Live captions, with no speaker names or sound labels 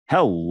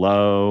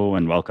Hello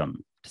and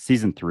welcome to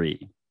season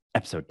 3,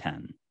 episode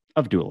 10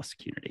 of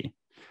Dualistic Unity.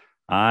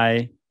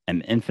 I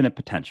am Infinite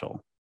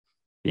Potential,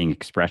 being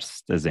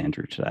expressed as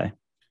Andrew today.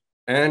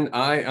 And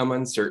I am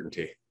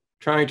Uncertainty,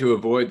 trying to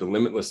avoid the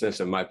limitlessness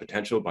of my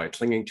potential by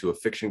clinging to a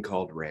fiction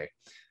called Ray.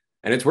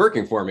 And it's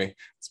working for me.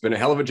 It's been a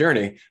hell of a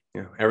journey.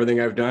 Everything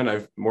I've done,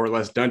 I've more or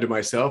less done to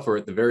myself, or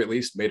at the very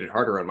least made it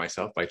harder on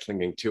myself by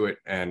clinging to it.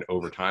 And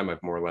over time,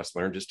 I've more or less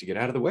learned just to get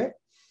out of the way.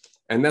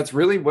 And that's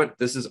really what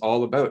this is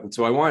all about. And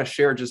so I want to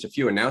share just a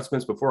few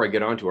announcements before I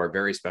get on to our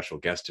very special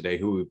guest today,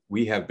 who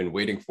we have been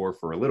waiting for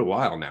a little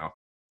while now.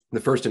 The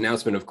first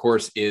announcement, of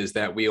course, is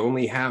that we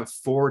only have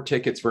 4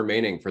 tickets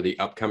remaining for the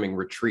upcoming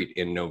retreat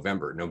in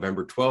November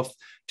 12th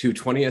to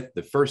 20th.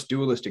 The first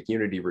Dualistic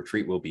Unity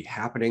retreat will be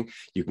happening.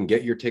 You can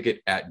get your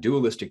ticket at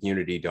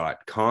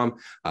dualisticunity.com.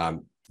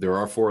 There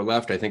are 4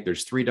 left. I think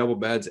there's 3 double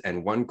beds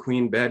and 1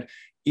 queen bed.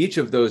 Each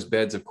of those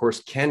beds, of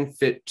course, can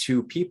fit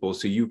 2 people,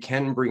 so you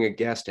can bring a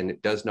guest and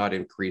it does not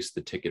increase the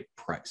ticket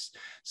price.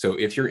 So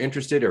if you're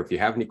interested or if you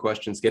have any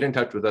questions, get in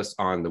touch with us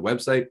on the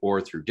website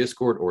or through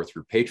Discord or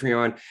through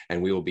Patreon,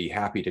 and we will be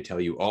happy to tell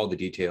you all the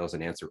details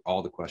and answer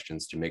all the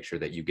questions to make sure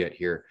that you get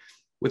here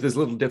with as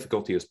little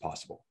difficulty as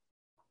possible.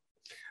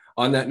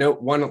 On that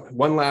note,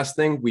 one last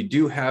thing, we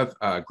do have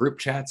group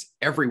chats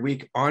every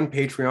week on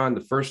Patreon.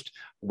 The first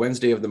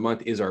Wednesday of the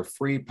month is our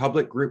free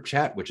public group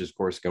chat, which is, of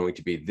course, going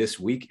to be this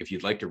week. If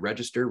you'd like to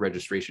register,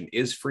 registration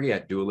is free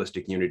at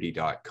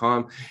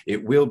dualisticunity.com.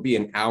 It will be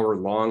an hour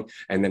long,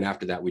 and then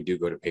after that, we do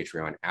go to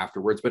Patreon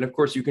afterwards. But of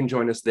course, you can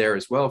join us there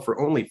as well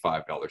for only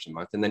 $5 a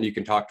month, and then you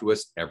can talk to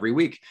us every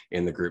week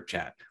in the group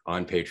chat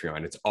on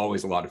Patreon. It's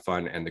always a lot of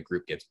fun, and the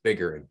group gets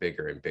bigger and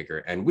bigger and bigger,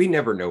 and we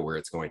never know where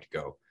it's going to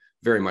go.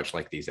 Very much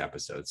like these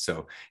episodes.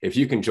 So if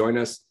you can join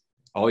us,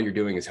 all you're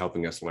doing is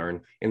helping us learn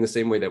in the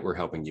same way that we're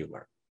helping you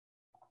learn.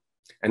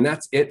 And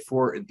that's it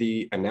for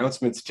the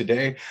announcements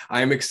today.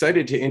 I am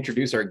excited to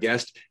introduce our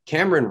guest,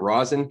 Cameron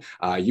Rosin.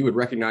 You would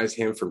recognize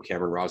him from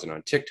Cameron Rosin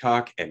on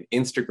TikTok and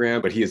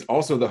Instagram, but he is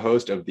also the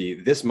host of the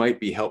This Might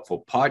Be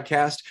Helpful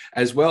podcast,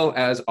 as well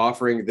as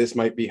offering This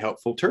Might Be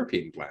Helpful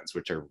terpene blends,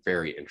 which are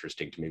very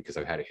interesting to me because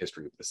I've had a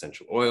history with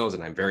essential oils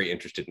and I'm very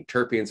interested in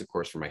terpenes, of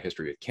course, from my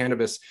history with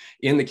cannabis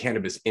in the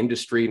cannabis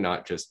industry,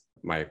 not just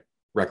my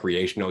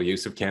recreational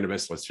use of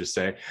cannabis, let's just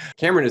say.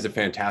 Cameron is a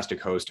fantastic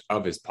host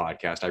of his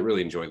podcast. I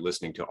really enjoy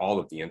listening to all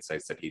of the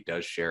insights that he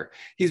does share.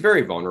 He's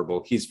very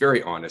vulnerable, he's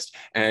very honest,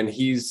 and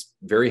he's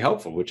very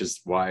helpful, which is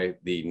why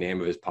the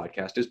name of his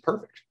podcast is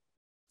perfect.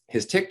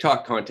 His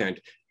TikTok content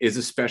is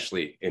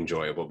especially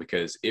enjoyable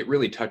because it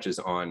really touches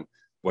on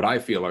what I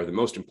feel are the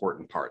most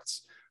important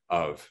parts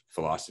of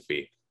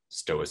philosophy,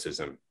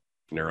 stoicism,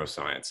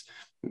 neuroscience.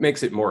 It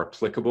makes it more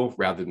applicable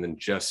rather than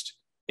just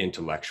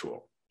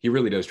intellectual. He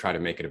really does try to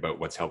make it about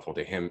what's helpful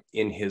to him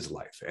in his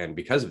life. And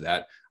because of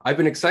that, I've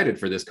been excited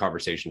for this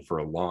conversation for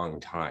a long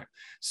time.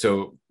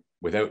 So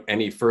without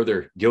any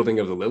further gilding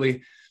of the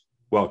lily,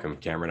 welcome,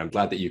 Cameron. I'm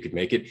glad that you could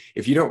make it.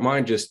 If you don't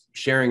mind just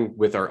sharing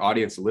with our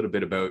audience a little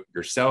bit about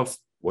yourself,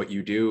 what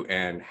you do,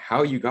 and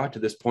how you got to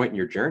this point in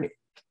your journey.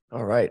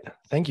 All right.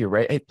 Thank you,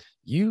 Ray. Hey,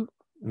 you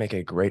make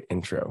a great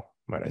intro,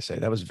 might I say.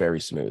 That was very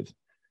smooth.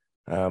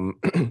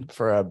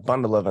 For a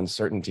bundle of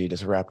uncertainty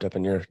just wrapped up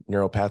in your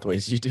neural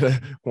pathways, you do a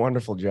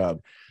wonderful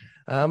job.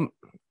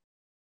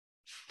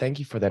 Thank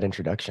you for that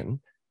introduction.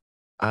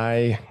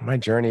 My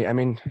journey,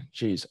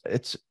 there's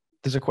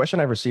a question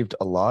I've received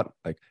a lot,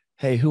 like,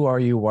 hey, who are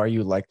you? Why are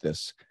you like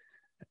this?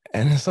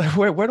 And it's like,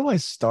 where do I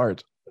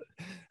start?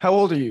 How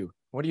old are you?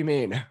 What do you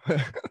mean?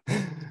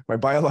 My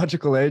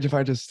biological age, if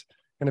I just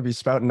going to be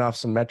spouting off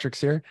some metrics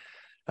here.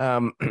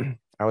 I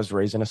was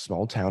raised in a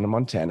small town in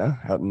Montana,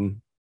 out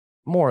in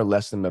more or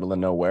less the middle of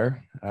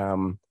nowhere.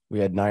 We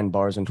had 9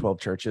 bars and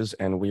 12 churches,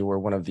 and we were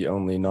one of the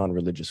only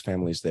non-religious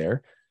families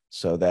there.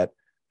 So that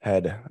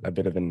had a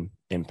bit of an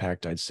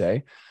impact, I'd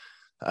say.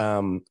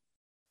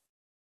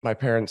 My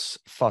parents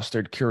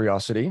fostered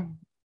curiosity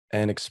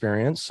and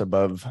experience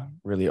above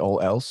really all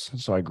else.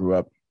 So I grew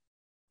up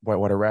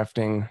whitewater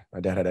rafting. My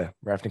dad had a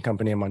rafting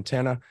company in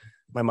Montana.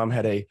 My mom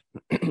had a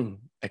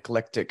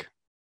eclectic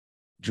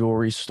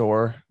jewelry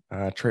store,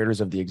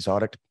 traders of the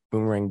exotic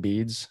boomerang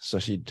beads. So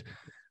she'd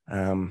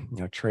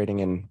trading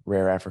in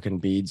rare African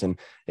beads. And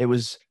it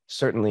was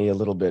certainly a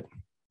little bit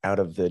out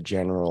of the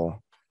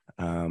general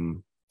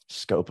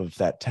scope of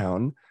that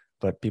town,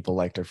 but people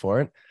liked her for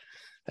it.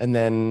 And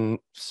then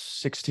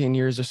 16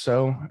 years or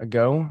so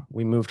ago,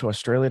 we moved to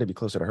Australia to be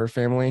closer to her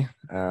family.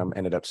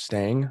 Ended up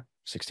staying.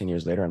 16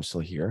 years later, I'm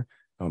still here,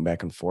 going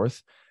back and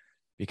forth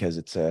because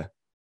it's a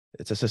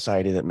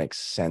society that makes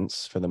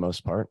sense for the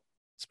most part.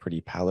 It's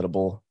pretty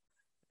palatable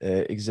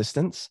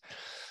existence.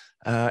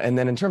 And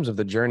then in terms of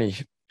the journey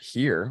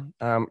here,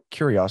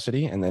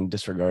 curiosity and then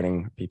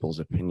disregarding people's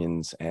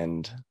opinions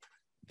and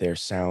their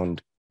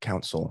sound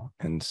counsel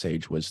and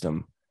sage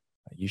wisdom.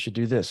 You should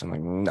do this. I'm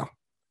like, no.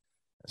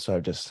 So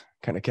I've just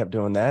kind of kept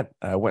doing that.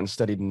 I went and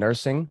studied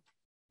nursing.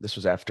 This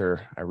was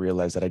after I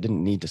realized that I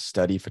didn't need to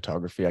study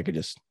photography. I could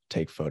just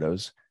take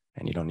photos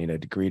and you don't need a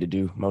degree to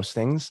do most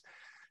things.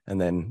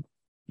 And then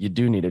you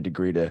do need a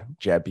degree to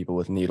jab people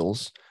with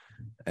needles,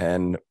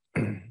 and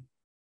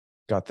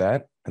got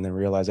that, and then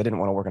realized I didn't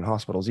want to work in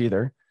hospitals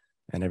either.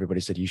 And everybody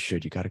said, you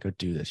got to go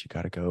do this. You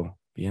got to go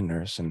be a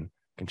nurse and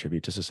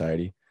contribute to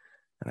society.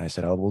 And I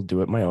said, I will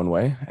do it my own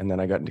way. And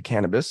then I got into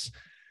cannabis.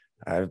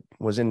 I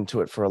was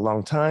into it for a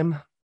long time.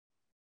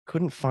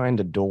 Couldn't find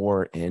a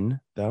door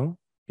in, though,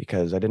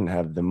 because I didn't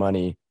have the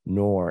money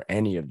nor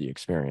any of the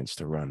experience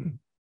to run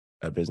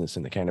a business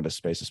in the cannabis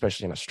space,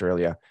 especially in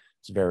Australia.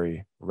 It's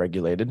very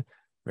regulated,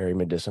 very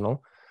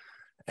medicinal.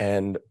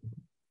 And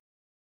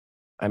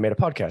I made a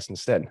podcast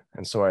instead.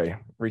 And so I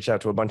reached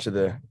out to a bunch of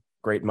the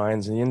great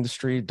minds in the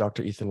industry.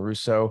 Dr. Ethan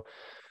Russo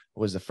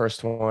was the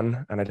first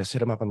one. And I just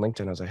hit him up on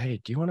LinkedIn. I was like,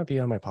 hey, do you want to be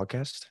on my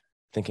podcast?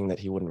 Thinking that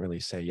he wouldn't really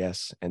say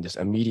yes. And just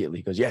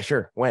immediately goes, yeah,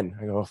 sure. When?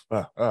 I go,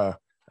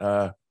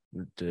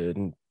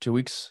 in 2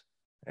 weeks.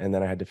 And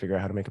then I had to figure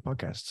out how to make a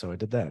podcast. So I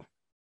did that.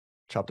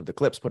 Chopped up the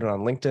clips, put it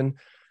on LinkedIn,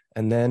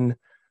 and then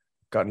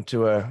got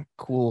into a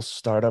cool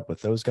startup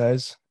with those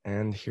guys.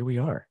 And here we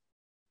are,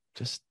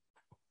 just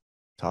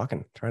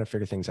talking, trying to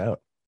figure things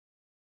out.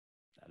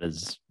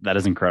 That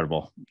is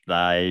incredible.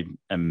 I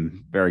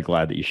am very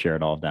glad that you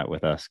shared all of that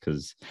with us,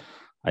 because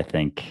I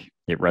think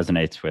it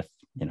resonates with,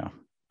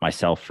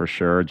 myself for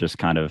sure, just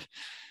kind of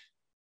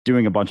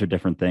doing a bunch of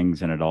different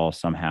things and it all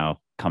somehow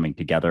coming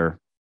together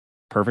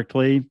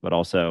perfectly, but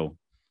also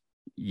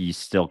you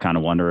still kind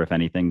of wonder if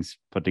anything's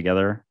put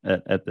together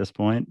at this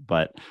point.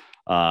 But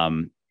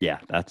yeah,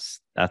 that's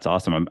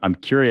awesome. I'm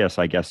curious,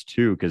 I guess,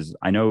 too, because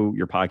I know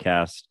your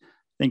podcast,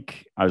 I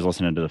think I was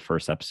listening to the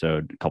first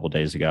episode a couple of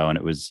days ago, and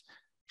it was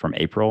from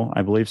April,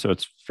 I believe. So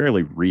it's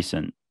fairly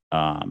recent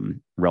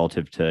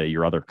relative to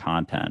your other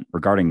content.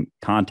 Regarding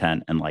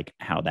content and like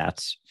how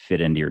that's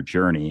fit into your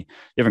journey,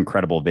 you have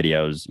incredible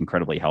videos,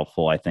 incredibly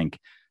helpful. I think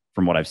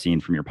from what I've seen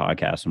from your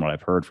podcast and what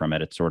I've heard from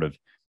it, it's sort of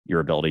your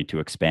ability to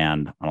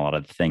expand on a lot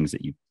of the things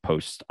that you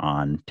post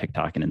on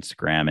TikTok and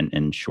Instagram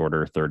in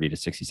shorter 30 to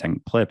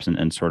 60-second clips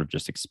and sort of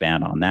just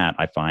expand on that.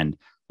 I find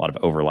a lot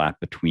of overlap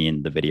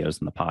between the videos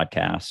and the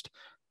podcast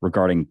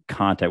regarding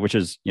content, which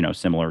is,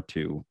 similar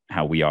to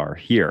how we are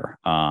here.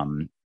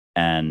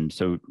 And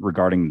so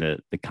regarding the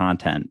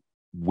content,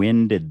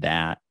 when did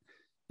that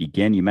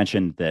begin? You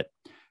mentioned that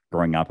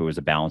growing up, it was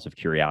a balance of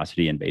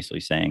curiosity and basically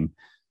saying,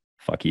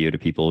 fuck you to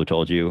people who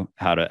told you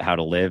how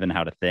to live and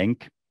how to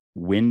think.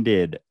 When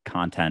did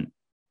content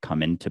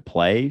come into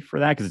play for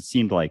that? Because it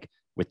seemed like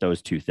with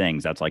those two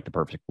things, that's like the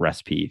perfect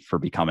recipe for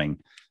becoming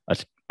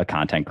a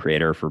content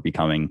creator, for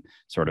becoming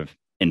sort of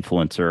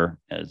influencer,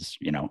 as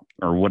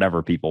or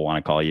whatever people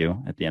want to call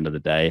you at the end of the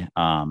day.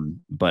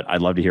 But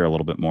I'd love to hear a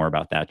little bit more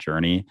about that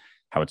journey,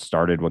 how it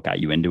started, what got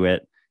you into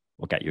it,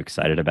 what got you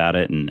excited about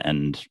it,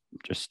 and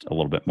just a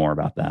little bit more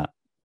about that.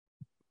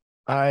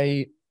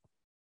 I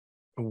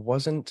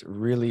wasn't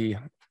really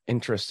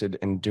interested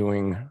in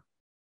doing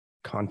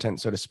content,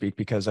 so to speak,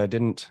 because I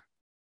didn't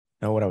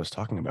know what I was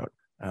talking about.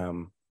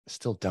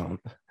 Still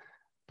don't,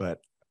 but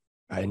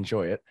I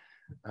enjoy it.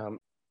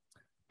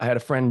 I had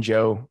a friend,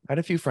 Joe. I had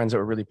a few friends that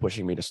were really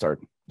pushing me to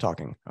start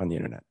talking on the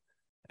internet.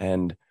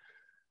 And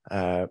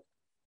I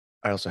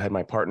also had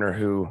my partner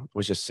who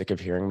was just sick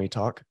of hearing me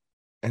talk.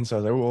 And so I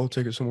was like, well, I'll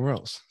take it somewhere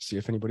else, see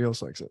if anybody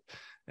else likes it.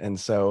 And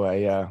so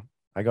I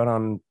got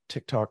on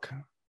TikTok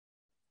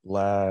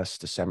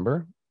last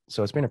December.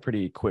 So it's been a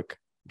pretty quick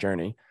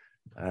journey.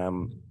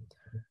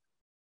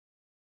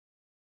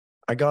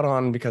 I got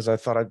on because I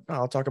thought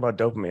I'll talk about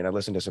dopamine. I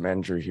listened to some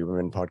Andrew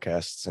Huberman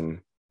podcasts and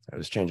it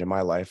was changing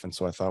my life. And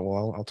so I thought,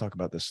 well, I'll talk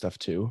about this stuff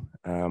too.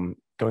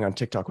 Going on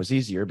TikTok was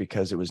easier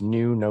because it was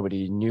new.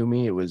 Nobody knew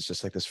me. It was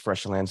just like this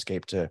fresh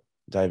landscape to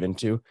dive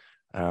into.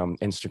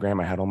 Instagram,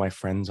 I had all my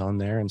friends on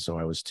there. And so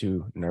I was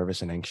too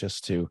nervous and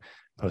anxious to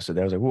post it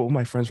there. I was like, what will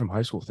my friends from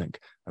high school think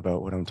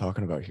about what I'm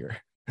talking about here?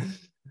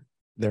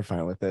 They're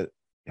fine with it.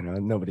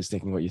 Nobody's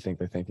thinking what you think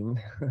they're thinking.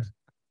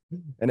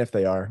 And if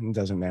they are, it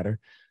doesn't matter.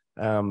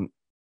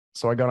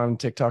 So I got on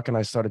TikTok and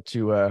I started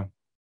to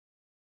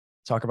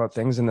talk about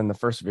things. And then the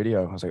first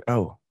video, I was like,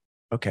 oh,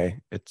 okay,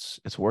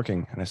 it's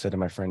working. And I said to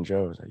my friend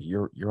Joe, I was like,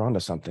 you're onto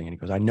something. And he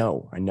goes, I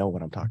know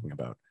what I'm talking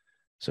about.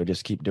 So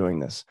just keep doing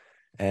this.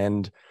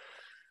 And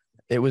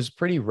it was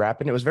pretty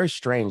rapid. It was very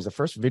strange. The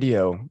first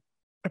video,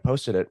 I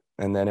posted it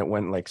and then it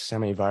went like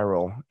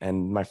semi-viral.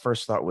 And my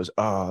first thought was,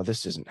 oh,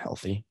 this isn't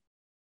healthy.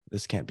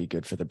 This can't be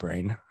good for the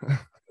brain.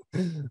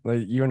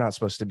 Like, you're not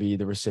supposed to be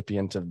the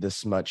recipient of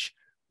this much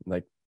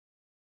like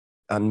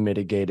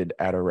unmitigated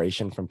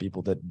adoration from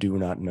people that do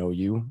not know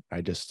you. I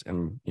just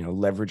am,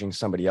 leveraging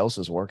somebody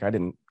else's work. I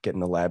didn't get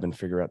in the lab and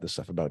figure out this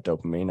stuff about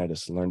dopamine. I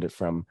just learned it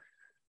from,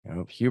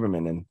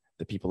 Huberman and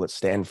the people at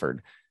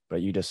Stanford.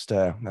 But you just,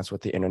 that's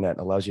what the internet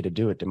allows you to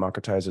do. It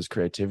democratizes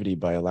creativity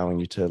by allowing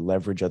you to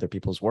leverage other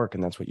people's work.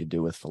 And that's what you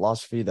do with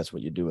philosophy. That's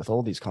what you do with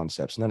all these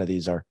concepts. None of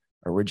these are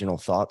original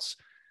thoughts.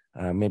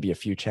 Maybe a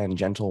few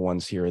tangential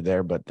ones here or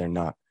there, but they're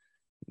not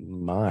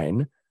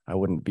mine. I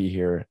wouldn't be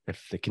here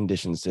if the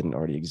conditions didn't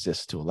already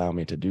exist to allow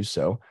me to do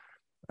so.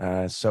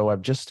 So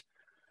I've just,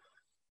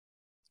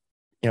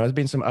 there's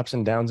been some ups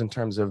and downs in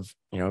terms of,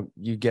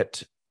 you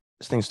get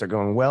things start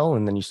going well,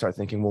 and then you start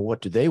thinking, well,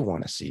 what do they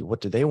want to see?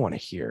 What do they want to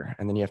hear?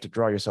 And then you have to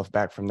draw yourself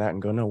back from that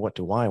and go, no, what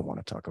do I want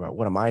to talk about?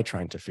 What am I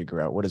trying to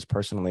figure out? What is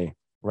personally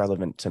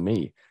relevant to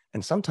me?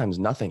 And sometimes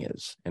nothing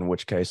is, in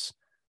which case,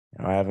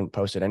 I haven't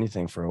posted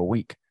anything for a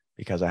week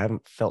because I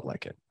haven't felt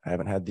like it. I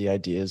haven't had the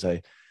ideas.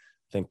 I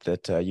think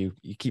that you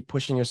keep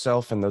pushing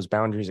yourself and those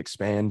boundaries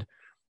expand,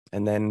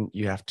 and then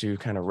you have to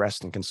kind of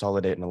rest and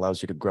consolidate, and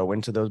allows you to grow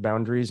into those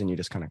boundaries, and you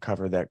just kind of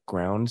cover that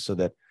ground so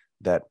that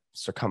that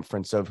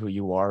circumference of who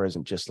you are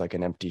isn't just like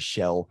an empty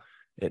shell.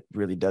 It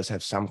really does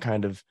have some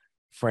kind of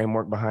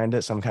framework behind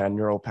it, some kind of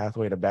neural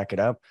pathway to back it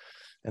up.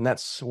 And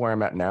that's where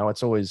I'm at now.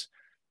 It's always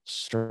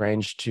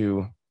strange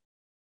to,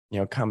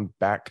 come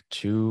back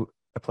to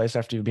a place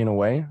after you've been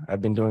away.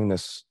 I've been doing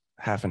this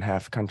half and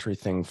half country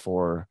thing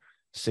for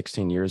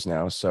 16 years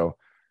now. So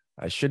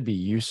I should be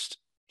used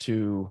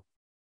to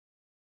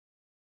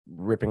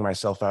ripping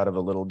myself out of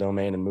a little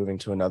domain and moving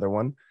to another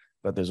one.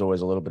 But there's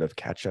always a little bit of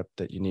catch up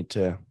that you need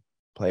to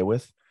play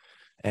with.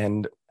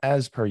 And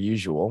as per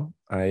usual,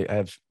 I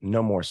have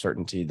no more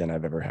certainty than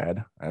I've ever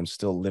had. I'm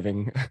still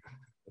living,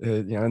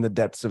 in the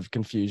depths of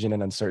confusion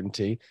and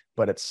uncertainty,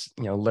 but it's,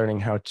 learning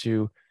how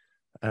to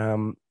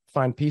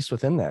find peace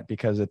within that,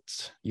 because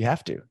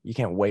you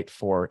can't wait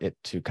for it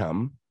to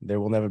come. There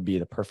will never be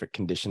the perfect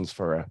conditions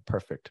for a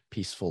perfect,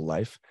 peaceful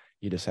life.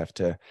 You just have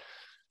to,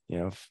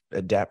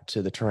 adapt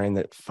to the terrain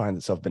that finds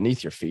itself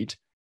beneath your feet,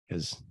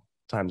 because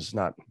time's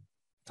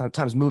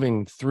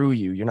moving through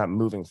you. You're not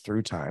moving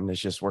through time. It's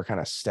just, we're kind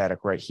of static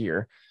right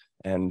here.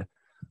 And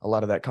a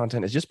lot of that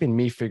content has just been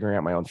me figuring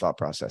out my own thought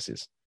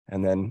processes.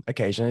 And then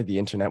occasionally the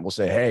internet will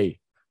say, hey,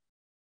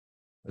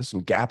 there's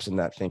some gaps in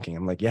that thinking.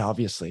 I'm like, yeah,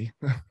 obviously.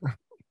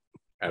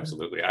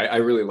 Absolutely. I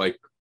really like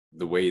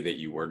the way that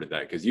you worded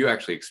that, because you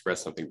actually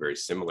expressed something very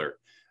similar.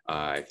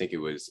 I think it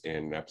was in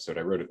an episode,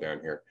 I wrote it down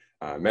here,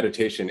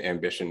 meditation,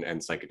 ambition, and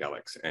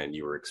psychedelics. And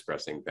you were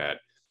expressing that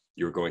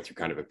you were going through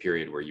kind of a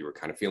period where you were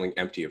kind of feeling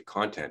empty of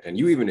content. And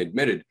you even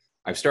admitted,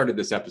 I've started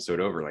this episode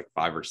over like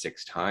 5 or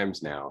 6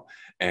 times now.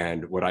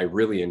 And what I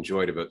really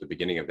enjoyed about the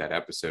beginning of that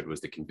episode was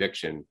the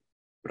conviction,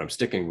 but I'm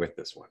sticking with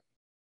this one.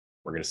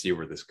 We're going to see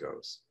where this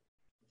goes.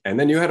 And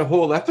then you had a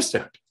whole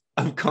episode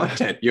of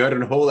content. You had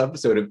a whole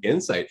episode of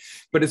insight,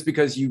 but it's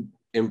because you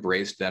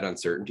embraced that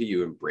uncertainty.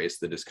 You embraced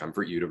the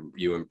discomfort.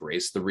 You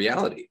embraced the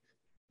reality.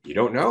 You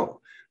don't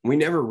know. We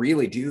never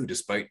really do,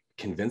 despite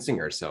convincing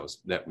ourselves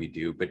that we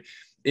do. But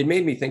it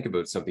made me think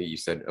about something you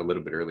said a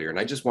little bit earlier. And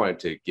I just wanted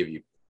to give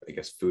you, I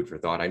guess, food for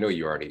thought. I know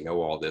you already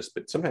know all this,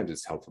 but sometimes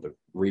it's helpful to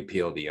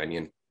repeel the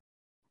onion.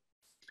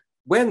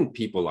 When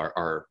people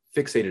are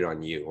fixated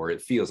on you, or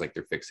it feels like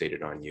they're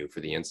fixated on you for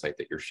the insight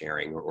that you're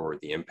sharing, or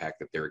the impact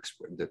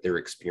that they're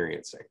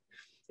experiencing,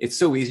 it's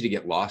so easy to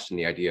get lost in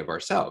the idea of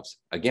ourselves.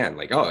 Again,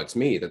 like, oh, it's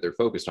me that they're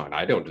focused on.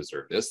 I don't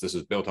deserve this. This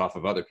is built off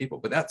of other people.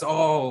 But that's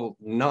all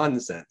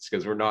nonsense,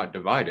 because we're not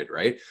divided,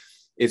 right?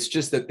 It's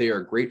just that they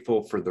are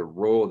grateful for the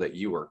role that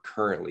you are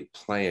currently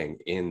playing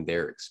in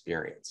their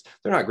experience.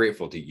 They're not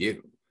grateful to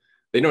you.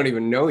 They don't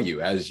even know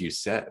you, as you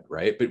said,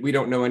 right? But we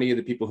don't know any of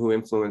the people who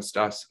influenced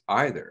us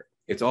either.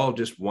 It's all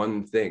just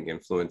one thing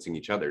influencing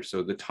each other.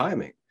 So the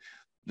timing,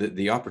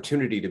 the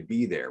opportunity to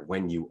be there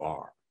when you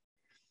are,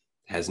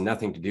 has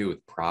nothing to do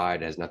with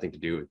pride, has nothing to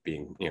do with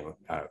being,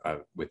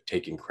 with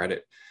taking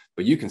credit.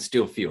 But you can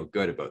still feel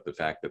good about the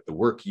fact that the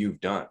work you've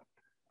done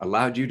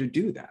allowed you to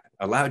do that,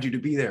 allowed you to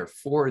be there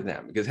for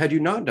them. Because had you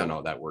not done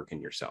all that work in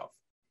yourself,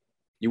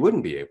 you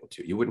wouldn't be able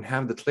to. You wouldn't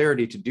have the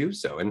clarity to do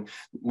so. And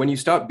when you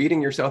stop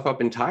beating yourself up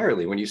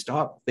entirely, when you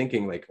stop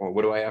thinking like, well,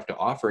 what do I have to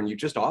offer? And you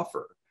just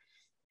offer,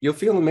 you'll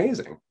feel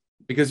amazing,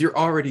 because you're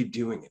already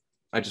doing it.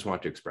 I just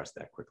want to express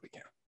that quickly,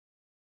 Cam.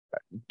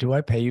 Do I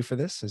pay you for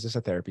this? Is this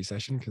a therapy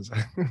session? Because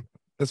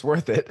it's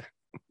worth it.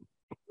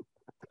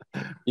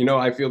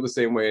 I feel the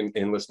same way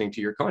in listening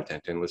to your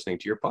content and listening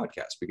to your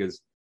podcast,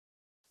 because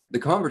the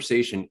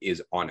conversation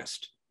is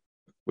honest,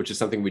 which is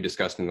something we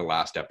discussed in the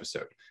last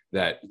episode,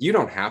 that you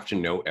don't have to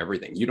know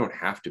everything. You don't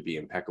have to be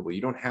impeccable.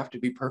 You don't have to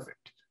be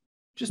perfect.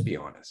 Just be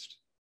honest.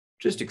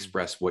 Just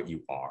express what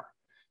you are.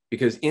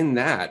 Because in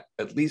that,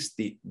 at least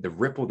the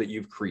ripple that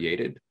you've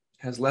created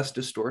has less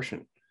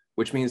distortion,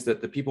 which means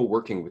that the people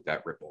working with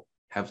that ripple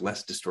have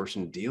less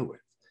distortion to deal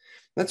with.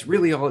 That's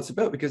really all it's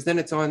about, because then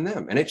it's on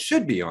them, and it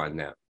should be on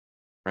them,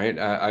 right?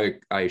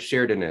 I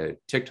shared in a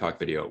TikTok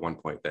video at one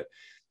point that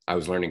I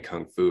was learning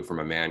Kung Fu from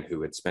a man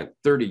who had spent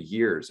 30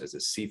 years as a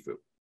Sifu,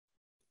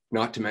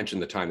 not to mention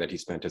the time that he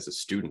spent as a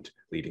student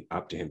leading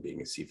up to him being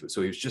a Sifu.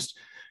 So he was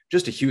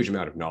just a huge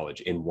amount of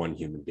knowledge in one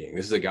human being.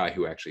 This is a guy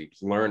who actually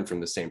learned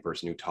from the same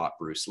person who taught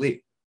Bruce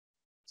Lee.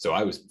 So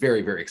I was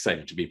very, very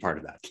excited to be part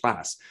of that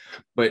class.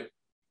 But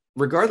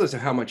regardless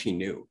of how much he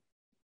knew,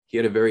 he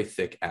had a very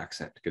thick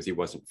accent because he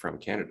wasn't from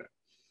Canada.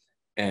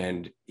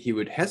 And he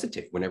would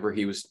hesitate whenever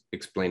he was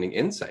explaining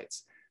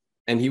insights.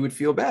 And he would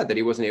feel bad that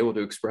he wasn't able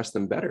to express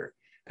them better.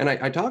 And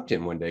I talked to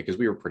him one day, because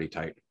we were pretty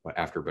tight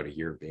after about a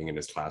year of being in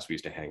his class. We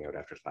used to hang out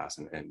after class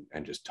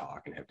and just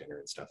talk and have dinner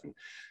and stuff. And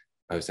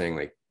I was saying,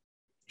 like,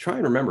 try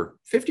and remember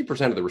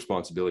 50% of the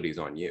responsibility is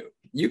on you.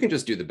 You can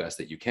just do the best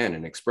that you can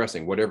in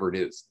expressing whatever it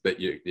is that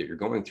you're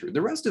going through.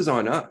 The rest is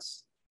on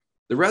us.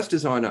 The rest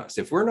is on us.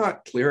 If we're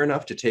not clear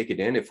enough to take it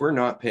in, if we're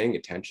not paying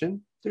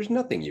attention, there's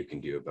nothing you can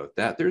do about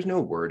that. There's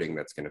no wording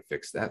that's going to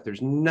fix that.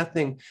 There's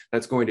nothing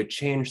that's going to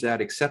change that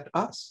except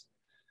us.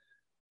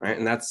 Right.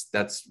 And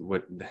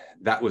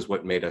that was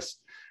what made us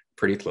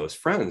pretty close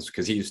friends,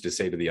 because he used to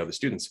say to the other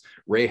students,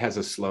 Ray has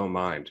a slow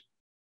mind,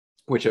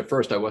 which at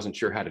first I wasn't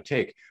sure how to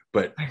take.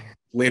 But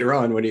later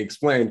on, when he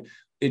explained,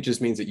 it just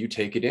means that you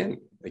take it in,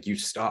 like you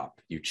stop,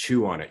 you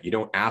chew on it. You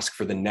don't ask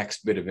for the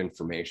next bit of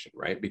information,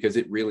 right? Because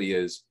it really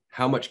is,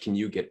 how much can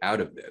you get out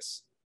of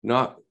this?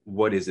 Not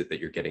what is it that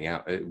you're getting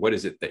out? What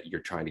is it that you're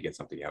trying to get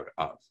something out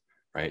of,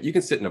 right? You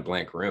can sit in a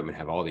blank room and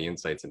have all the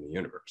insights in the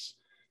universe.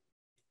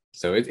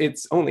 So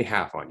it's only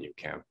half on you,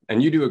 Cam,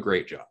 and you do a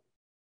great job.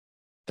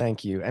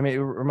 Thank you. I mean, it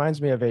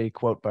reminds me of a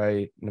quote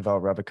by Naval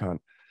Ravikant.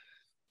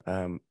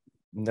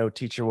 No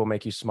teacher will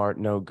make you smart.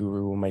 No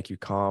guru will make you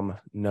calm.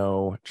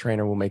 No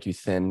trainer will make you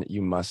thin.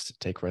 You must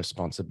take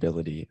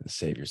responsibility and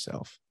save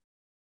yourself.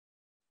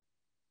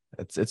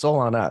 It's all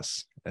on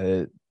us.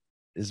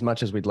 As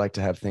much as we'd like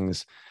to have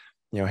things,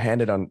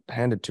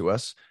 handed to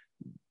us,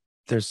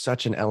 there's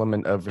such an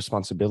element of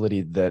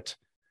responsibility that,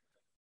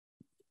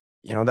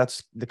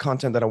 that's the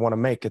content that I want to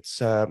make. It's,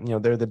 there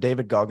are the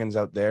David Goggins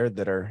out there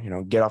that are,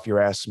 get off your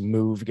ass,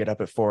 move, get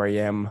up at 4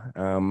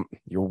 a.m.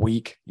 You're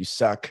weak, you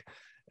suck.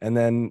 And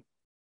then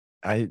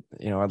I'd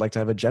like to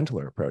have a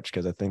gentler approach,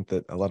 because I think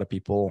that a lot of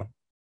people,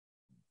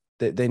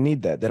 they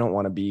need that. They don't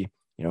want to be,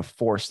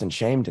 forced and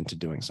shamed into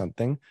doing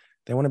something.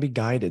 They want to be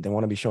guided. They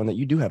want to be shown that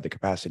you do have the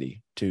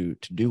capacity to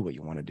do what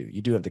you want to do.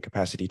 You do have the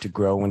capacity to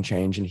grow and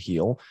change and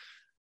heal,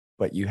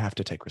 but you have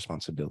to take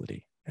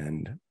responsibility.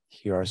 And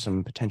here are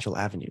some potential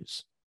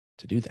avenues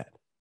to do that.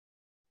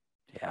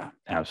 Yeah,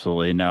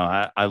 absolutely.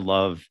 No, I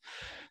love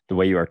the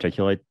way you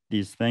articulate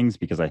these things,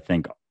 because I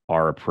think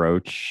our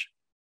approach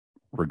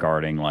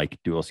regarding like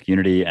Dualistic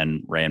Unity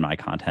and Ray and my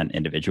content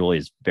individually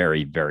is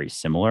very, very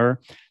similar.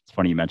 It's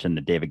funny you mentioned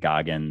the David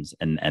Goggins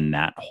and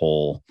that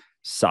whole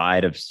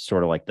side of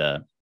sort of like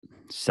the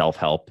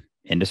self-help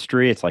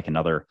industry. It's like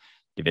another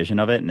division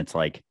of it. And it's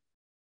like,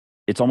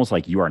 it's almost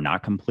like you are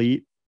not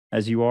complete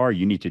as you are.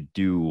 You need to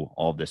do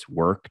all this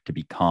work to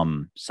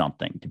become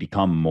something, to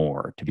become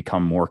more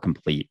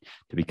complete,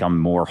 to become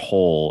more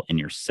whole in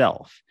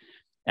yourself.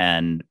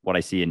 And what I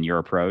see in your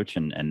approach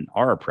and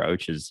our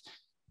approach is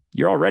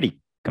you're already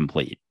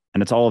complete.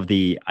 And it's all of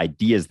the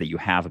ideas that you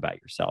have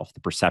about yourself, the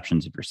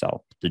perceptions of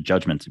yourself, the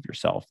judgments of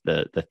yourself,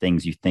 the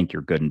things you think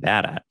you're good and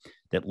bad at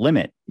that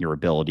limit your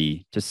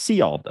ability to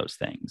see all of those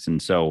things.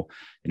 And so,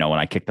 when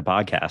I kick the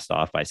podcast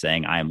off by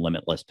saying I am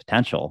limitless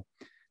potential,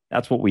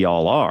 that's what we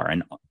all are.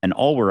 And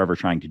all we're ever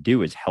trying to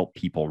do is help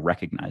people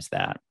recognize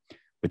that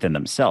within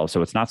themselves.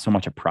 So it's not so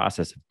much a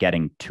process of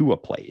getting to a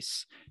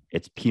place,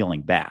 it's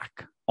peeling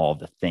back all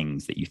the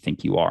things that you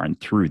think you are. And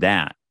through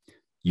that,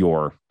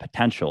 your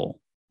potential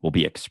will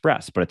be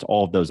expressed. But it's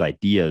all of those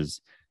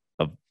ideas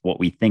of what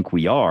we think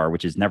we are,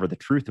 which is never the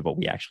truth of what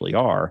we actually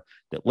are,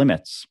 that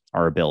limits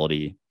our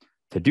ability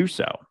to do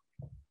so.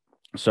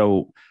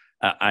 So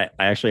I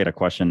actually had a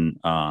question,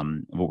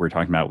 what we were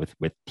talking about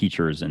with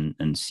teachers and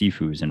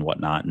sifus and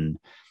whatnot. And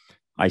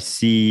I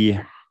see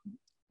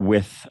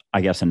with,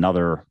 I guess,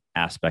 another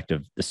aspect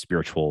of the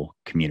spiritual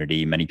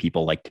community, many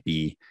people like to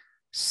be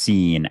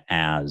seen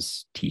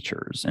as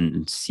teachers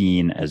and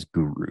seen as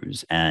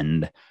gurus.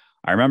 And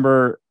I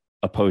remember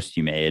a post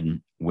you made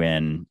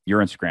when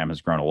your Instagram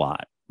has grown a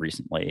lot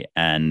recently.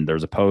 And there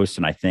was a post,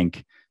 and I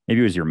think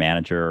maybe it was your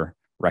manager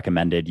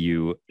recommended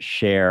you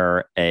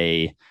share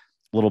a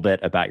little bit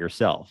about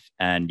yourself.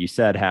 And you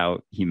said how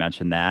he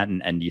mentioned that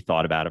and you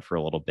thought about it for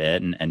a little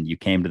bit. And you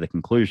came to the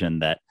conclusion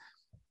that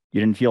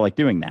you didn't feel like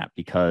doing that,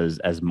 because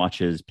as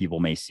much as people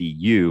may see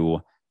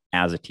you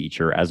as a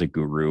teacher, as a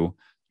guru,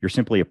 you're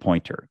simply a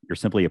pointer. You're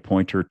simply a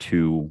pointer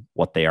to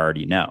what they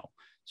already know.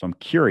 So I'm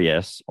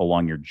curious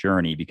along your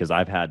journey, because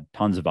I've had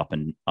tons of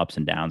ups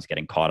and downs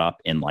getting caught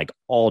up in like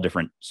all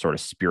different sort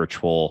of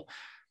spiritual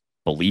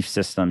belief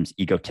systems,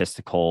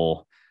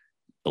 egotistical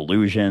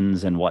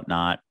illusions and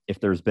whatnot. If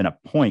there's been a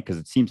point, because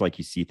it seems like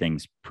you see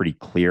things pretty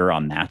clear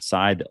on that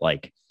side, that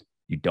like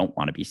you don't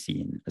want to be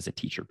seen as a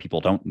teacher.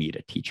 People don't need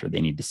a teacher. They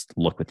need to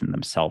look within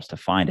themselves to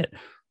find it.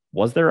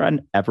 Was there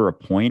ever a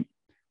point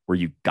where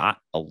you got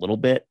a little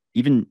bit,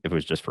 even if it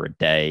was just for a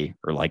day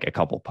or like a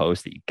couple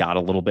posts, that you got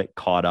a little bit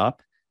caught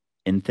up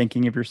in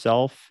thinking of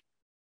yourself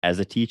as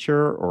a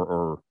teacher,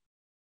 or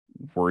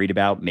worried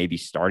about maybe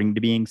starting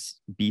to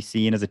be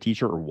seen as a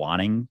teacher or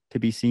wanting to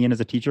be seen as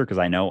a teacher? Because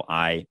I know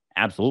I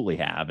absolutely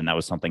have, and that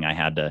was something I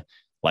had to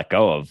let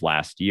go of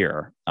last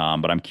year.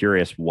 But I'm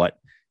curious what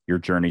your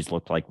journeys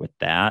looked like with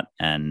that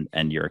and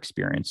your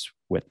experience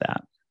with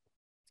that.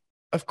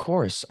 Of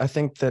course. I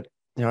think that,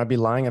 I'd be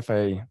lying if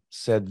I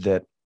said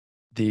that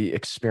the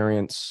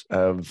experience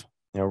of,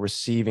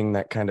 receiving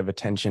that kind of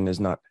attention is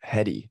not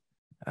heady,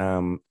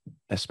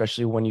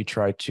 especially when you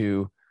try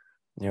to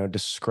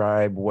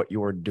describe what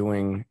you're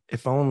doing,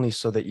 if only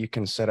so that you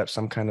can set up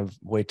some kind of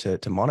way to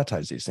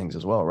monetize these things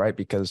as well, right?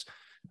 Because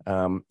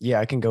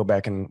I can go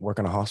back and work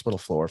on a hospital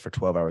floor for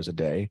 12 hours a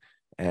day,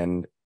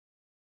 and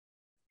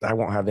I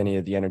won't have any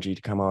of the energy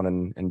to come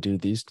on and do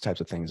these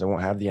types of things. I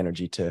won't have the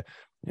energy to,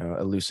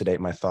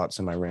 elucidate my thoughts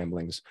and my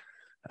ramblings.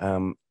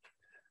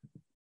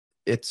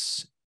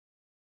 It's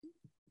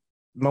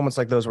moments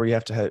like those where you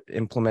have to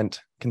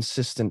implement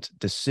consistent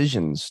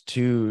decisions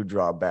to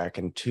draw back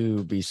and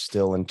to be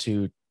still and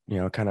to,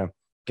 kind of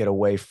get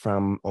away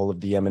from all of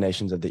the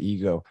emanations of the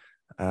ego.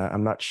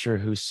 I'm not sure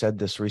who said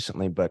this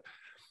recently, but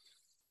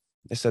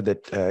they said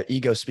that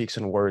ego speaks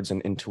in words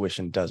and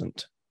intuition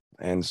doesn't.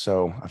 And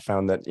so I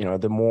found that,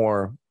 the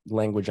more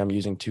language I'm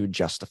using to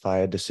justify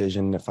a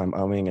decision, if I'm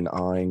umming and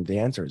ahhing, the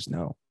answer is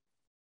no.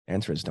 The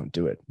answer is don't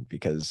do it,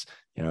 because,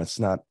 it's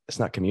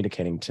not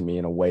communicating to me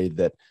in a way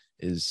that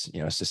is,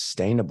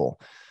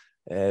 sustainable.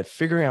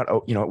 Figuring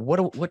out,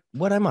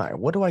 what am I?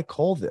 What do I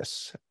call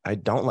this? I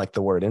don't like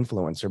the word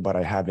influencer, but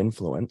I have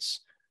influence.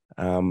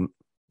 I'm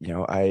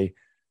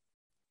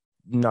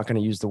not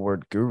going to use the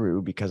word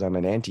guru because I'm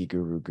an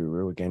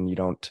anti-guru. Again, you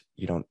don't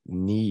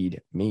need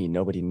me.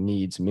 Nobody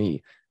needs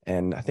me.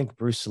 And I think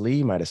Bruce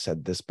Lee might have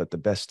said this, but the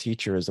best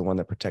teacher is the one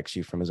that protects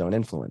you from his own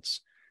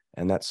influence.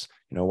 And that's,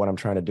 what I'm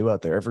trying to do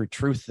out there. Every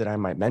truth that I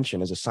might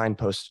mention is a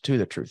signpost to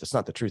the truth. It's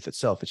not the truth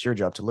itself. It's your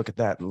job to look at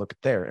that and look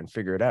at there and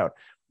figure it out.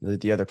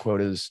 The other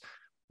quote is,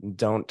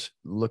 don't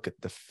look at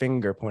the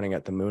finger pointing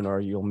at the moon or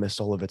you'll miss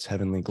all of its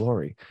heavenly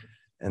glory.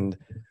 And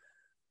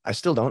I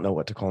still don't know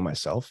what to call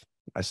myself.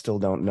 I still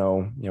don't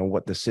know,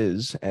 what this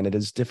is. And it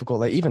is difficult.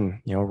 Like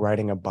even,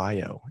 writing a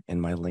bio in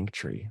my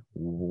Linktree.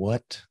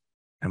 What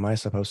am I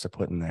supposed to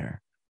put in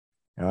there?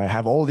 I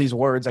have all these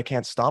words. I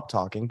can't stop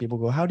talking. People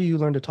go, how do you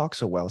learn to talk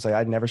so well? Say,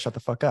 I'd never shut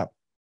the fuck up.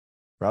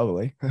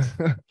 Probably.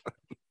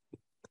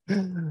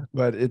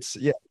 But it's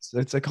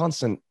a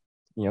constant,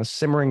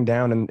 simmering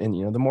down. And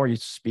the more you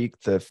speak,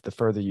 the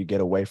further you get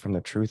away from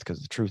the truth,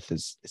 because the truth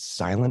is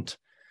silent.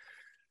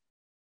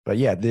 But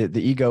yeah,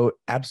 the ego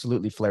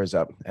absolutely flares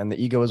up. And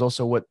the ego is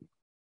also what,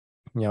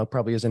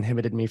 probably has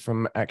inhibited me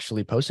from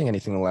actually posting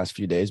anything the last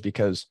few days,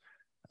 because,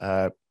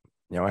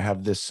 I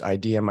have this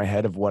idea in my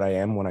head of what I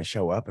am when I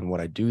show up and what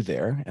I do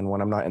there. And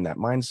when I'm not in that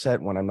mindset,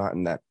 when I'm not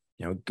in that,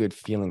 good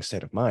feeling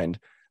state of mind,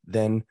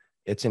 then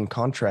it's in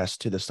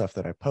contrast to the stuff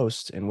that I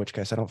post, in which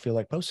case I don't feel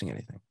like posting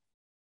anything.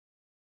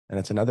 And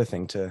it's another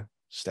thing to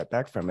step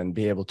back from and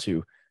be able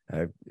to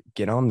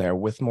get on there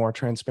with more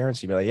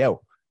transparency. Be like,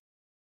 yo,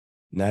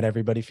 not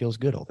everybody feels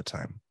good all the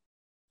time.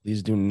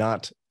 Please do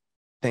not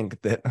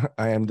think that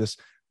I am this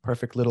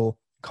perfect little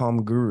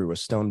calm guru, a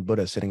stone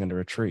Buddha sitting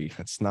under a tree.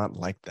 It's not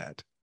like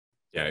that.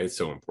 Yeah, it's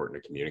so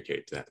important to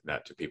communicate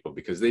that to people,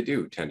 because they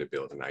do tend to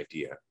build an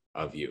idea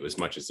of you as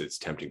much as it's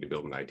tempting to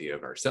build an idea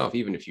of ourselves.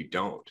 Even if you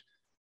don't,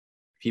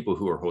 people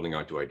who are holding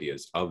on to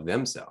ideas of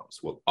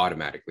themselves will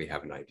automatically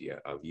have an idea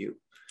of you.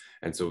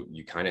 And so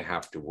you kind of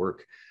have to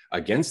work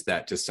against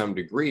that to some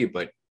degree,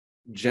 but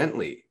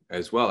gently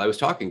as well. I was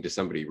talking to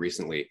somebody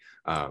recently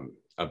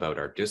about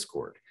our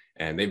Discord,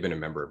 and they've been a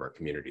member of our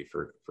community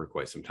for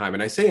quite some time.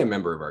 And I say a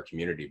member of our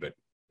community, but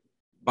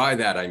by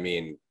that, I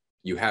mean,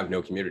 you have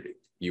no community.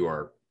 You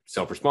are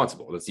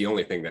self-responsible. That's the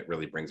only thing that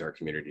really brings our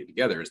community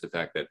together, is the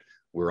fact that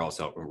we're all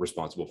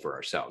responsible for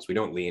ourselves. We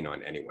don't lean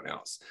on anyone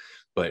else.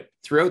 But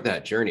throughout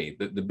that journey,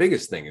 the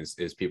biggest thing is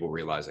people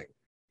realizing,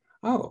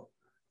 oh,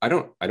 I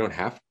don't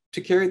have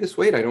to carry this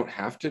weight. I don't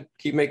have to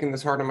keep making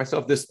this hard on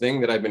myself. This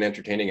thing that I've been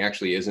entertaining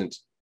actually isn't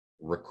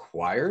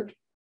required.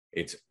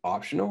 It's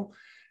optional.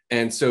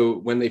 And so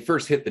when they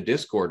first hit the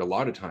Discord, a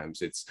lot of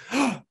times it's,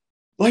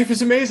 life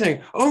is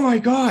amazing. Oh my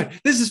God,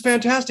 this is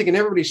fantastic. And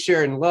everybody's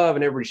sharing love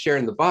and everybody's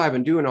sharing the vibe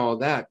and doing all of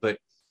that. But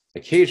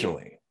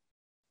occasionally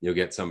you'll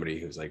get somebody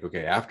who's like,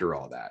 okay, after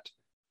all that,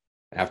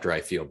 after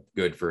I feel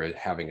good for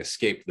having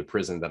escaped the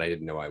prison that I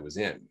didn't know I was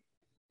in,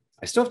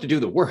 I still have to do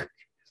the work.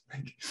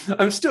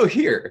 I'm still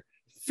here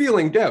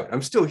feeling doubt.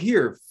 I'm still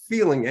here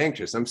feeling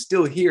anxious. I'm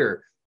still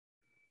here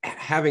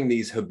having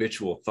these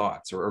habitual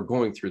thoughts, or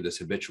going through this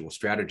habitual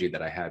strategy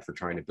that I had for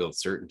trying to build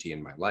certainty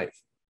in my life.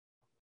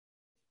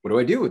 What do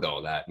I do with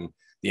all that? And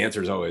the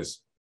answer is always,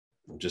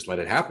 just let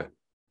it happen.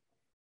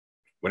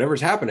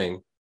 Whatever's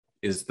happening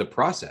is the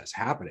process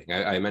happening.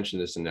 I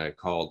mentioned this in a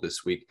call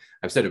this week.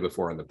 I've said it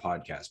before on the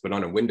podcast, but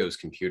on a Windows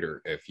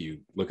computer, if you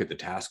look at the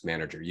task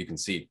manager, you can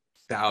see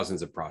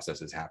thousands of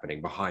processes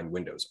happening behind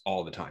Windows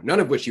all the time,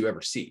 none of which you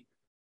ever see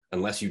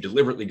unless you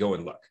deliberately go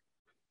and look.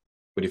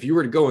 But if you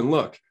were to go and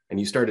look and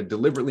you started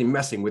deliberately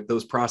messing with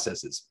those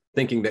processes,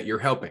 thinking that you're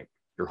helping,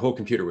 your whole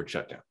computer would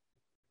shut down.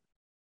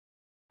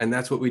 And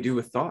that's what we do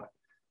with thought.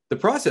 The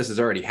process is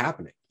already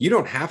happening. You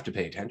don't have to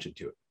pay attention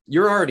to it.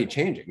 You're already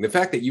changing. The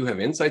fact that you have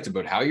insights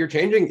about how you're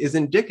changing is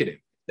indicative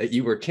that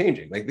you are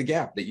changing, like the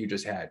gap that you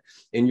just had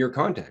in your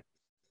content.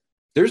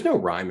 There's no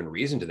rhyme and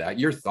reason to that.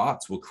 Your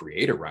thoughts will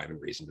create a rhyme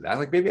and reason to that.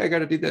 Like, maybe I got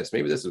to do this.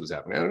 Maybe this is what's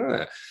happening. I don't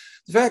know.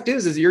 The fact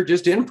is you're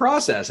just in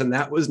process, and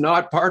that was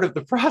not part of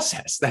the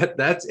process.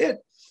 That's it.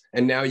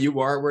 And now you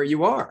are where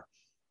you are.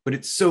 But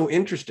it's so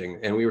interesting.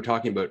 And we were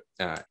talking about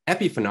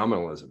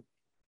epiphenomenalism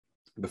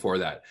before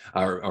that,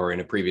 or in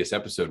a previous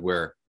episode,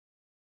 where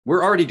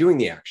we're already doing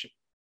the action.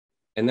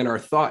 And then our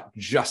thought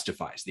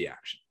justifies the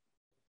action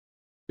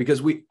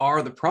because we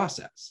are the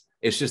process.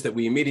 It's just that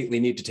we immediately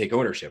need to take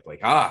ownership,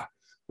 like,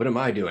 what am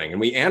I doing?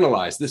 And we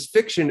analyze this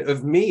fiction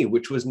of me,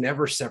 which was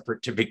never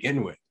separate to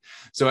begin with.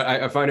 So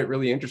I find it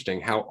really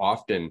interesting how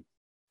often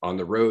on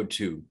the road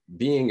to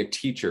being a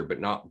teacher, but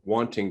not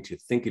wanting to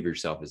think of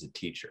yourself as a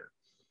teacher,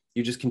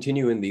 you just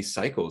continue in these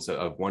cycles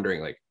of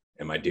wondering, like,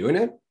 am I doing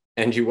it?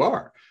 And you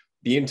are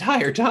the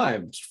entire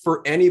time,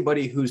 for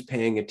anybody who's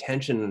paying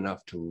attention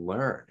enough to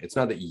learn. It's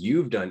not that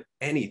you've done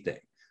anything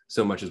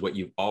so much as what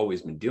you've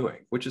always been doing,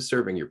 which is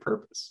serving your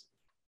purpose.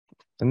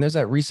 And there's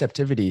that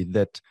receptivity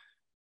that,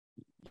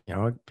 you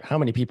know, how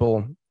many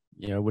people,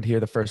 you know, would hear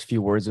the first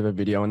few words of a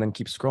video and then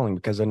keep scrolling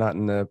because they're not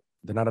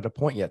at a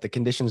point yet. The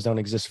conditions don't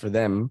exist for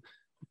them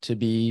to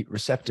be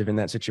receptive in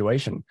that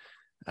situation.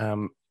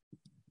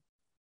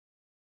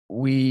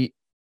 We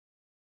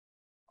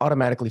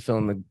automatically fill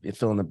in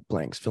the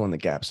blanks, fill in the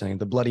gaps. Saying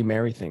the Bloody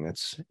Mary thing,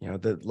 that's, you know,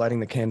 the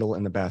lighting the candle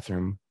in the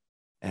bathroom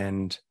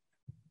and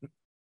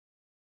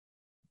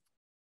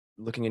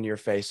looking into your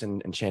face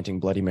and chanting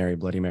Bloody Mary,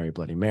 Bloody Mary,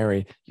 Bloody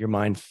Mary. Your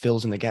mind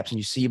fills in the gaps and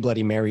you see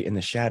Bloody Mary in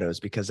the shadows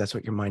because that's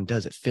what your mind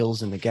does. It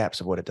fills in the gaps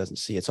of what it doesn't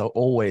see. It's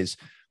always,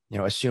 you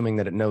know, assuming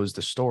that it knows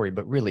the story,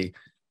 but really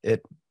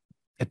it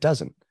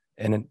doesn't.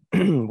 And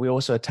we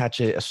also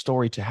attach a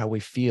story to how we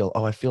feel.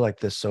 Oh, I feel like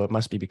this, so it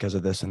must be because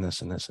of this and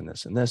this and this and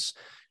this and this,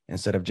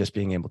 instead of just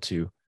being able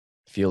to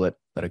feel it,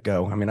 let it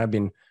go. I mean, I've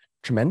been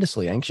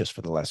tremendously anxious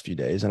for the last few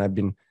days, and I've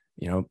been,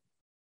 you know,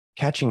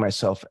 catching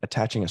myself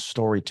attaching a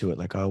story to it.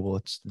 Like, oh, well,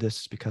 it's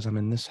this because I'm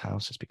in this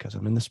house. It's because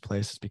I'm in this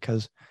place. It's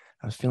because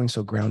I was feeling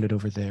so grounded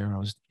over there. I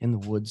was in the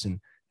woods and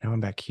now I'm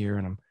back here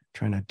and I'm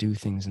trying to do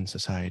things in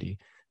society.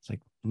 It's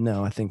like,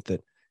 no, I think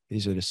that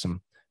these are just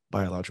some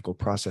biological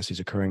processes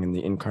occurring in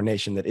the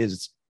incarnation that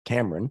is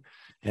Cameron.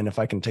 And if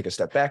I can take a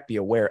step back, be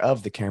aware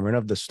of the Cameron,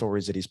 of the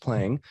stories that he's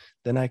playing,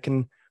 then I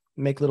can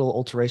make little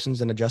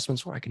alterations and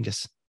adjustments where I can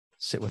just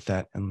sit with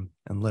that and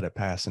let it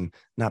pass and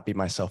not beat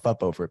myself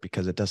up over it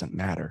because it doesn't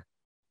matter.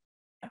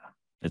 Yeah.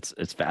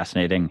 It's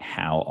fascinating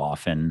how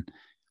often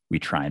we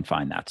try and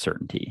find that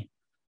certainty.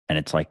 And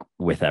it's like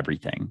with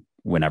everything,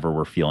 whenever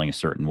we're feeling a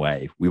certain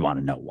way, we want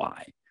to know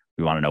why.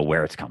 We want to know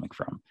where it's coming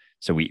from.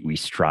 So we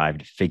strive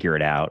to figure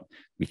it out.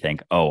 We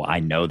think, oh, I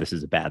know this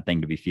is a bad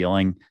thing to be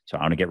feeling, so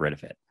I want to get rid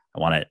of it. I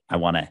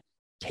want to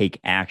take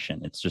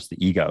action. It's just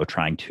the ego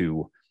trying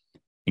to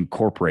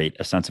incorporate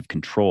a sense of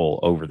control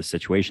over the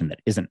situation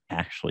that isn't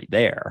actually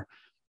there.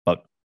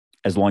 But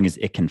as long as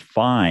it can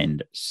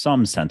find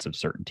some sense of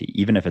certainty,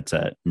 even if it's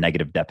a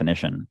negative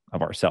definition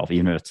of ourselves,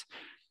 even if it's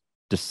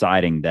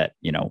deciding that,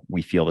 you know,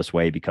 we feel this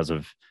way because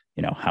of,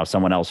 you know, how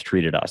someone else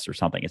treated us or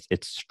something,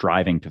 it's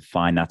striving to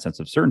find that sense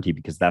of certainty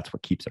because that's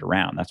what keeps it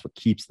around. That's what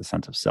keeps the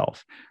sense of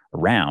self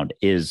around,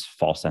 is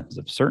false sense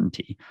of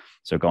certainty.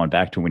 So going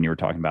back to when you were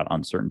talking about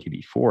uncertainty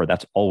before,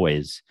 that's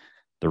always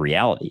the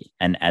reality.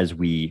 And as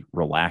we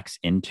relax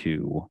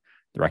into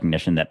the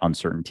recognition that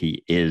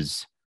uncertainty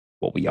is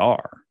what we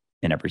are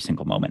in every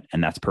single moment,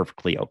 and that's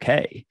perfectly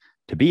okay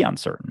to be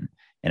uncertain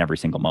in every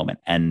single moment.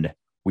 And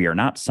we are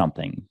not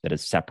something that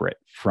is separate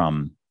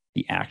from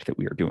the act that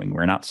we are doing.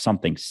 We're not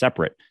something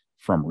separate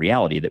from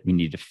reality that we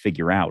need to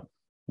figure out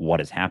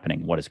what is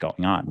happening, what is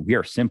going on. We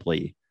are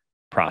simply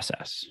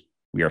process.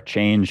 We are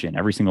change in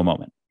every single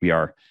moment. We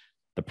are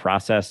the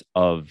process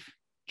of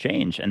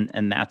change,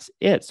 and that's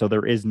it. So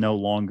there is no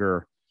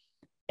longer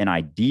an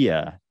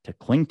idea to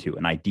cling to,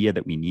 an idea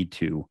that we need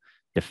to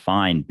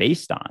define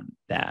based on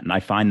that. And I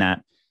find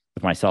that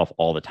with myself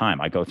all the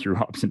time. I go through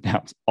ups and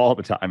downs all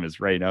the time,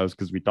 as Ray knows,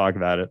 because we talk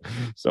about it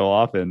so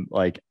often.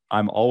 Like,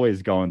 I'm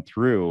always going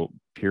through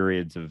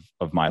periods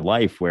of my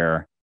life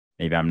where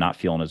maybe I'm not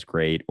feeling as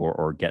great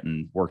or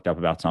getting worked up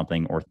about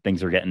something, or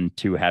things are getting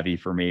too heavy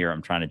for me, or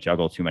I'm trying to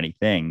juggle too many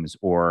things,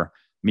 or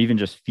I'm even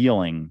just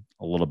feeling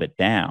a little bit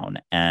down.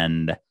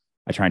 And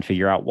I try and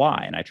figure out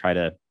why. And I try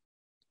to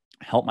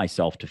help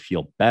myself to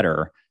feel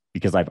better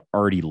because I've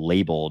already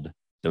labeled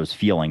those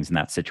feelings in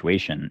that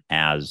situation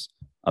as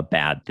a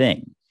bad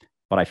thing.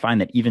 But I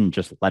find that even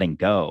just letting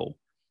go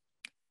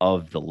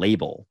of the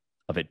label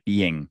of it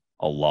being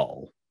a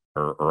lull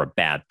or a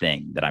bad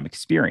thing that I'm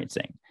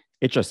experiencing,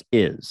 it just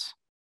is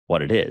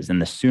what it is.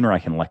 And the sooner I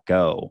can let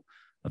go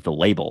of the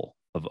label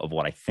of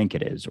what I think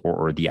it is,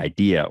 or the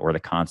idea or the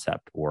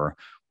concept or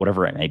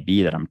whatever it may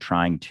be that I'm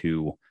trying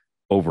to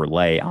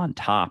overlay on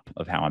top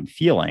of how I'm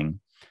feeling,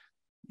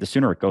 the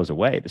sooner it goes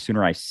away, the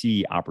sooner I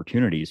see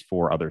opportunities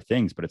for other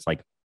things. But it's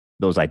like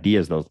those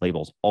ideas, those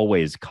labels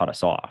always cut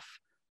us off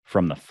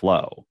from the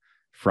flow,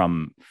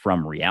 from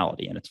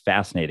reality. And it's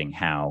fascinating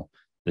how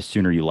the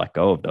sooner you let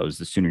go of those,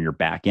 the sooner you're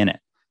back in it.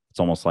 It's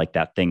almost like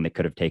that thing that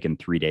could have taken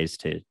 3 days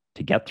to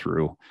get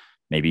through,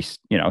 maybe,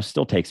 you know,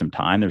 still take some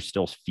time. There's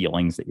still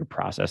feelings that you're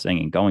processing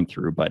and going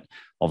through, but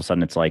all of a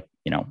sudden it's like,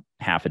 you know,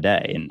 half a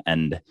day.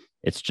 And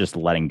it's just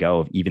letting go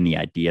of even the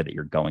idea that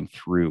you're going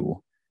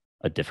through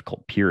a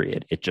difficult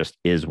period. It just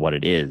is what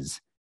it is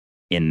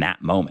in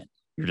that moment.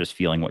 You're just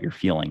feeling what you're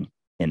feeling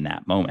in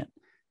that moment.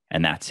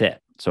 And that's it.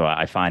 So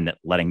I find that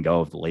letting go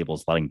of the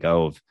labels, letting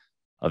go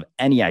of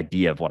any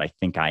idea of what I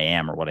think I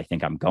am or what I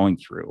think I'm going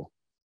through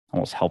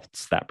almost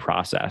helps that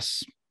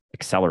process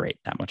accelerate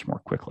that much more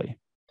quickly.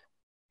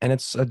 And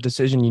it's a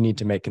decision you need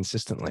to make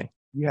consistently.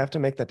 You have to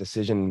make that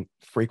decision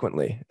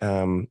frequently.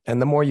 And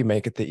the more you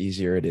make it, the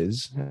easier it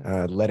is.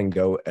 Letting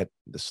go at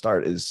the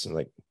start is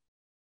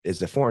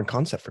a foreign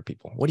concept for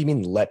people. What do you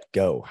mean let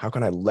go? How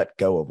can I let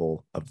go of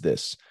all of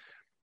this?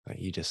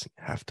 You just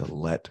have to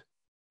let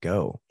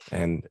go.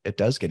 And it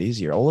does get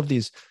easier. All of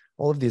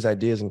these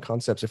ideas and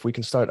concepts, if we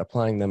can start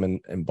applying them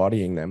and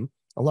embodying them,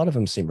 a lot of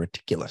them seem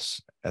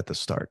ridiculous at the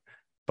start.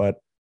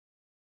 But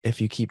if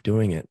you keep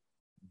doing it,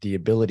 the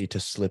ability to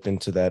slip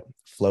into that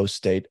flow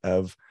state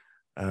of,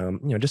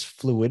 just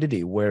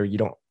fluidity where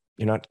you're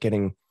not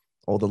getting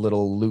all the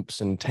little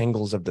loops and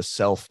tangles of the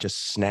self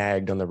just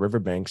snagged on the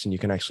riverbanks, and you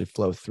can actually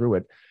flow through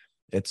it.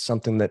 It's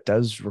something that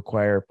does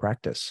require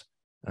practice.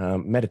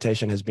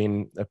 Meditation has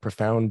been a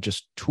profound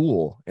just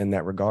tool in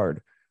that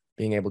regard,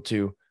 being able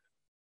to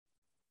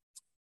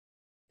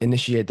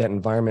initiate that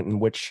environment in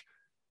which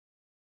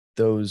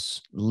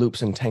those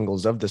loops and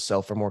tangles of the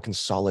self are more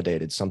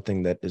consolidated,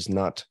 something that is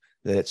not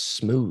that it's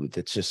smooth,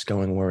 it's just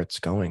going where it's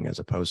going, as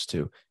opposed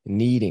to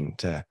needing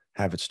to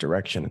have its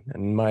direction.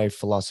 And my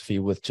philosophy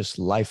with just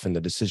life and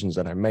the decisions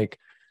that I make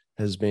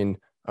has been,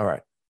 all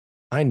right,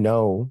 I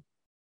know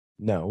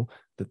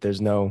that there's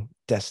no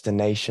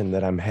destination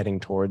that I'm heading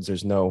towards.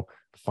 There's no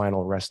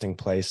final resting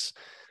place.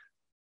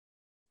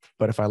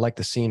 But if I like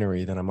the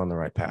scenery, then I'm on the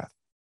right path.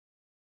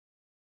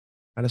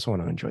 I just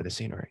want to enjoy the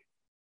scenery.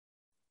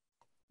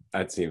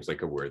 That seems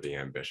like a worthy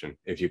ambition,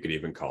 if you could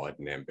even call it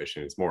an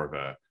ambition. It's more of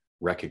a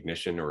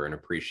recognition or an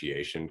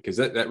appreciation, because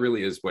that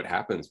really is what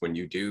happens when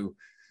you do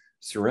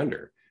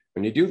surrender.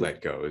 When you do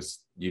let go, is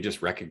you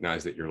just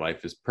recognize that your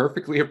life is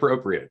perfectly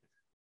appropriate.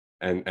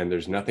 And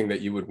there's nothing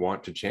that you would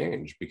want to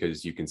change,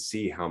 because you can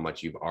see how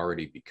much you've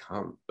already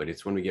become. But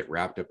it's when we get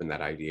wrapped up in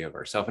that idea of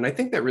ourselves. And I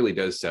think that really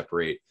does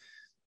separate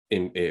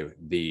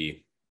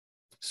the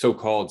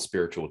so-called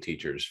spiritual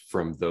teachers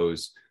from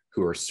those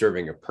who are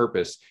serving a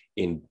purpose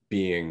in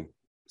being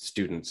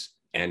students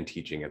and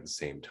teaching at the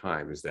same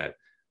time, is that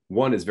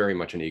one is very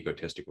much an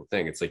egotistical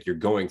thing. It's like you're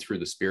going through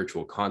the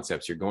spiritual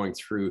concepts, you're going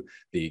through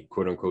the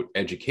quote unquote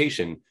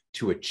education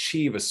to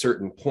achieve a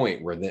certain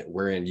point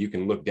wherein you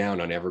can look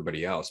down on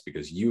everybody else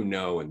because you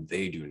know and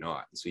they do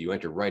not. So you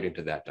enter right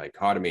into that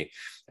dichotomy,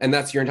 and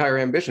that's your entire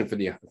ambition for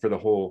the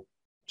whole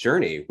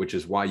journey, which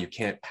is why you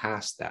can't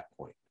pass that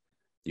point.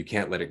 You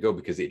can't let it go,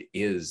 because it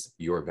is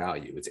your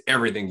value. It's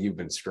everything you've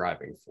been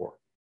striving for.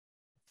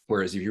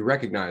 Whereas if you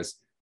recognize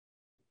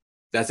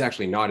that's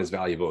actually not as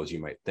valuable as you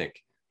might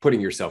think, putting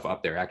yourself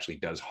up there actually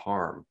does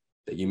harm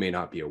that you may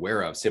not be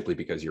aware of simply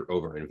because you're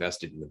over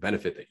invested in the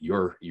benefit that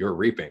you're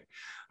reaping.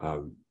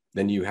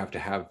 Then you have to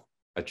have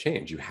a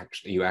change.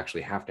 You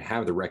actually have to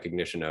have the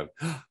recognition of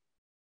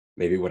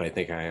maybe what I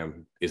think I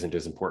am isn't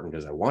as important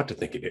as I want to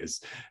think it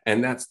is.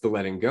 And that's the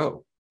letting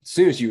go. As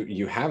soon as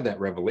you have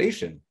that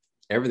revelation,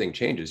 everything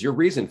changes. Your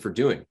reason for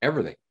doing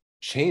everything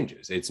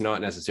changes. It's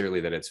not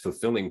necessarily that it's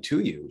fulfilling to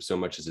you so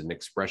much as an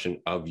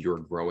expression of your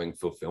growing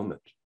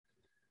fulfillment.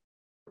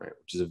 Right,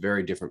 which is a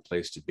very different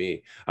place to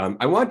be.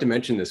 I wanted to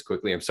mention this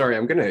quickly. I'm sorry,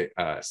 I'm going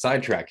to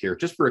sidetrack here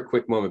just for a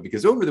quick moment,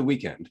 because over the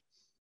weekend,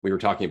 we were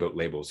talking about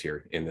labels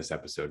here in this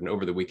episode. And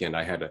over the weekend,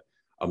 I had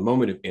a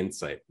moment of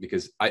insight,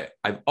 because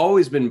I've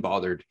always been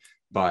bothered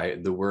by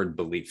the word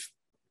belief,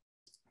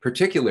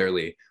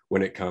 particularly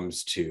when it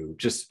comes to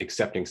just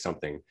accepting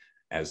something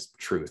as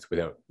truth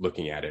without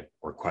looking at it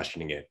or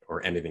questioning it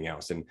or anything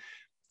else. And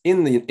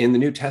in the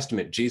New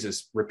Testament,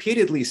 Jesus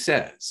repeatedly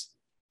says,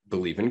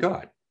 believe in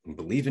God and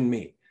believe in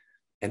me.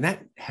 And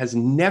that has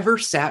never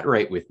sat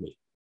right with me.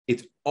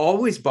 It's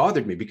always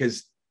bothered me,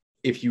 because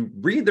if you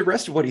read the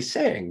rest of what he's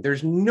saying,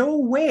 there's no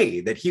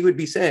way that he would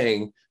be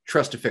saying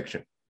trust a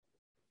fiction.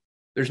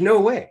 There's no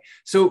way.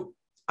 So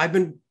I've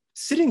been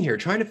sitting here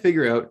trying to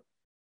figure out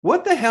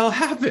what the hell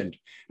happened.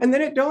 And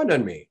then it dawned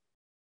on me,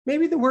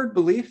 maybe the word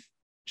belief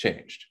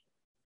changed.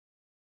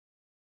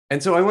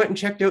 And so I went and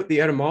checked out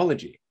the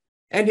etymology,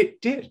 and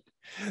it did.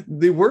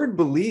 The word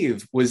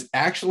believe was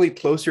actually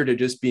closer to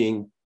just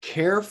being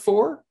care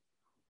for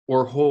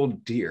or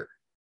hold dear.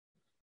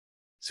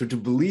 So to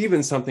believe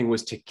in something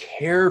was to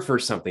care for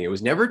something. It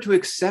was never to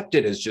accept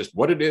it as just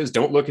what it is.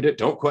 Don't look at it.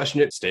 Don't question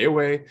it. Stay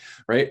away,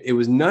 right? It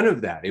was none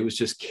of that. It was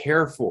just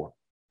care for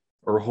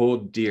or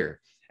hold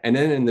dear. And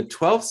then in the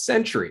 12th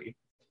century,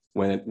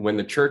 when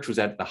the church was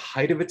at the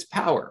height of its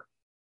power,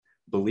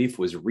 belief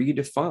was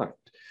redefined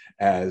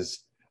as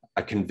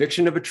a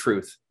conviction of a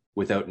truth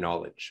without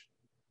knowledge.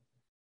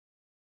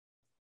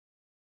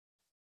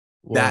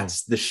 Whoa.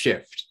 That's the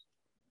shift.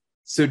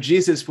 So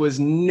Jesus was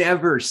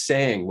never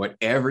saying what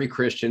every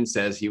Christian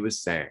says he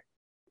was saying.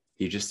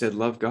 He just said,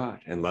 love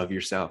God and love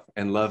yourself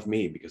and love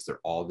me, because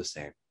they're all the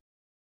same.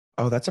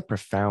 Oh, that's a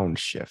profound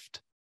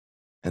shift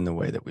in the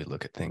way that we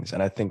look at things.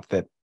 And I think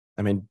that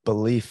I mean,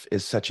 belief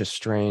is such a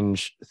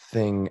strange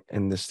thing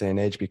in this day and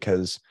age,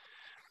 because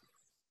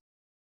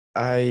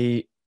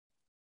maybe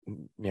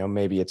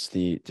it's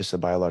just the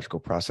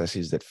biological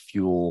processes that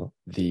fuel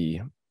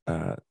the,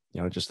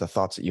 just the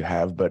thoughts that you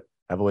have. But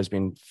I've always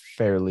been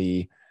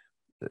fairly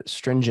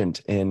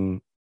stringent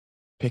in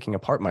picking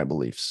apart my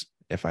beliefs,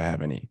 if I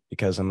have any,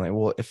 because I'm like,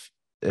 well,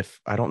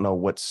 if I don't know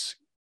what's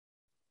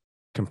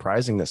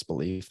comprising this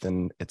belief,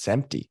 then it's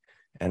empty.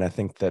 And I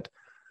think that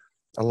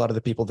a lot of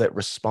the people that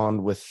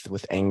respond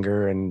with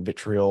anger and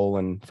vitriol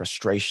and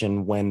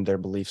frustration when their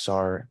beliefs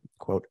are,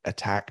 quote,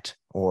 attacked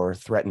or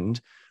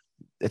threatened,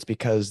 it's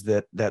because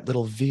that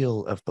little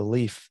veil of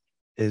belief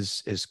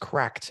is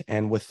cracked.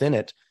 And within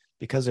it,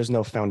 because there's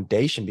no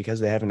foundation, because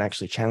they haven't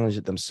actually challenged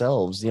it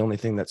themselves, the only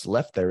thing that's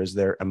left there is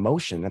their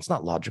emotion. That's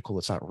not logical.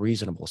 It's not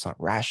reasonable. It's not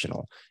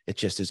rational. It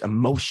just is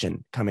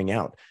emotion coming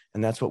out.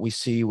 And that's what we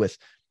see with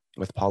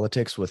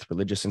politics, with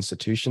religious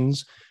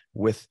institutions,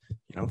 with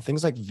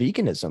things like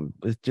veganism,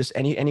 with just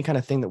any kind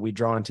of thing that we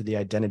draw into the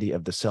identity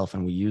of the self,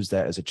 and we use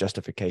that as a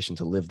justification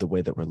to live the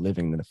way that we're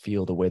living and to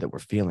feel the way that we're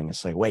feeling.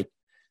 It's like, wait.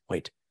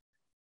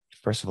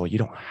 First of all, you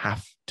don't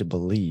have to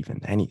believe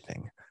in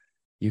anything.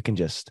 You can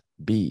just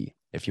be.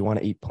 If you want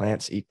to eat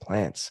plants, eat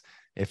plants.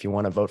 If you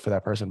want to vote for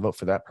that person, vote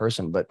for that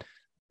person. But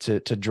to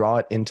draw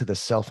it into the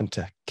self and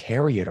to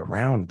carry it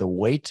around, the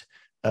weight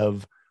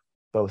of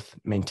both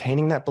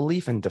maintaining that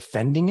belief and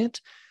defending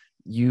it,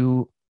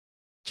 you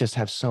just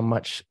have so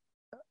much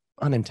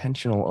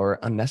unintentional or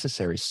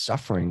unnecessary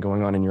suffering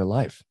going on in your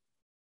life.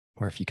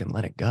 Or if you can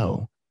let it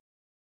go,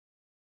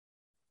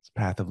 it's a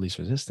path of least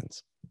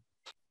resistance.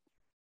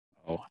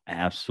 Oh,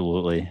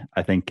 absolutely.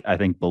 I think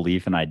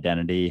belief and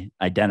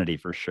identity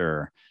for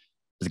sure,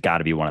 has got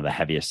to be one of the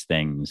heaviest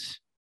things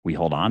we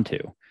hold on to.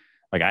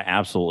 Like, I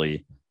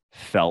absolutely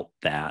felt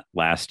that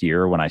last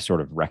year when I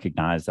sort of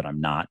recognized that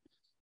I'm not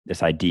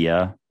this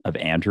idea of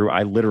Andrew.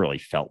 I literally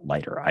felt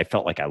lighter. I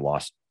felt like I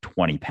lost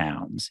 20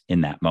 pounds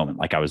in that moment.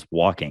 Like I was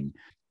walking,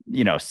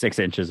 6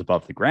 inches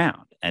above the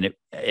ground. And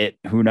it,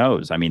 who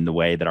knows? I mean, the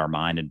way that our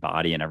mind and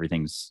body and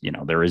everything's,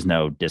 there is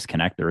no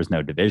disconnect. There is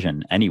no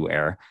division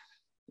anywhere.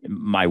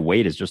 My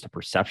weight is just a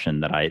perception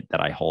that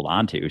I hold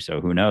on to.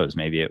 So who knows?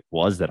 Maybe it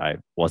was that I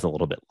was a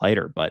little bit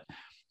lighter, but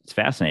it's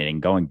fascinating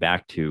going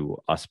back to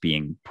us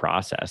being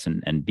process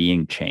and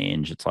being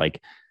change. It's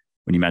like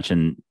when you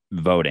mention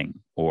voting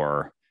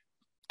or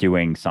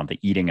doing something,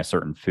 eating a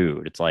certain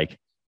food, it's like,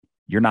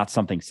 you're not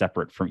something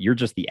separate from, you're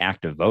just the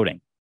act of voting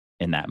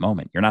in that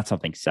moment. You're not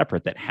something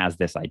separate that has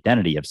this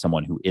identity of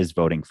someone who is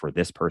voting for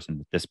this person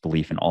with this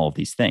belief in all of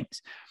these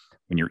things.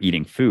 When you're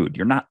eating food,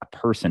 you're not a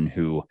person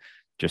who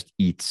just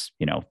eats,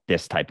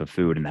 this type of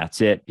food and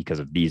that's it because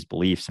of these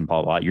beliefs and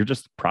blah, blah, blah. You're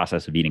just the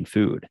process of eating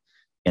food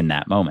in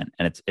that moment.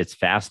 And it's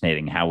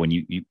fascinating how when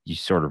you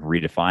sort of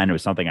redefine, it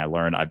was something I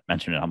learned, I've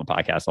mentioned it on the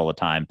podcast all the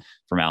time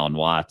from Alan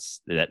Watts,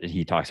 that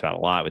he talks about a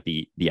lot with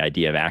the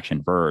idea of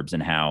action verbs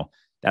and how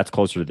that's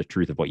closer to the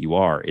truth of what you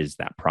are, is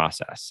that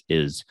process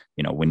is,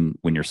 when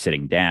you're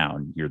sitting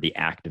down, you're the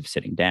act of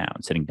sitting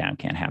down. Sitting down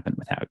can't happen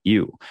without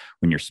you.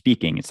 When you're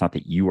speaking, it's not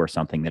that you are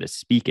something that is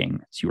speaking,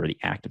 it's you are the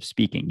act of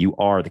speaking. You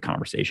are the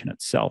conversation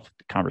itself.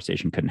 The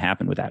conversation couldn't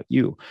happen without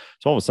you.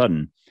 So all of a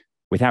sudden,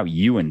 without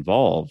you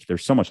involved,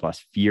 there's so much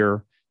less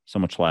fear, so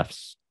much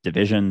less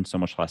division, so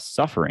much less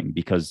suffering,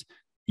 because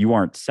you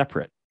aren't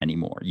separate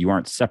anymore. You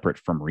aren't separate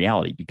from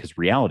reality, because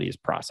reality is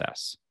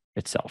process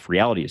itself.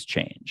 Reality is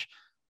change,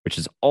 which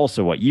is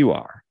also what you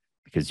are,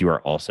 because you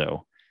are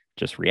also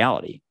just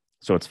reality.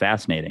 So it's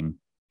fascinating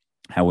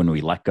how when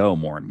we let go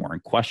more and more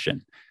and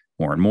question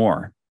more and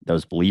more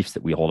those beliefs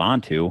that we hold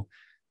on to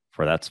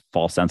for that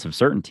false sense of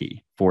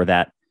certainty, for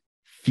that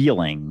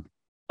feeling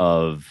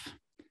of,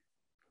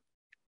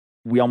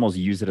 we almost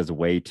use it as a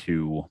way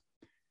to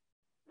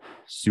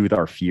soothe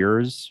our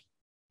fears,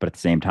 but at the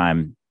same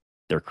time,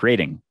 they're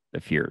creating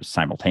the fears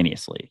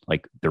simultaneously.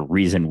 Like the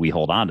reason we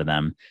hold on to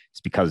them is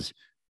because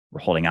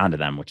we're holding on to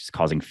them, which is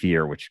causing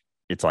fear, which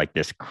it's like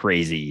this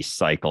crazy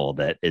cycle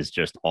that is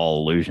just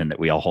all illusion that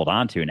we all hold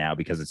on to now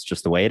because it's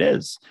just the way it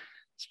is.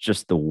 It's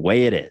just the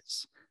way it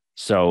is.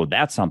 So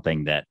that's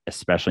something that,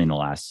 especially in the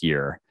last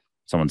year,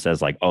 someone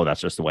says like, oh,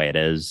 that's just the way it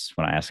is.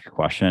 When I ask a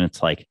question,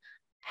 it's like,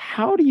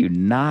 how do you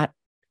not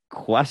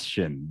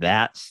question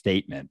that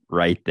statement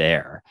right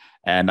there?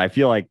 And I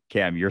feel like,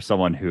 Cam, you're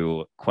someone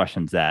who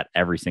questions that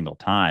every single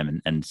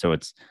time. And so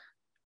it's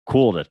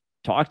cool to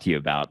talk to you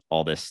about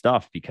all this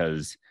stuff,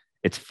 because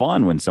it's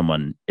fun when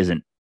someone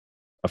isn't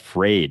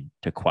afraid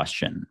to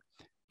question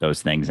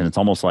those things. And it's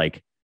almost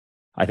like,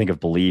 I think of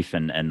belief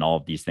and all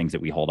of these things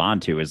that we hold on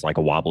to is like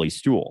a wobbly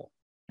stool.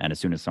 And as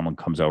soon as someone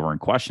comes over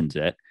and questions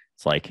it,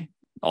 it's like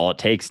all it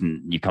takes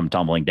and you come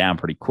tumbling down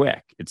pretty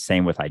quick. It's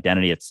same with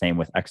identity. It's same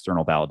with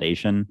external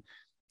validation,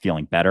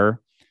 feeling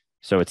better.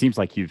 So it seems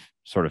like you've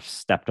sort of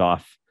stepped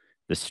off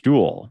the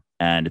stool,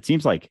 and it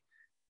seems like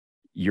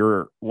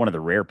you're one of the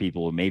rare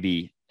people who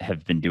maybe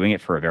have been doing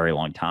it for a very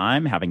long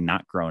time, having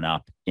not grown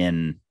up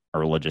in a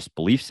religious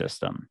belief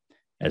system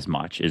as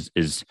much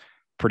is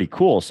pretty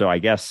cool. So I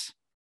guess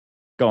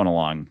going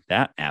along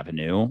that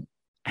avenue,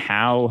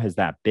 how has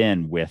that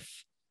been with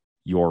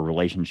your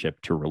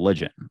relationship to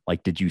religion?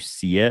 Like, did you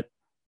see it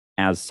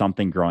as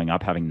something growing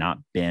up, having not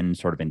been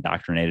sort of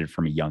indoctrinated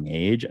from a young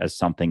age, as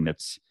something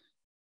that's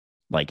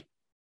like,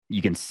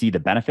 you can see the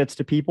benefits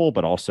to people,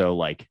 but also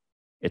like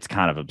it's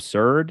kind of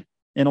absurd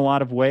in a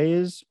lot of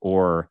ways?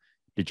 Or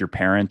did your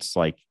parents,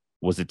 like,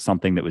 was it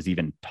something that was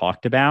even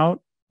talked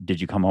about? Did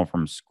you come home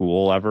from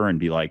school ever and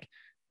be like,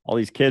 all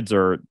these kids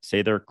are,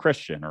 say they're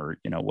Christian, or,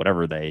 you know,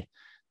 whatever they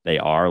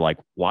are, like,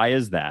 why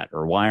is that?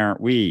 Or why aren't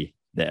we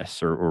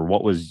this? Or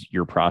what was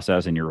your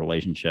process and your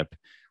relationship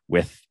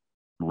with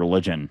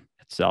religion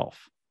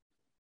itself?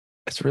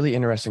 It's a really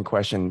interesting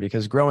question,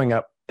 because growing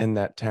up in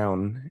that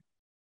town,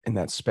 in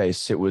that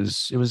space, it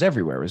was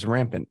everywhere. It was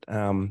rampant.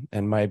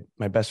 And my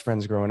best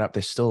friends growing up,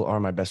 they still are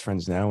my best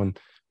friends now, and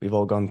we've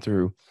all gone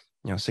through,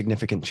 you know,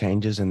 significant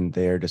changes, and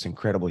they're just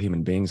incredible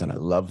human beings, and I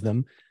love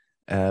them.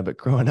 But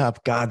growing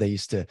up, God, they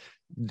used to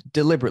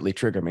deliberately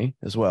trigger me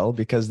as well,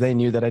 because they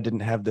knew that I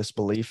didn't have this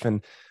belief.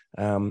 And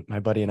my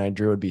buddy and I,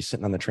 Drew, would be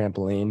sitting on the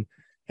trampoline,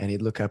 and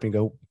he'd look up and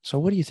go, "So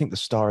what do you think the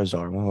stars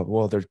are?"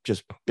 Well, they're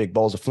just big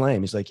balls of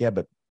flame. He's like, "Yeah,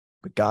 but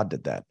God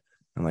did that."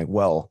 I'm like,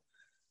 "Well,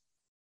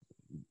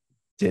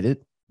 did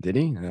it? Did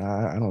he?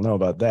 I don't know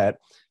about that."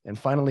 And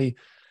finally,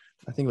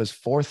 I think it was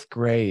fourth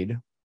grade,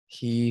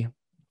 he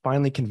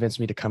finally convinced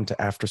me to come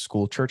to after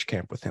school church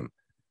camp with him.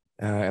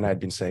 And I'd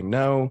been saying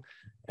no.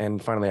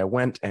 And finally I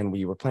went, and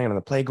we were playing on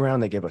the playground.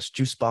 They gave us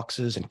juice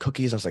boxes and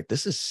cookies. I was like,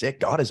 this is sick.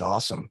 God is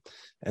awesome.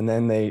 And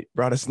then they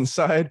brought us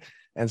inside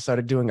and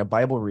started doing a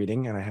Bible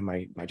reading. And I had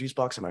my juice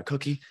box and my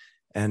cookie.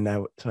 And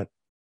I thought,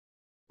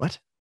 what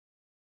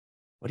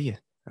are you?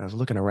 And I was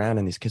looking around,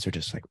 and these kids are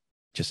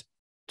just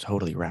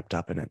totally wrapped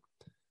up in it.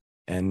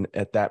 And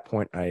at that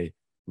point, I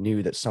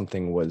knew that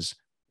something was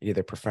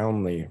either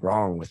profoundly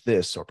wrong with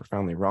this or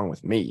profoundly wrong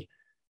with me.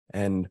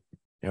 And,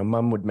 you know,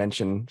 Mom would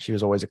mention she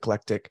was always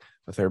eclectic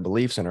with her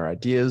beliefs and her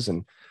ideas.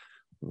 And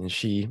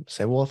she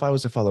said, well, if I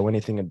was to follow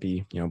anything, it'd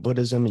be, you know,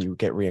 Buddhism, you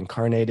get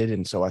reincarnated.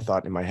 And so I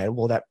thought in my head,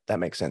 well, that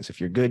makes sense. If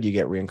you're good, you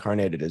get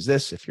reincarnated as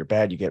this. If you're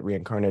bad, you get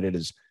reincarnated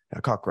as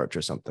a cockroach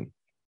or something.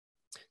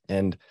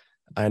 And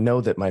I know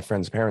that my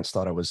friends' parents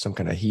thought I was some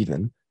kind of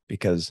heathen,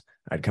 because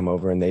I'd come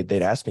over and they'd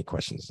ask me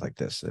questions like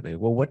this. They'd be,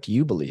 well, what do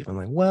you believe? I'm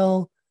like,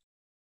 well,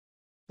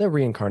 the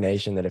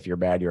reincarnation, that if you're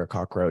bad, you're a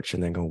cockroach.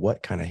 And then go,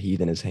 what kind of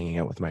heathen is hanging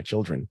out with my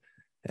children?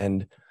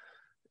 And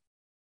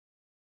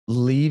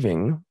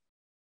leaving,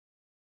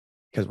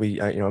 because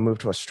I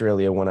moved to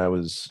Australia when I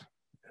was,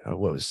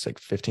 like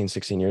 15,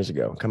 16 years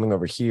ago, coming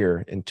over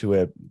here into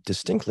a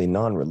distinctly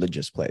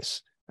non-religious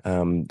place.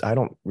 I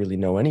don't really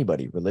know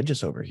anybody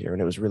religious over here.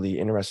 And it was really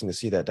interesting to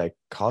see that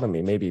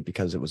dichotomy, maybe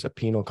because it was a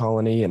penal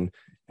colony and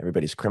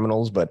everybody's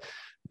criminals, but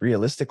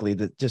realistically,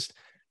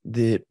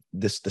 the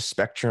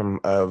spectrum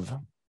of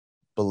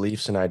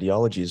beliefs and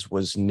ideologies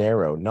was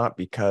narrow, not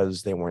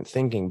because they weren't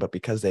thinking, but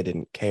because they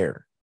didn't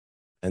care.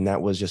 And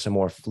that was just a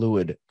more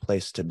fluid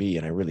place to be.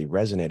 And I really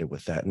resonated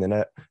with that. And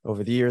then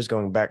over the years,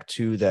 going back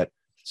to that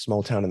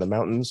small town in the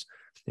mountains,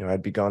 you know,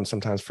 I'd be gone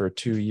sometimes for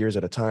 2 years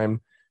at a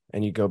time.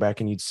 And you'd go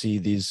back and you'd see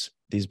these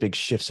big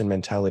shifts in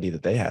mentality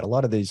that they had. A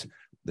lot of the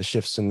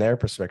shifts in their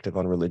perspective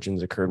on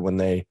religions occurred when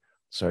they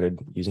started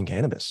using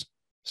cannabis,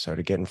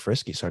 started getting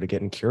frisky, started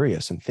getting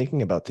curious and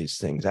thinking about these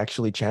things,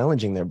 actually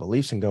challenging their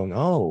beliefs and going,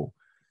 oh,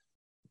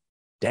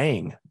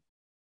 dang,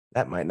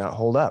 that might not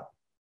hold up.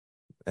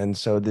 And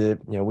so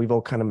we've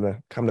all kind of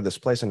come to this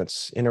place, and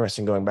it's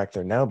interesting going back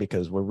there now,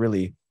 because we're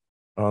really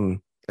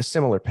on a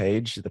similar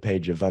page, the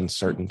page of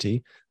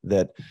uncertainty,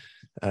 that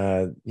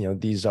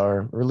these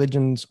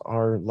religions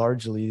are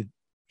largely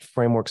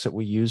frameworks that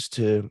we use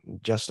to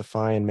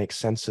justify and make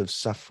sense of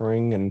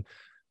suffering and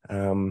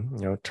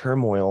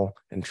turmoil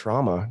and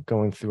trauma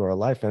going through our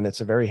life. And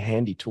it's a very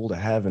handy tool to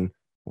have. And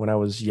when I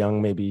was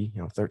young, maybe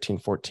 13,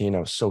 14, I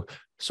was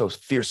so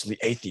fiercely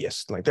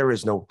atheist, like there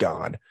is no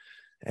God.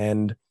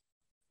 And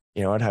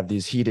I'd have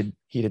these heated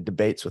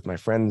debates with my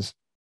friends.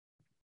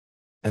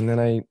 And then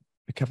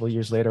a couple of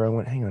years later, I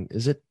went, hang on,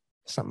 it's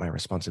not my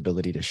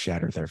responsibility to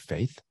shatter their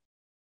faith.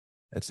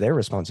 It's their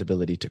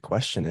responsibility to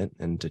question it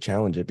and to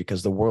challenge it,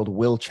 because the world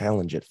will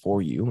challenge it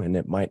for you, and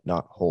it might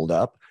not hold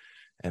up.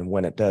 And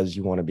when it does,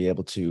 you want to be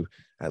able to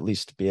at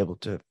least be able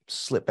to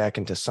slip back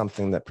into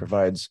something that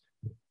provides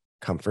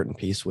comfort and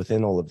peace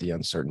within all of the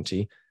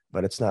uncertainty.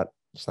 But it's not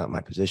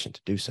my position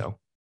to do so.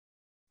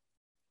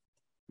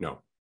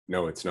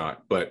 No, it's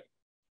not. But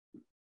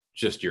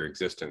just your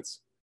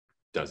existence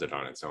does it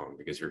on its own,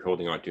 because you're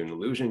holding on to an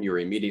illusion. You're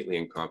immediately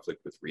in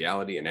conflict with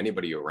reality, and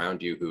anybody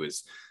around you who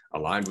is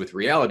aligned with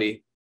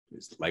reality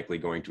is likely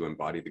going to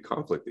embody the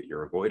conflict that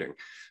you're avoiding.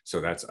 So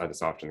that's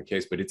often the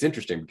case. But it's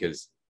interesting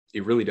because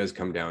it really does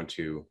come down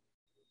to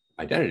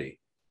identity,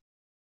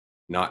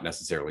 not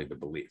necessarily the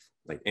belief.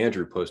 Like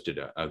Andrew posted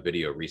a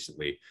video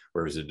recently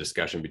where it was a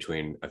discussion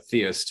between a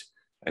theist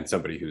and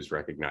somebody who's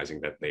recognizing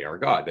that they are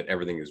God, that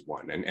everything is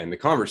one. And the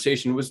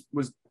conversation was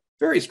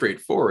very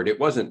straightforward. It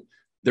wasn't,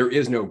 there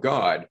is no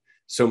God,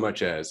 so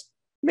much as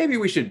maybe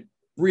we should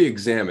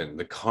re-examine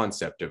the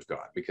concept of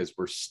God, because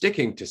we're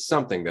sticking to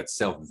something that's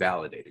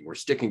self-validating. We're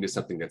sticking to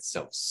something that's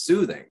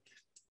self-soothing.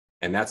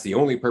 And that's the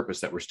only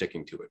purpose that we're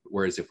sticking to it.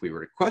 Whereas if we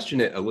were to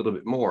question it a little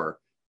bit more,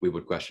 we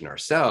would question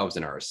ourselves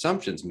and our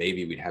assumptions.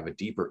 Maybe we'd have a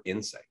deeper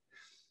insight,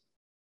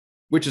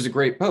 which is a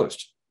great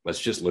post. Let's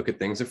just look at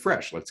things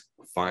afresh. Let's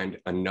find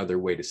another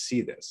way to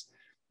see this.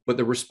 But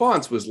the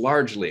response was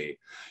largely,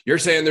 you're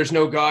saying there's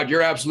no God,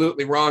 you're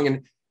absolutely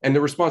wrong. And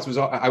the response was,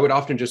 I would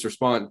often just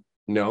respond,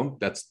 no,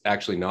 that's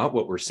actually not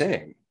what we're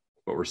saying.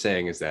 What we're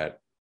saying is that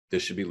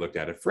this should be looked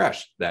at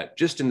afresh, that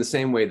just in the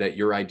same way that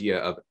your idea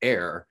of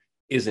air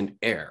isn't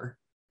air,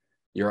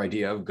 your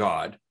idea of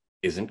God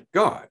isn't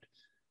God,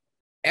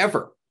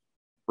 ever,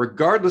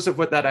 regardless of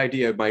what that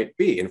idea might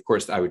be. And of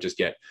course, I would just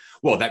get,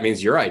 well, that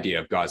means your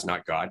idea of God's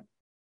not God.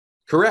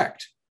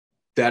 Correct.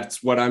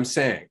 That's what I'm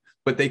saying.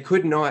 But they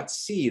could not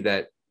see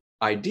that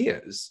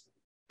ideas,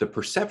 the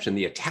perception,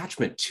 the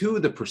attachment to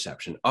the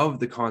perception of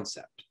the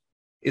concept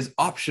is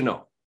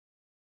optional.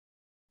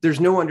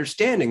 There's no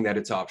understanding that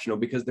it's optional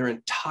because their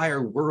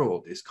entire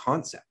world is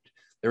concept.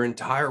 Their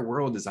entire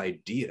world is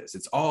ideas.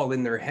 It's all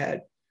in their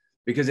head.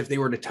 Because if they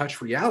were to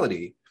touch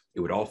reality,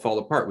 it would all fall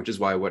apart, which is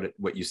why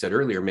what you said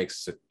earlier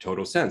makes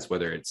total sense,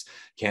 whether it's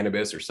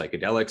cannabis or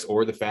psychedelics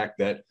or the fact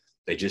that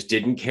they just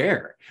didn't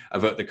care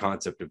about the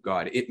concept of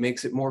God. It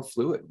makes it more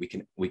fluid.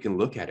 We can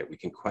look at it, we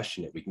can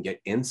question it, we can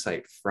get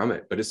insight from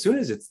it. But as soon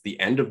as it's the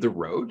end of the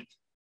road,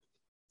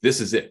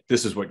 this is it.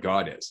 This is what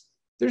God is.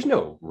 There's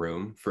no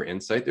room for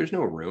insight. There's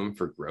no room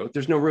for growth.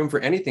 There's no room for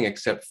anything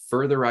except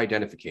further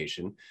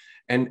identification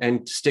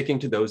and sticking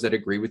to those that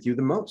agree with you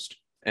the most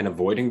and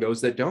avoiding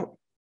those that don't.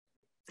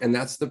 And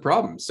that's the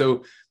problem.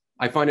 So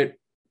I find it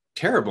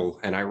terrible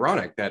and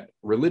ironic that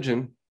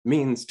religion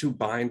means to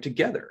bind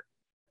together.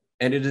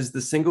 And it is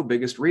the single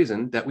biggest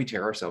reason that we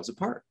tear ourselves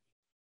apart.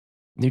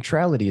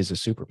 Neutrality is a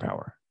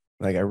superpower.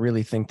 Like, I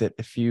really think that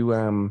if you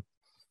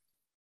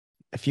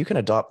can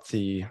adopt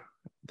again,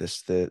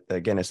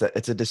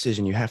 it's a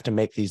decision. You have to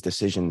make these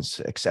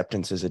decisions.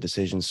 Acceptance is a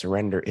decision.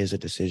 Surrender is a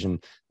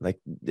decision. Like,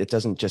 it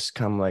doesn't just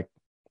come like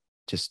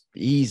just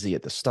easy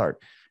at the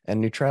start. And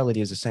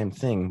neutrality is the same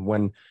thing.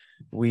 When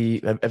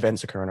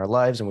events occur in our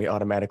lives and we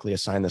automatically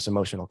assign this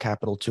emotional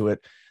capital to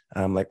it,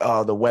 like,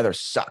 oh, the weather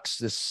sucks.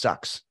 This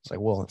sucks. It's like,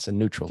 well, it's a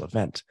neutral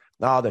event.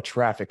 Oh, the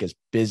traffic is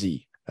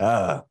busy.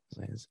 It's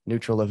a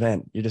neutral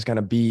event. You're just going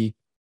to be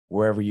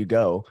wherever you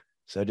go.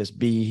 So just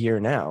be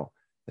here now.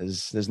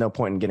 There's no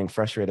point in getting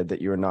frustrated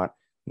that you're not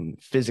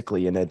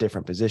physically in a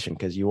different position,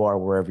 because you are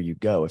wherever you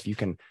go. If you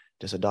can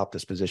just adopt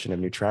this position of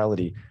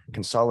neutrality,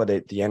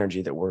 consolidate the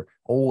energy that we're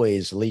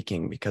always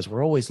leaking, because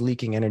we're always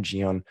leaking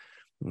energy on.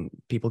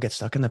 People get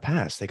stuck in the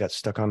past. They got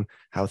stuck on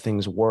how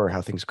things were,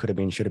 how things could have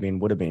been, should have been,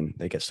 would have been.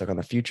 They get stuck on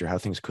the future, how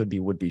things could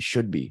be, would be,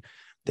 should be.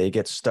 They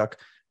get stuck,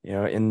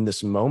 in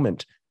this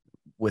moment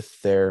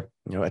with their,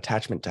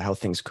 attachment to how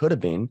things could have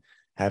been,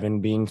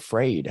 being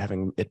frayed,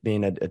 having it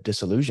being a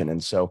disillusion.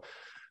 And so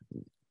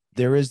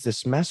there is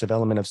this massive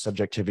element of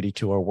subjectivity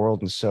to our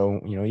world. And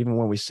so, even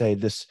when we say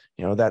this,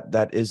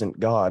 that isn't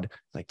God,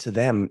 like, to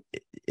them,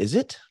 is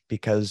it?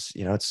 Because,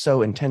 it's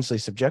so intensely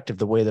subjective,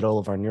 the way that all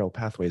of our neural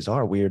pathways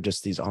are. We are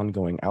just these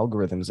ongoing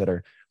algorithms that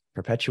are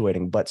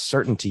perpetuating, but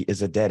certainty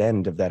is a dead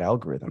end of that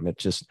algorithm.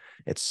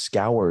 It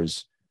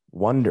scours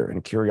wonder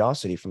and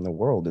curiosity from the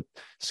world. It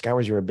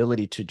scours your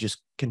ability to just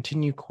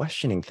continue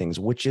questioning things,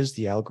 which is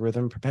the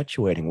algorithm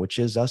perpetuating, which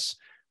is us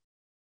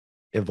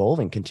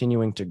evolving,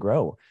 continuing to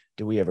grow.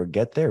 Do we ever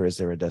get there? Is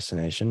there a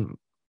destination?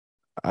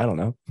 I don't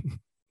know.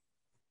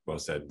 Well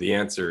said. The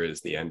answer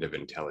is the end of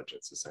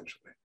intelligence,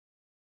 essentially.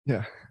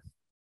 Yeah.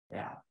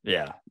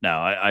 No,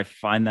 I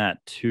find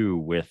that too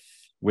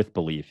with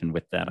belief and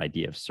with that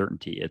idea of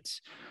certainty.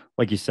 It's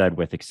like you said,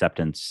 with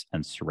acceptance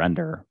and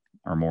surrender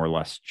are more or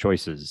less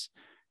choices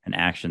and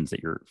actions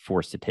that you're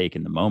forced to take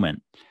in the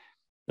moment.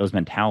 Those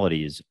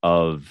mentalities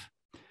of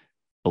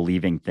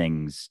believing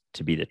things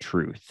to be the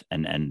truth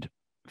and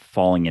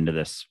falling into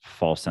this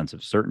false sense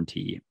of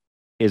certainty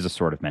is a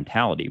sort of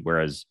mentality,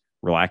 whereas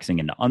relaxing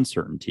into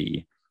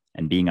uncertainty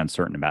and being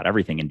uncertain about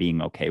everything and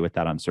being okay with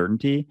that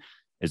uncertainty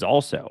is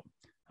also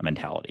a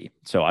mentality.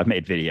 So I've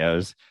made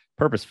videos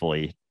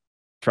purposefully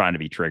trying to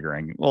be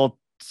triggering. Well,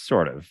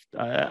 sort of.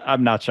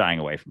 I'm not shying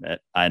away from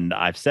it. And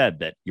I've said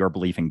that your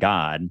belief in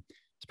God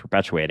is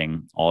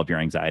perpetuating all of your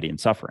anxiety and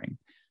suffering,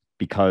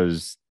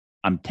 because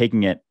I'm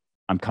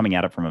coming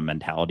at it from a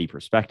mentality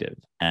perspective.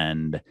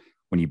 And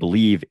when you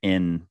believe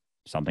in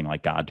something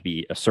like God to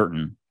be a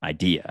certain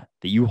idea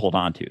that you hold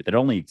on to, that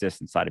only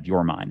exists inside of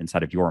your mind,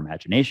 inside of your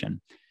imagination,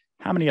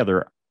 how many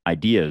other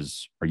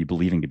ideas are you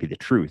believing to be the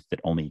truth that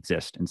only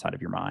exist inside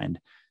of your mind,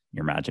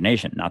 your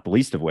imagination, not the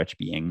least of which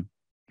being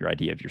your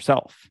idea of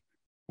yourself,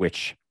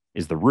 which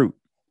is the root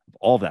of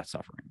all of that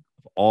suffering,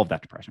 of all of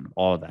that depression, of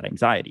all of that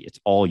anxiety. It's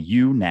all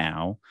you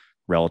now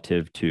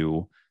relative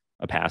to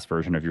a past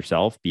version of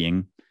yourself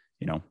being,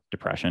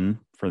 depression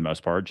for the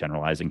most part,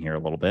 generalizing here a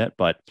little bit,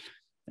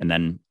 and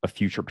then a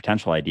future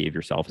potential idea of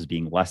yourself as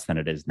being less than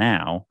it is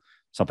now.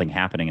 Something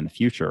happening in the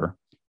future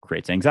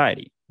creates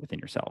anxiety within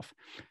yourself.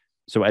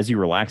 So as you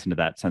relax into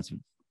that sense of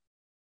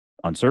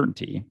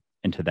uncertainty,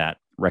 into that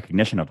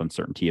recognition of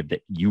uncertainty, of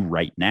that you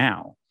right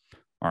now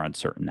are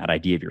uncertain, that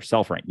idea of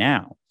yourself right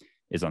now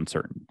is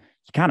uncertain,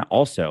 you kind of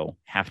also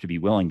have to be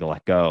willing to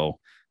let go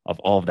of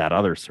all of that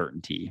other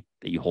certainty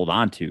that you hold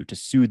on to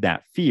soothe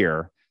that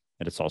fear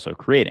that it's also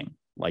creating,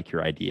 like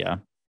your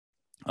idea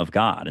of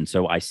God. And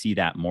so I see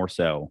that more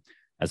so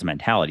as a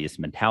mentality. It's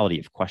a mentality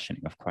of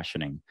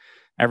questioning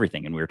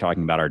everything. And we were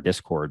talking about our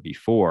Discord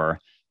before,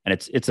 and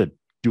it's a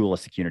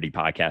dualistic unity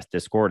podcast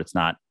Discord. It's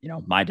not,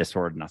 my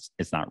Discord, and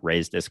it's not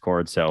Ray's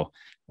Discord. So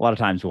a lot of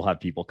times we'll have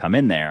people come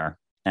in there,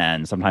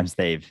 and sometimes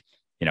they've,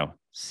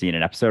 seen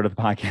an episode of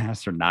the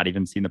podcast or not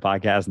even seen the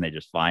podcast, and they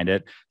just find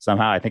it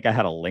somehow. I think I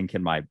had a link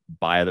in my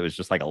bio that was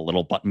just like a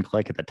little button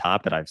click at the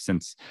top that I've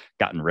since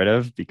gotten rid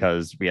of,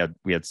 because we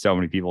had so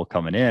many people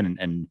coming in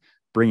and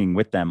bringing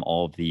with them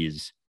all of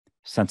these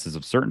senses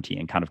of certainty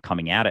and kind of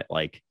coming at it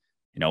like,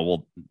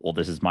 well,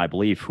 this is my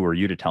belief. Who are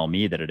you to tell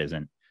me that it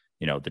isn't,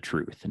 the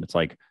truth? And it's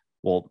like,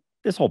 well,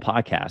 this whole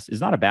podcast is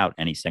not about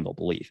any single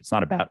belief. It's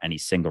not about any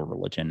single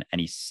religion,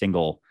 any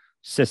single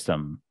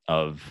system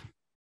of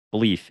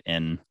belief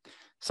in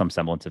some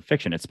semblance of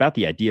fiction. It's about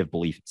the idea of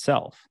belief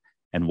itself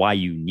and why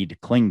you need to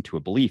cling to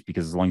a belief,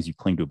 because as long as you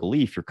cling to a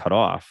belief, you're cut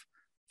off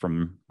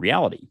from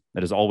reality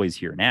that is always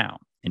here now,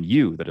 and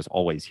you that is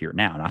always here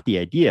now, not the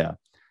idea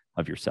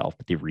of yourself,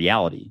 but the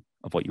reality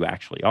of what you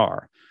actually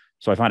are.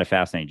 So I find it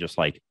fascinating, just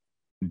like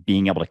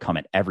being able to come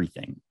at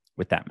everything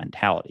with that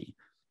mentality.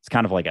 It's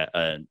kind of like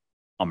a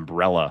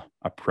umbrella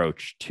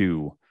approach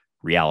to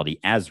reality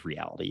as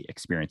reality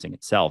experiencing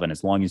itself. And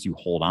as long as you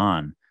hold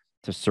on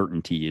to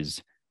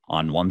certainties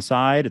on one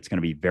side, it's going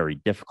to be very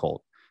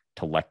difficult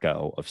to let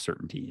go of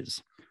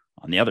certainties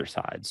on the other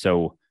side.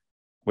 So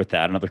with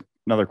that,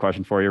 another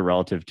question for you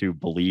relative to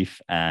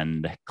belief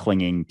and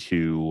clinging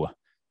to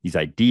these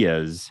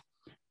ideas.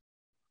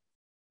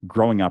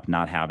 Growing up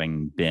not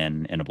having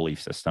been in a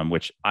belief system,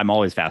 which I'm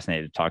always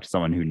fascinated to talk to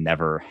someone who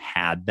never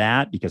had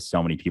that, because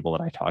so many people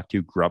that I talk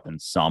to grew up in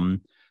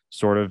some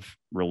sort of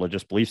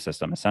religious belief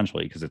system,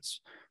 essentially, because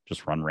it's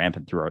just run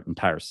rampant through our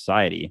entire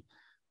society.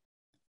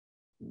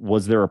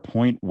 Was there a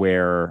point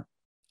where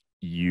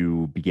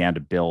you began to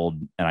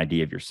build an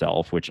idea of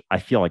yourself, which I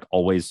feel like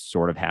always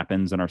sort of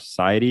happens in our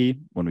society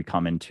when we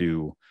come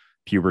into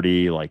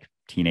puberty, like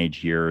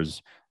teenage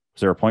years?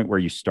 Was there a point where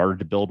you started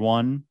to build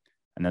one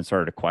and then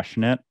started to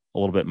question it a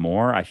little bit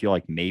more? I feel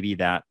like maybe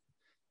that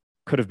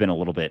could have been a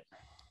little bit,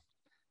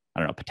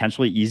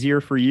 potentially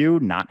easier for you,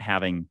 not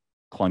having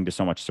clung to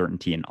so much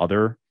certainty in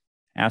other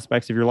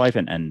aspects of your life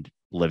and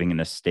living in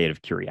this state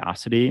of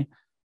curiosity.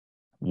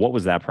 What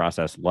was that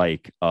process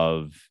like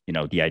of,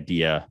 the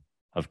idea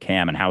of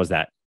CAM, and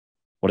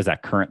what is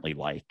that currently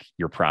like,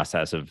 your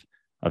process of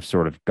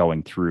sort of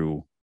going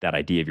through that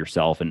idea of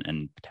yourself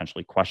and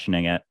potentially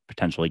questioning it,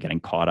 potentially getting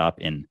caught up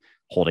in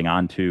holding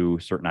on to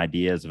certain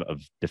ideas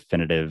of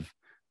definitive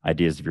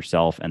ideas of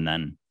yourself, and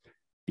then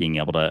being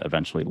able to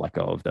eventually let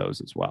go of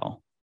those as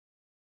well?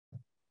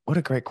 What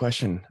a great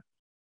question.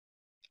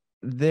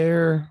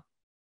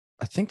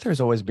 I think there's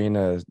always been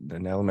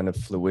an element of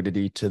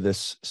fluidity to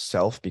this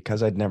self,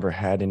 because I'd never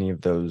had any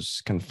of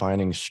those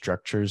confining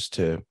structures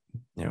to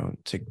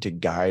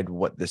guide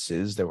what this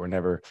is. There were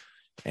never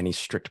any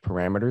strict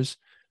parameters.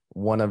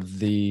 One of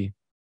the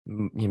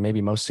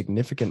maybe most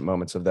significant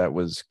moments of that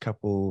was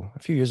a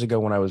few years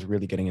ago, when I was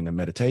really getting into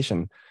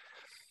meditation,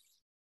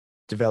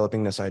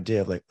 developing this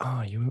idea of like,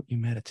 oh, you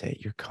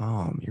meditate, you're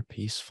calm, you're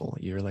peaceful,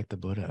 you're like the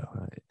Buddha,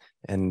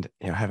 and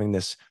having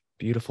this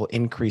beautiful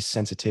increased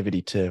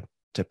sensitivity to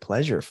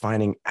pleasure,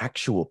 finding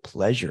actual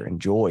pleasure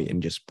and joy in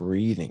just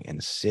breathing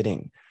and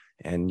sitting.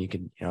 And you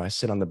could, I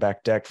sit on the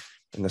back deck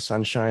in the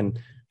sunshine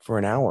for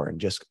an hour and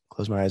just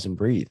close my eyes and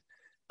breathe.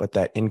 But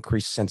that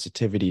increased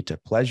sensitivity to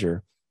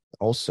pleasure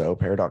also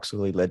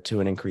paradoxically led to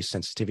an increased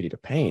sensitivity to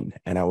pain.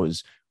 And I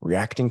was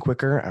reacting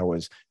quicker. I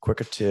was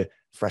quicker to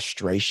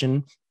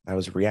frustration. I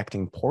was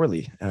reacting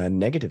poorly,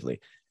 negatively.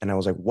 And I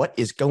was like, what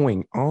is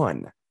going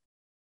on?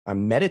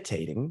 I'm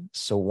meditating,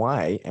 so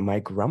why am I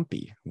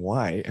grumpy?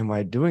 Why am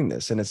I doing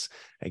this? And it's,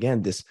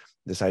 again, this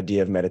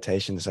idea of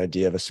meditation, this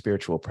idea of a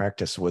spiritual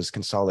practice was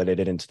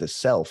consolidated into the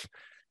self,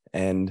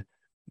 and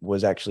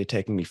was actually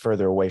taking me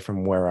further away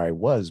from where I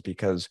was,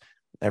 because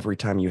every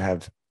time you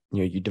have,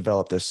 you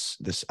develop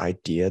this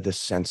idea, this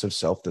sense of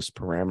self, this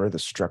parameter,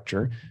 this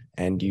structure,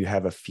 and you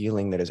have a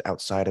feeling that is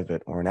outside of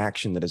it, or an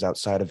action that is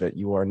outside of it,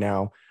 you are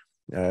now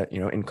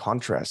in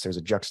contrast. There's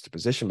a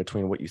juxtaposition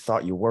between what you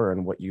thought you were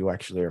and what you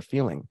actually are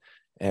feeling.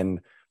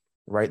 And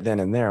right then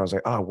and there, I was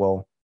like, oh,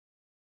 well,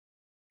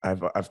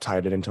 I've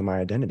tied it into my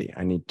identity.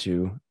 I need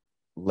to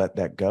let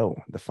that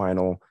go. The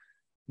final,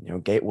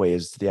 gateway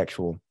is the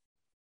actual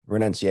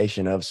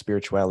renunciation of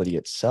spirituality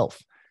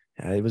itself.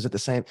 And it was at the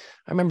same,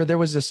 I remember there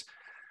was this,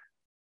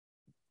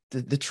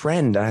 the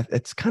trend,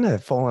 it's kind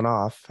of fallen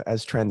off,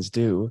 as trends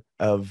do,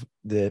 of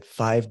the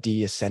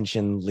 5D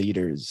ascension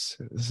leaders.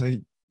 So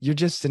you're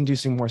just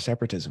inducing more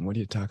separatism. What are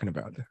you talking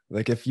about?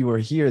 Like, if you were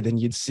here, then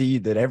you'd see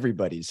that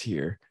everybody's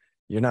here.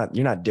 You're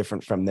not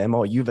different from them.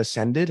 Oh, you've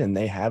ascended and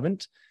they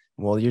haven't.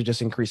 well, you're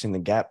just increasing the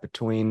gap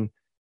between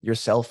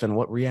yourself and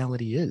what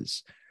reality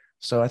is.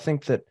 So I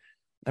think that,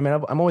 I mean,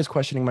 I'm always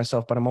questioning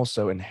myself, but I'm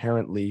also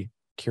inherently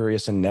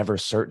curious and never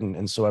certain.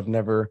 And so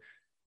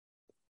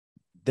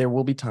there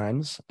will be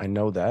times, I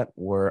know that,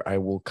 where I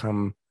will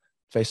come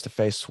face to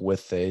face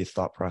with a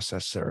thought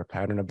process or a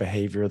pattern of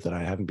behavior that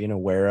I haven't been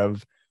aware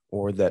of,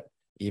 or that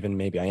even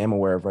maybe I am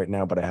aware of right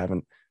now, but I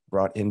haven't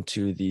brought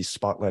into the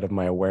spotlight of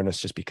my awareness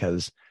just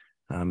because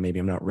maybe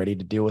I'm not ready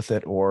to deal with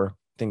it, or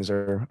things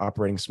are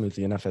operating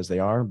smoothly enough as they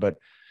are. But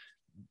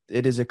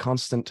it is a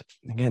constant,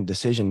 again,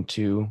 decision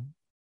to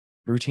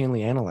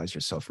routinely analyze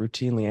yourself,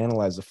 routinely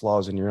analyze the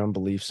flaws in your own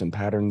beliefs and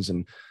patterns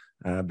and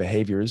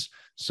behaviors,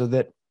 so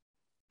that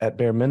at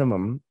bare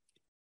minimum,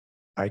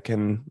 I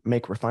can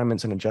make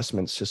refinements and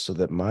adjustments just so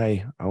that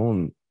my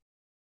own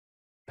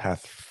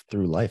path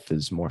through life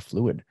is more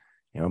fluid.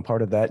 And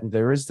part of that,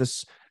 there is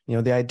this,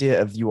 the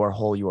idea of you are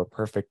whole, you are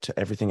perfect,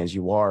 everything as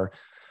you are.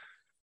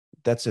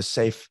 That's a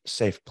safe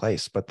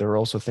place. But there are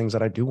also things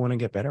that I do want to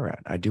get better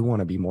at. I do want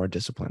to be more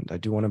disciplined. I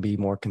do want to be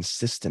more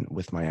consistent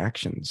with my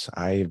actions.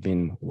 I have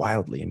been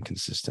wildly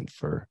inconsistent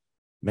for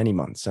many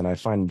months, and I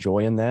find joy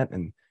in that.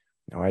 And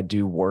I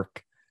do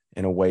work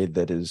in a way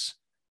that is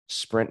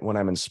sprint when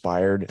I'm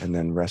inspired and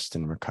then rest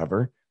and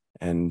recover.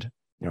 And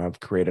I've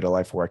created a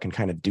life where I can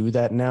kind of do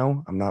that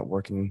now. I'm not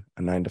working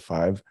a 9 to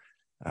 5.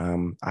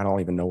 I don't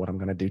even know what I'm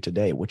going to do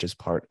today, which is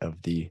part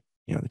of the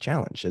the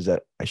challenge. Is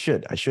that I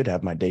should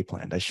have my day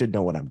planned. I should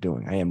know what I'm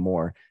doing. I am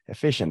more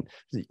efficient.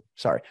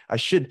 Sorry, I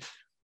should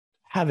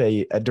have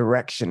a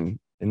direction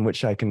in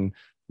which I can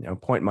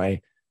point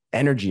my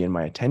energy and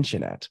my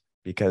attention at,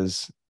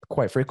 because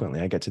quite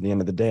frequently I get to the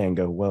end of the day and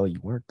go, well, you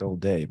worked all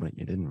day, but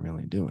you didn't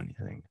really do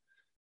anything.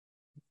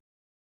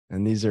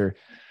 And these are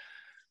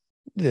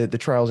the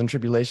trials and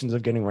tribulations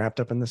of getting wrapped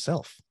up in the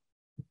self.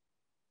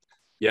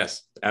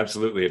 Yes,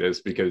 absolutely it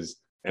is. Because,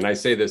 and I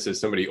say this as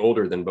somebody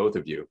older than both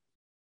of you,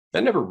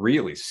 that never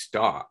really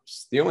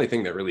stops. The only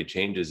thing that really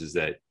changes is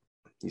that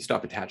you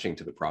stop attaching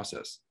to the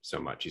process so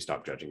much. You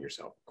stop judging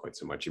yourself quite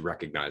so much. You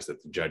recognize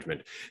that the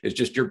judgment is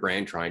just your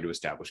brain trying to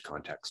establish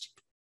context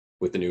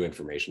with the new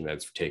information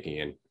that's taking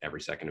in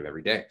every second of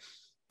every day.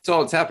 That's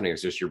all that's happening.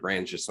 It's just your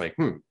brain's just like,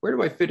 where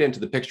do I fit into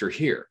the picture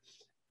here?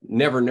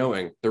 Never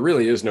knowing there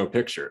really is no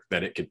picture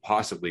that it could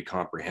possibly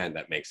comprehend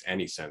that makes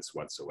any sense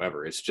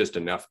whatsoever. It's just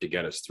enough to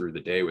get us through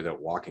the day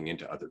without walking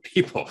into other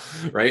people,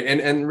 right?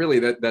 And really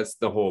that's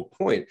the whole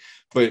point.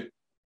 But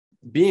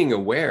being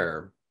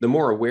aware, the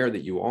more aware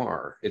that you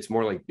are, it's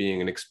more like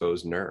being an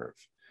exposed nerve.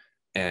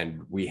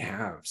 And we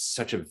have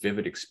such a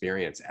vivid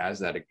experience as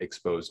that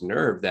exposed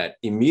nerve that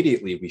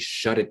immediately we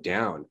shut it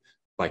down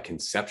by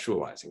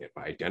conceptualizing it,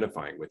 by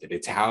identifying with it.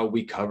 It's how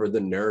we cover the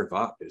nerve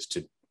up, is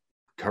to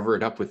cover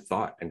it up with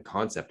thought and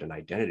concept and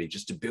identity,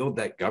 just to build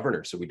that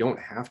governor so we don't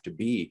have to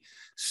be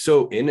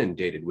so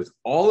inundated with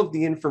all of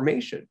the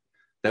information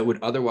that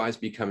would otherwise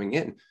be coming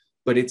in.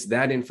 But it's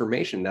that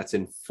information that's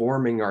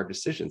informing our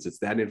decisions. It's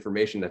that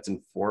information that's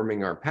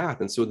informing our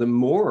path. And so the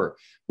more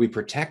we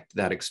protect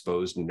that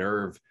exposed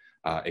nerve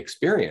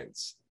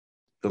experience,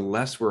 the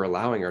less we're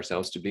allowing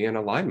ourselves to be in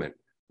alignment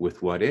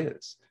with what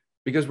is.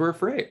 Because we're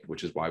afraid,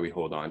 which is why we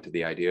hold on to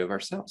the idea of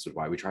ourselves. It's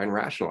why we try and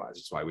rationalize.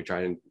 It's why we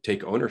try and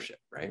take ownership,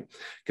 right?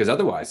 Because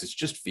otherwise it's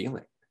just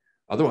feeling.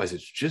 Otherwise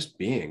it's just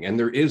being. And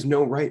there is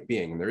no right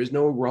being. There is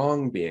no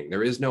wrong being.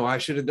 There is no, I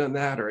should have done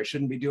that, or I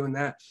shouldn't be doing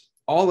that.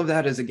 All of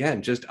that is,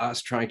 again, just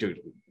us trying to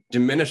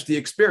diminish the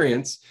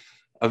experience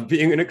of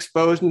being an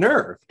exposed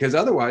nerve. Because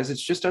otherwise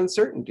it's just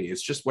uncertainty.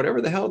 It's just whatever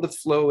the hell the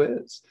flow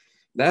is.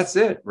 That's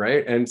it,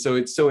 right? And so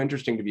it's so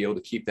interesting to be able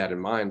to keep that in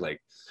mind. Like,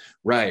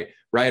 right,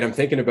 I'm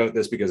thinking about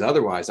this because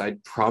otherwise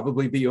I'd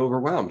probably be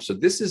overwhelmed. So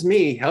this is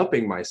me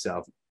helping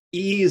myself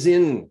ease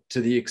into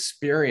the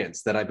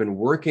experience that I've been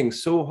working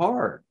so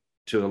hard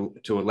to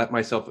let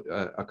myself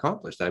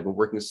accomplish, that I've been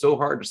working so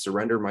hard to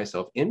surrender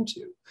myself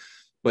into.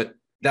 But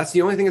that's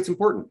the only thing that's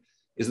important,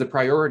 is the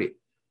priority.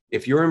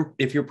 If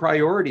your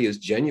priority is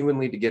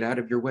genuinely to get out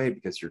of your way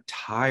because you're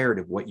tired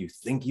of what you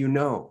think you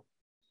know,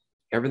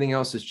 everything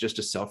else is just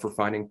a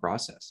self-refining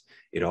process.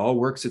 It all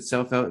works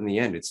itself out in the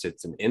end. It's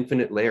an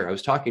infinite layer. I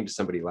was talking to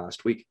somebody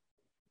last week,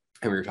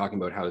 and we were talking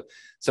about how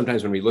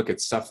sometimes when we look at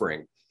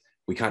suffering,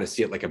 we kind of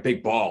see it like a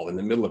big ball in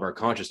the middle of our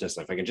consciousness.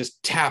 If I can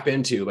just tap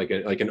into like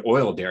an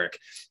oil derrick,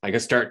 I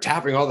can start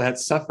tapping all that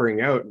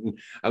suffering out. And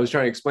I was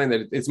trying to explain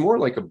that it's more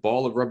like a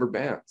ball of rubber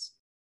bands.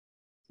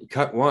 You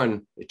cut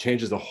one, it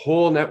changes the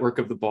whole network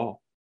of the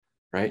ball.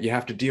 Right? You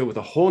have to deal with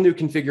a whole new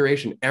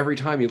configuration every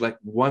time you let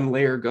one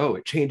layer go.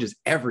 It changes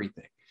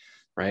everything,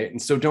 right?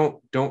 And so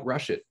don't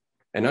rush it,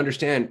 and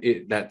understand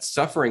that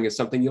suffering is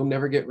something you'll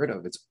never get rid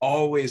of. It's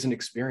always an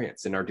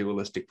experience in our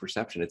dualistic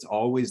perception. It's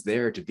always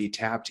there to be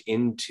tapped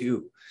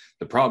into.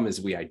 The problem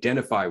is we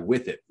identify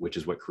with it, which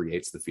is what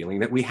creates the feeling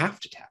that we have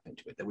to tap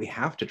into it, that we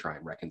have to try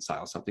and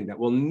reconcile something that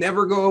will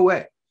never go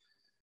away.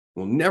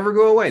 Will never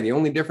go away. The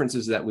only difference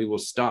is that we will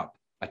stop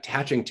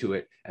attaching to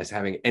it as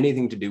having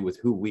anything to do with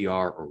who we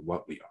are or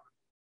what we are.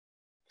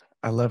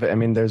 I love it. I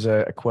mean, there's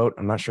a quote,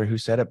 I'm not sure who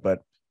said it, but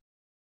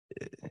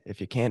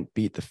if you can't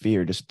beat the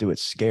fear, just do it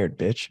scared,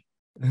 bitch.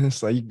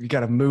 It's like you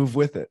got to move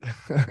with it.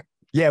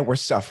 Yeah, we're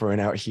suffering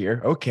out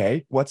here.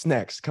 Okay, what's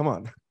next? Come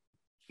on.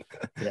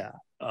 Yeah.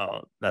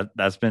 Oh,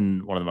 that's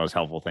been one of the most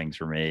helpful things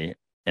for me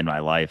in my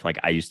life. Like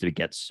I used to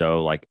get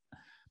so like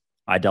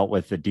I dealt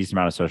with a decent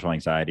amount of social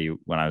anxiety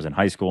when I was in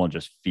high school and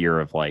just fear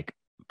of like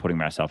putting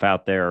myself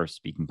out there,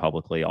 speaking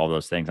publicly, all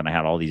those things. And I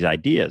had all these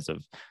ideas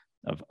of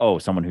oh,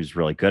 someone who's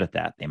really good at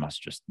that, they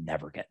must just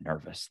never get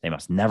nervous. They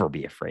must never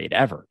be afraid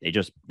ever. They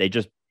just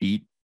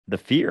beat the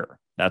fear.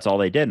 That's all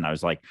they did. And I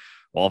was like,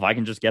 well, if I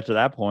can just get to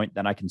that point,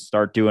 then I can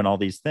start doing all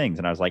these things.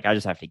 And I was like, I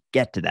just have to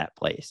get to that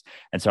place.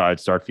 And so I would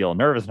start feeling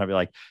nervous and I'd be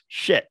like,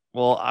 shit,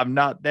 well, I'm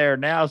not there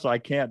now, so I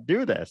can't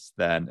do this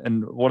then.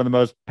 And one of the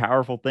most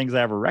powerful things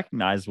I ever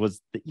recognized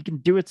was that you can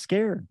do it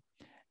scared.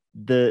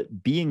 The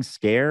being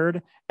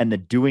scared and the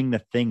doing the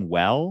thing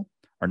well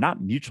are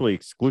not mutually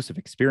exclusive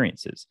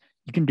experiences.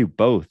 You can do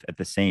both at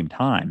the same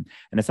time.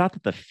 And it's not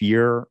that the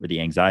fear or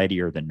the anxiety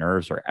or the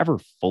nerves are ever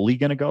fully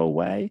going to go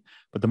away,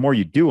 but the more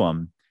you do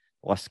them,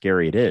 the less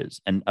scary it is.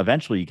 And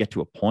eventually you get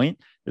to a point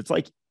that's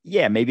like,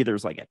 yeah, maybe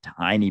there's like a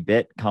tiny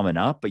bit coming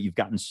up, but you've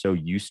gotten so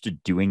used to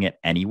doing it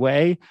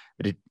anyway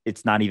that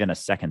it's not even a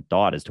second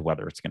thought as to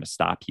whether it's going to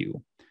stop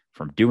you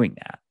from doing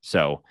that.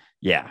 So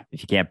yeah,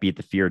 if you can't beat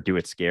the fear, do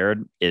it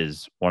scared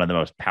is one of the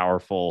most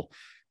powerful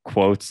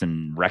quotes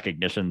and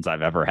recognitions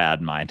I've ever had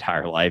in my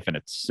entire life. And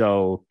it's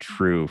so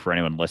true for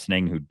anyone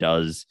listening who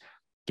does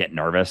get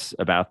nervous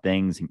about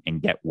things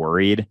and get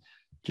worried.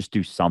 Just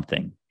do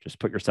something. Just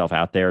put yourself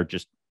out there.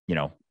 Just,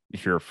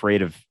 if you're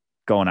afraid of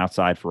going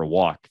outside for a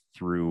walk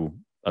through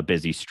a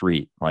busy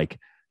street, like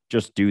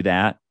just do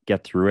that,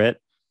 get through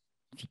it.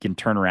 If you can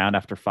turn around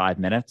after 5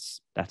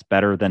 minutes, that's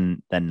better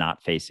than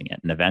not facing it.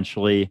 And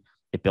eventually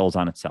it builds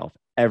on itself.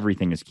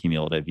 Everything is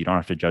cumulative. You don't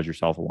have to judge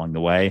yourself along the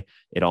way.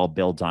 It all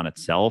builds on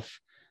itself.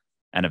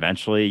 And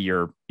eventually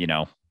you're,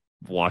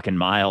 walking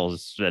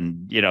miles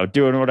and,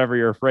 doing whatever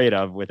you're afraid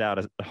of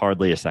without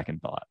hardly a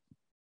second thought.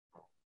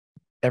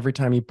 Every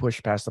time you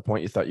push past the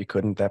point you thought you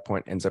couldn't, that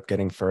point ends up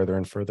getting further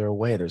and further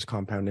away. There's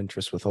compound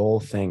interest with all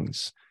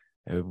things.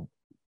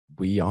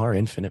 We are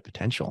infinite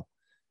potential.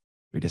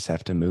 We just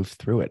have to move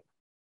through it.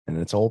 And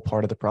it's all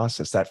part of the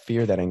process. That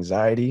fear, that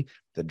anxiety,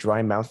 the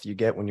dry mouth you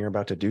get when you're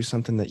about to do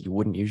something that you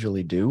wouldn't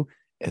usually do,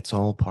 it's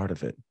all part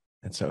of it.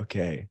 It's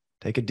okay.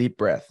 Take a deep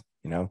breath.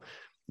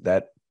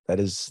 That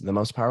is the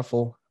most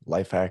powerful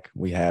life hack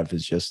we have,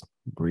 is just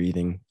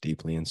breathing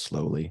deeply and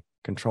slowly.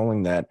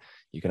 Controlling that,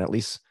 you can at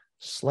least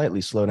slightly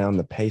slow down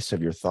the pace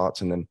of your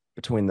thoughts. And then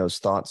between those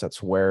thoughts,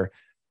 that's where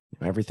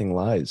everything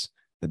lies.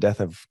 The death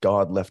of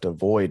God left a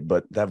void,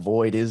 but that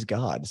void is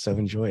God. So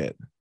enjoy it.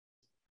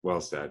 Well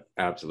said.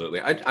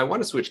 Absolutely. I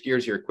want to switch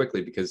gears here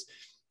quickly because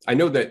I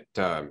know that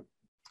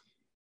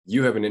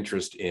you have an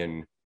interest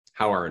in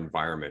how our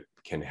environment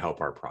can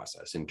help our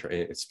process. And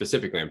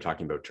specifically, I'm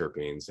talking about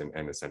terpenes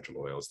and essential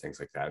oils, things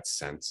like that,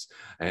 scents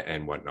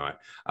and whatnot.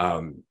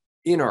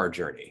 In our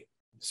journey,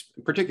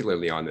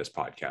 particularly on this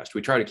podcast,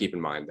 we try to keep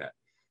in mind that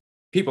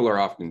people are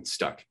often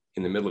stuck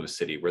in the middle of a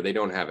city where they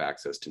don't have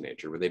access to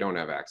nature, where they don't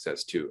have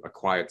access to a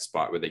quiet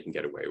spot where they can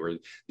get away, where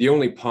the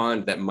only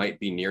pond that might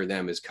be near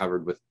them is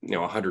covered with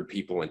 100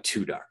 people and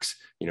 2 ducks,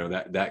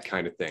 that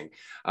kind of thing.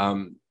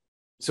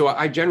 So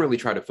I generally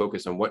try to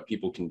focus on what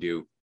people can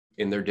do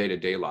in their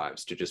day-to-day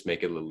lives to just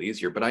make it a little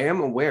easier. But I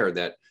am aware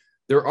that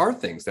there are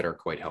things that are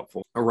quite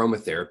helpful,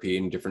 aromatherapy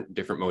and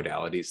different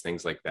modalities,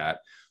 things like that.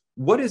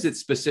 What is it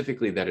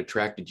specifically that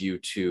attracted you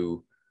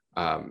to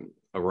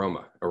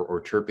aroma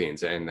or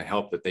terpenes and the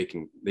help that they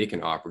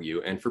can offer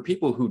you? And for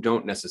people who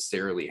don't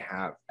necessarily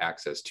have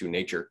access to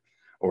nature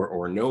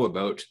or know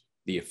about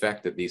the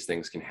effect that these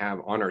things can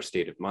have on our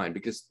state of mind,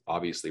 because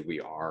obviously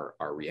we are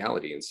our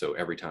reality. And so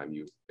every time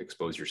you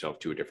expose yourself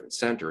to a different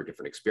scent or a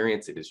different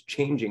experience, it is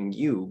changing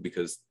you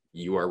because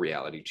you are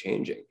reality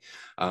changing.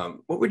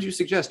 What would you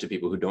suggest to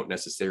people who don't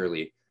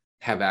necessarily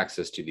have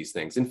access to these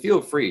things? And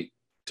feel free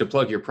to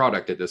plug your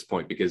product at this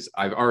point, because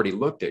I've already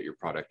looked at your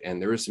product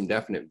and there is some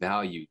definite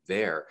value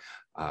there.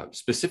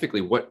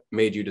 Specifically, what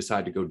made you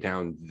decide to go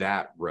down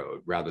that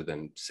road rather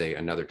than, say,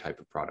 another type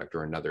of product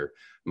or another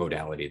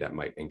modality that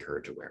might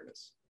encourage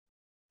awareness?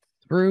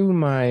 Through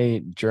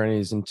my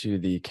journeys into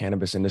the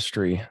cannabis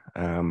industry,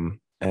 and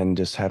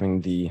just having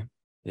the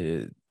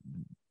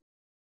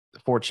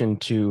fortune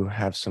to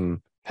have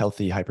some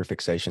healthy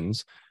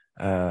hyperfixations,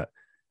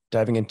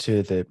 diving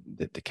into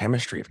the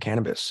chemistry of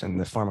cannabis and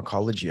the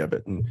pharmacology of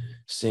it, and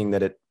seeing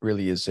that it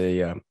really is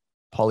a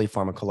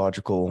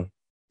polypharmacological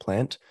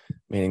plant,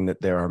 meaning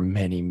that there are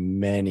many,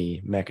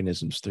 many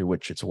mechanisms through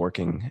which it's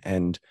working,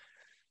 and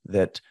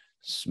that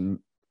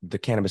the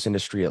cannabis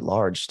industry at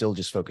large still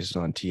just focuses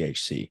on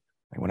THC.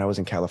 Like when I was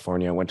in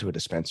California, I went to a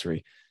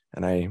dispensary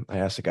and I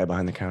asked the guy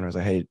behind the counter, I was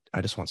like, hey,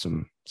 I just want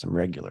some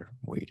regular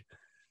weed.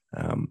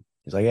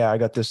 He's like, yeah, I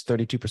got this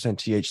 32%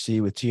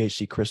 THC with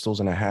THC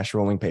crystals and a hash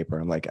rolling paper.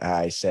 I'm like,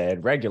 I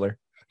said regular.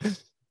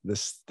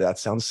 That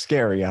sounds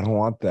scary. I don't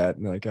want that.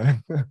 And like,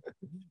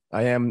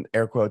 I am,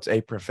 air quotes,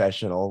 a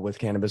professional with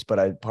cannabis,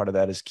 but part of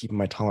that is keeping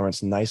my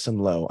tolerance nice and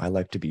low. I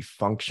like to be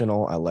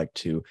functional. I like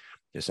to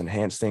just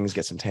enhance things,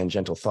 get some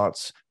tangential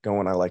thoughts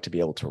going. I like to be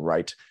able to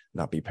write,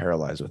 not be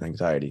paralyzed with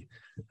anxiety.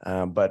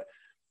 But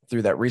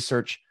through that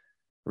research,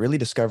 really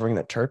discovering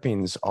that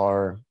terpenes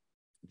are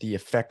the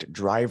effect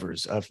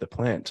drivers of the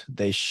plant.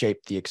 They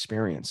shape the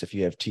experience. If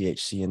you have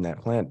THC in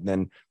that plant,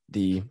 then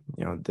the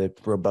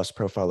robust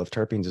profile of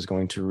terpenes is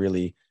going to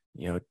really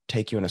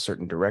take you in a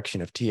certain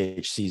direction. If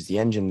THC is the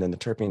engine, then the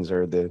terpenes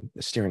are the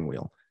steering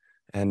wheel.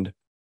 And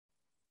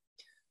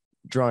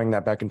drawing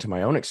that back into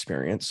my own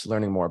experience,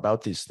 learning more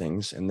about these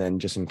things, and then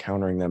just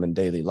encountering them in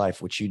daily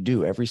life, which you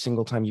do every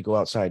single time you go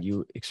outside,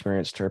 you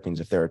experience terpenes.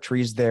 If there are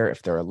trees there,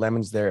 if there are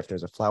lemons there, if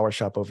there's a flower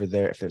shop over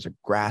there, if there's a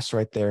grass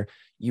right there,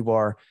 you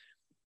are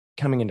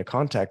coming into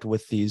contact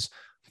with these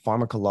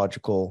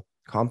pharmacological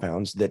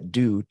compounds that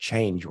do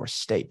change your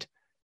state.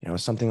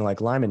 Something like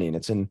limonene,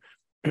 it's in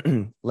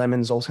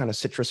lemons, all kind of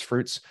citrus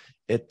fruits.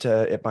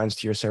 It binds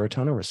to your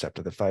serotonin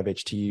receptor, the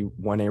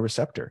 5-HT1A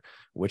receptor,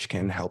 which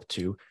can help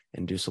to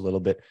induce a little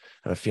bit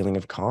of a feeling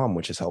of calm,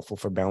 which is helpful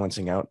for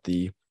balancing out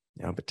the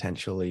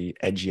potentially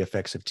edgy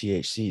effects of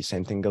THC.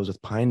 Same thing goes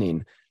with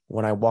pinene.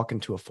 When I walk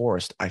into a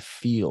forest, I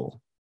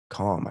feel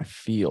calm, I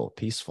feel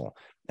peaceful.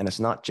 And it's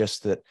not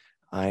just that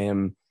I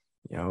am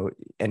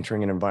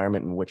entering an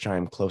environment in which I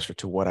am closer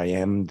to what I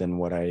am than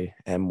what I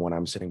am when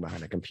I'm sitting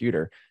behind a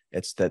computer.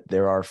 It's that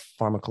there are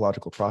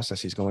pharmacological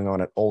processes going on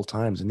at all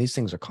times, and these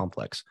things are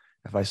complex.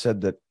 If I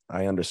said that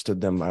I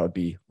understood them, I would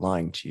be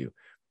lying to you,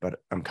 but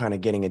I'm kind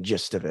of getting a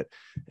gist of it.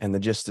 And the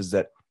gist is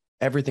that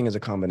everything is a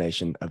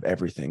combination of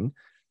everything.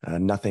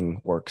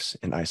 Nothing works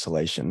in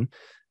isolation.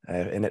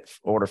 In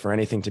order for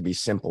anything to be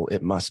simple,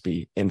 it must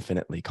be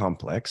infinitely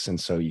complex. And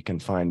so you can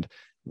find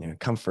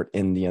comfort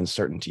in the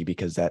uncertainty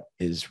because that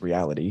is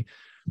reality.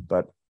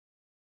 But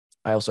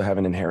I also have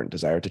an inherent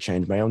desire to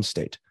change my own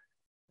state.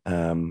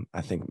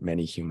 I think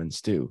many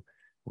humans do.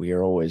 We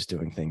are always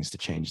doing things to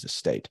change the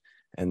state.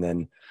 And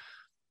then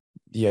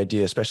the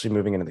idea, especially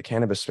moving into the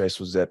cannabis space,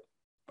 was that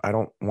I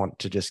don't want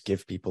to just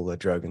give people a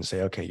drug and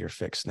say, okay, you're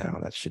fixed now.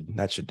 That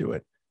should do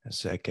it.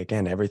 It's like,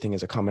 again, everything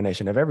is a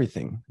combination of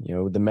everything.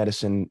 The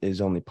medicine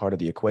is only part of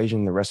the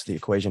equation. The rest of the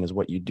equation is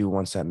what you do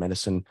once that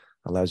medicine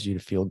allows you to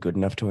feel good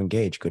enough to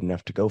engage, good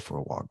enough to go for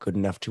a walk, good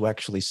enough to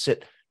actually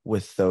sit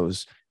with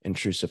those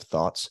intrusive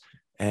thoughts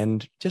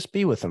and just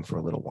be with them for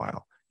a little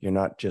while. You're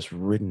not just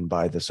ridden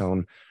by this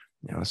own,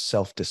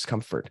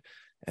 self-discomfort.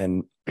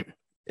 And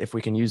if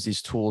we can use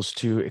these tools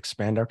to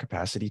expand our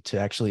capacity to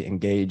actually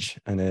engage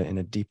in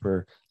a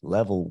deeper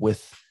level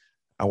with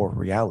our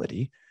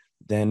reality,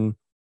 then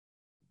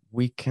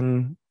we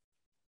can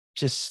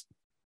just,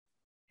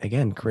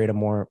 again, create a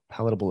more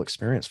palatable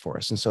experience for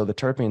us. And so the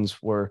terpenes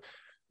were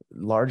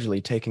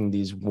largely taking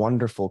these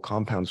wonderful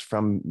compounds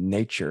from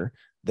nature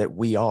that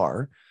we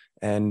are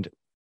and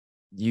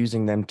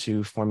using them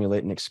to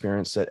formulate an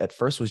experience that at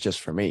first was just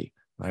for me.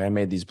 I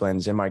made these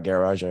blends in my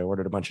garage. I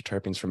ordered a bunch of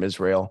terpenes from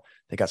Israel.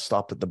 They got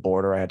stopped at the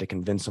border. I had to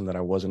convince them that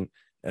I wasn't,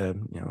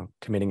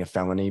 committing a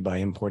felony by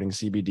importing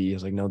CBD. I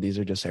was like, no, these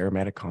are just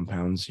aromatic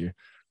compounds. You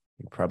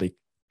probably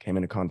came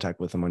into contact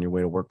with them on your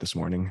way to work this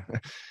morning.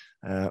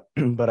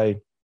 But I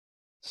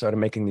started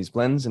making these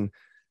blends and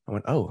I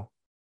went, oh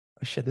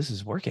shit, this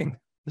is working.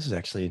 This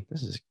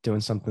is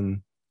doing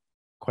something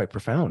quite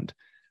profound.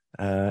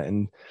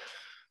 And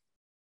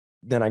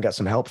then I got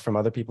some help from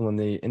other people in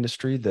the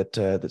industry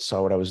that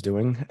saw what I was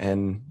doing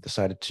and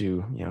decided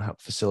to,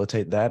 help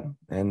facilitate that.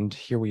 And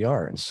here we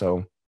are. And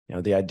so,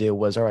 the idea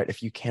was, all right,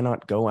 if you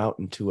cannot go out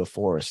into a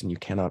forest and you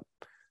cannot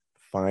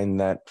find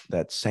that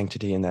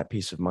sanctity and that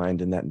peace of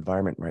mind in that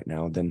environment right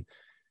now, then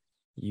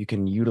you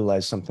can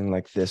utilize something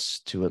like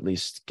this to at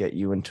least get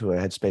you into a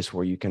headspace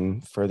where you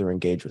can further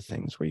engage with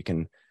things, where you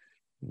can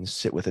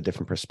sit with a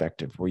different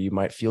perspective, where you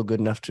might feel good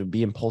enough to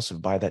be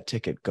impulsive, buy that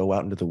ticket, go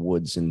out into the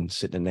woods and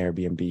sit in an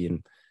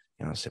Airbnb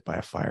and sit by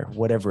a fire,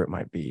 whatever it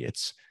might be.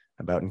 It's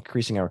about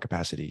increasing our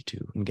capacity to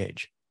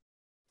engage.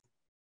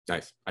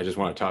 Nice. I just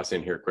want to toss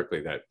in here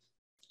quickly that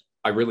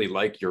I really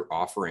like your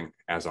offering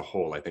as a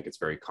whole. I think it's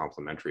very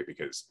complimentary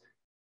because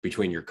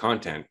between your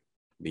content,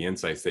 the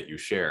insights that you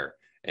share,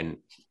 and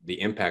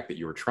the impact that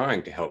you were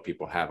trying to help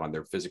people have on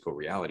their physical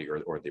reality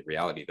or the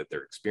reality that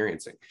they're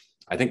experiencing,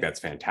 I think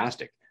that's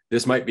fantastic.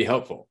 This might be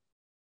helpful.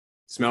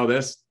 Smell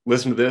this,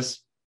 listen to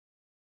this,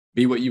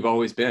 be what you've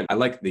always been. I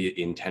like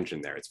the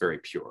intention there. It's very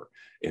pure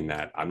in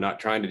that I'm not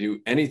trying to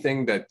do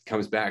anything that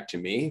comes back to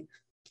me.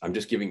 I'm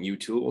just giving you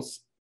tools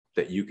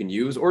that you can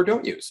use or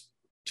don't use.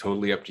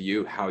 Totally up to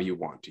you how you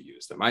want to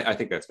use them. I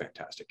think that's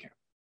fantastic, Cam.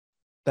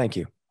 Thank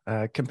you.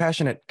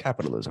 Compassionate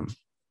capitalism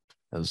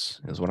is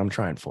what I'm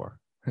trying for.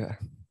 Yeah.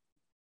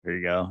 There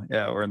you go.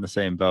 Yeah, we're in the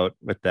same boat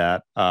with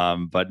that.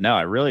 But no,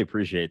 I really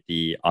appreciate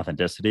the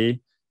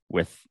authenticity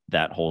with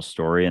that whole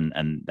story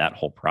and that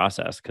whole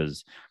process.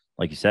 Because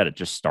like you said, it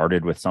just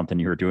started with something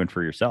you were doing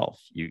for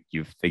yourself.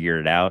 You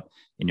figured it out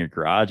in your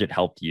garage. It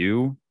helped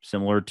you,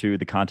 similar to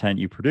the content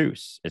you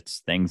produce.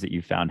 It's things that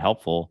you found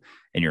helpful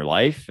in your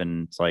life.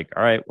 And it's like,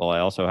 all right, well, I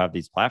also have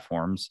these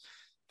platforms.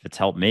 it's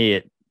helped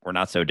me, we're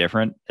not so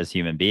different as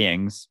human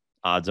beings.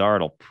 Odds are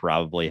it'll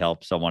probably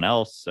help someone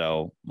else.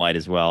 So might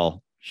as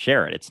well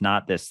share it. It's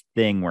not this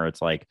thing where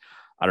it's like,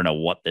 I don't know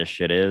what this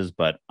shit is,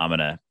 but I'm going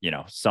to,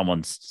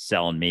 someone's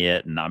selling me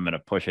it and I'm going to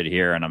push it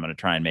here and I'm going to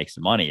try and make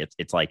some money.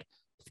 It's like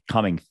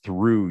coming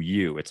through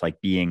you. It's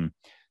like being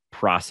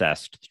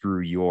processed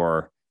through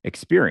your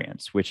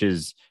experience, which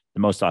is the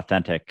most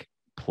authentic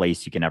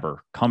place you can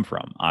ever come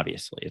from.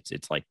 Obviously,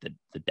 it's like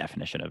the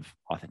definition of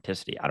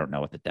authenticity. I don't know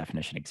what the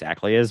definition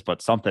exactly is,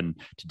 but something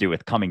to do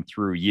with coming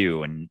through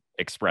you and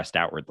expressed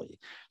outwardly,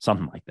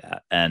 something like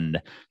that. And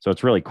so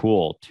it's really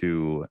cool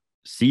to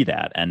see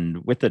that.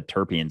 And with the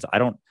terpenes,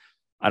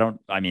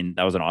 I mean,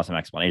 that was an awesome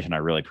explanation. I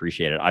really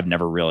appreciate it. I've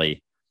never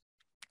really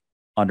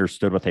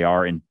understood what they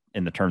are in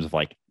the terms of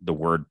like the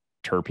word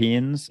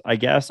terpenes, I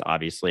guess.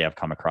 Obviously, I've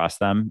come across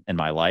them in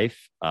my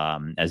life,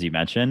 as you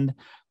mentioned,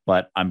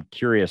 but I'm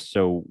curious.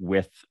 So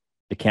with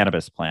the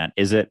cannabis plant,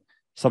 is it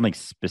something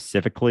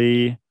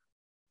specifically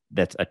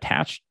that's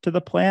attached to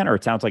the plant, or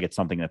it sounds like it's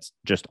something that's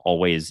just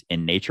always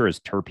in nature?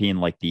 Is terpene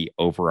like the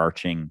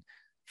overarching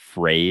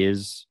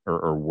phrase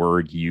or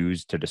word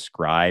used to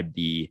describe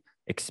the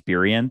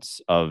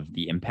experience of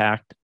the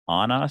impact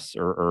on us,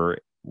 or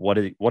what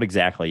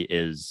exactly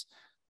is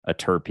a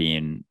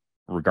terpene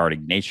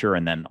regarding nature,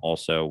 and then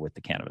also with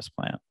the cannabis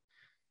plant?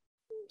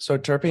 So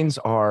terpenes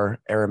are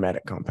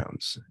aromatic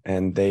compounds,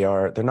 and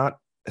they're not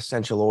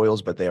essential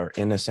oils, but they are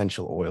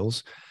inessential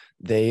oils.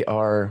 They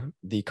are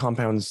the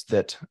compounds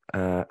that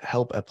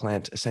help a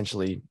plant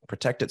essentially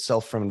protect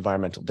itself from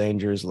environmental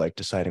dangers, like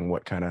deciding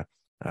what kind of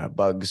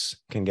bugs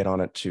can get on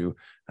it to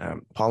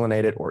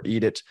pollinate it or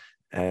eat it,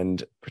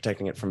 and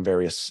protecting it from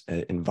various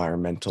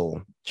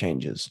environmental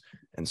changes.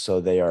 And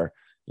so they are,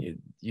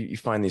 you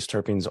find these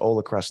terpenes all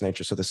across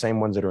nature. So the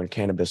same ones that are in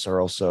cannabis are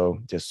also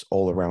just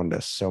all around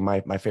us. So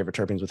my favorite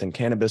terpenes within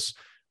cannabis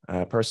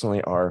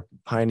personally are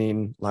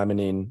pinene,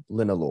 limonene,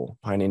 linalool.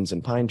 Pinene's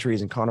in pine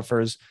trees and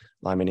conifers,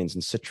 limonene's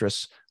in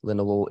citrus,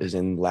 linalool is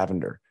in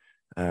lavender.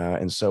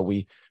 And so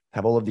we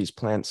have all of these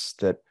plants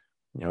that,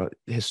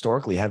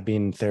 historically have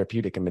been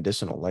therapeutic and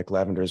medicinal. Like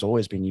lavender has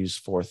always been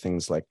used for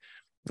things like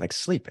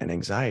sleep and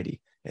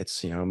anxiety.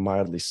 It's,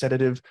 mildly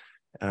sedative.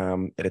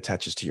 It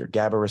attaches to your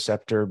GABA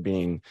receptor,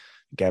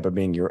 GABA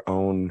being your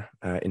own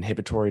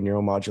inhibitory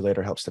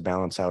neuromodulator, helps to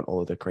balance out all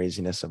of the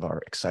craziness of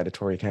our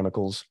excitatory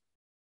chemicals.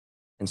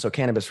 And so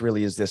cannabis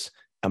really is this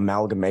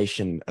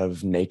amalgamation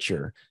of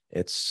nature.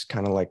 It's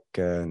kind of like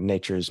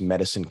nature's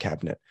medicine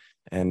cabinet.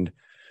 And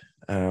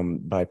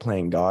by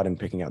playing God and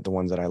picking out the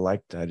ones that I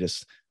liked, I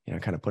just,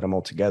 kind of put them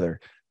all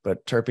together.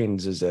 But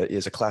terpenes is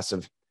a class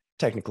of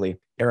technically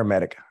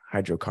aromatic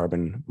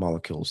hydrocarbon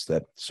molecules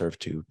that serve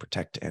to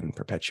protect and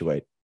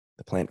perpetuate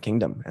the plant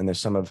kingdom. And there's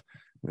some of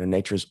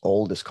nature's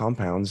oldest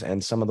compounds,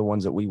 and some of the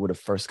ones that we would have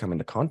first come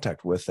into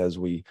contact with as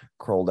we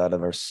crawled out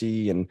of our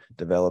sea and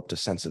developed a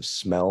sense of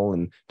smell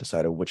and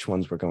decided which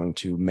ones were going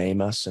to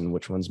maim us and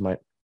which ones might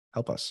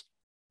help us.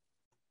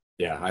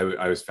 Yeah,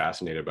 I was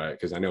fascinated by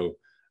it because I know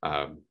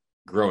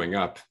growing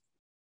up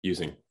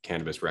using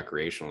cannabis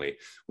recreationally,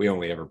 we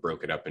only ever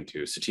broke it up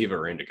into sativa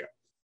or indica,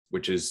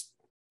 which is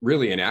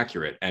really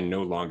inaccurate and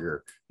no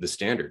longer the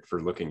standard for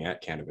looking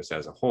at cannabis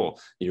as a whole.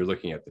 You're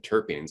looking at the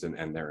terpenes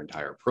and their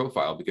entire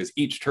profile, because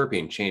each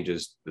terpene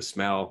changes the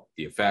smell,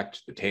 the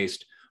effect, the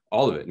taste,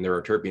 all of it. And there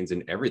are terpenes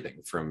in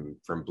everything from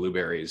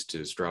blueberries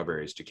to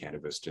strawberries to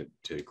cannabis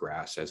to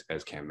grass,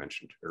 as Cam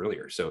mentioned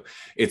earlier. So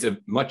it's a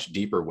much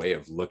deeper way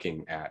of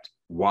looking at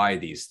why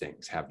these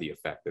things have the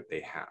effect that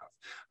they have.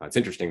 It's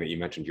interesting that you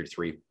mentioned your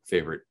 3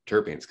 favorite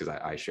terpenes, because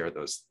I share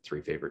those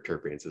 3 favorite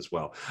terpenes as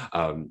well.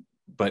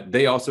 But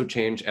they also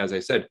change, as I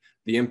said,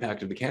 the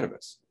impact of the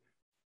cannabis.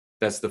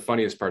 That's the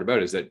funniest part about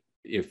it, is that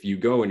if you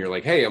go and you're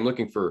like, hey, I'm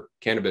looking for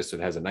cannabis that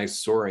has a nice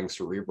soaring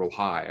cerebral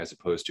high, as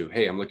opposed to,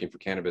 hey, I'm looking for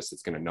cannabis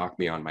that's going to knock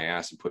me on my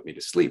ass and put me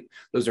to sleep.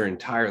 Those are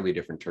entirely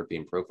different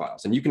terpene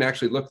profiles. And you can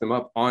actually look them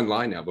up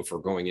online now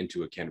before going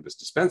into a cannabis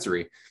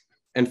dispensary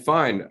and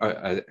find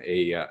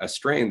a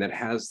strain that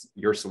has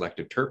your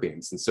selected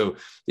terpenes. And so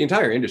the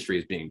entire industry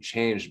is being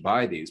changed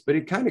by these, but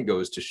it kind of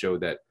goes to show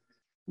that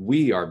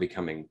we are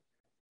becoming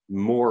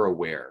more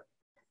aware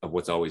of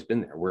what's always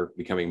been there. We're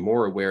becoming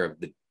more aware of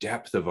the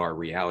depth of our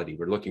reality.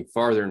 We're looking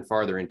farther and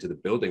farther into the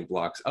building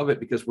blocks of it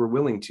because we're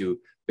willing to,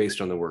 based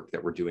on the work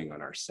that we're doing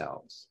on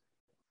ourselves.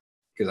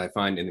 Because I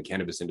find in the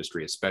cannabis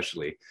industry,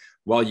 especially,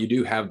 while you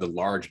do have the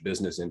large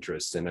business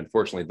interests, and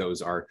unfortunately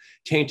those are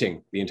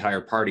tainting the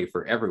entire party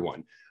for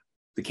everyone,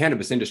 the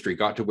cannabis industry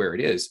got to where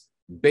it is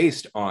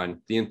based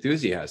on the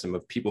enthusiasm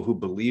of people who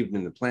believed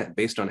in the plant,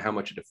 based on how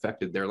much it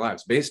affected their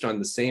lives, based on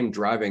the same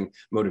driving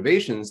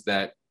motivations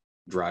that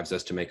drives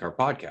us to make our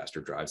podcast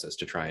or drives us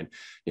to try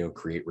and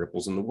create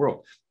ripples in the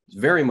world. It's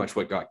very much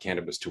what got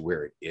cannabis to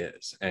where it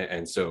is.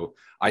 And so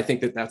I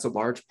think that that's a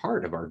large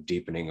part of our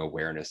deepening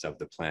awareness of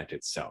the plant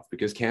itself,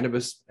 because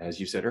cannabis, as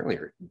you said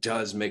earlier,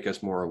 does make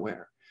us more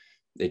aware.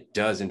 It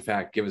does, in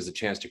fact, give us a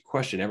chance to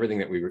question everything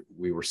that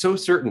we were so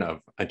certain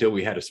of until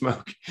we had a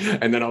smoke.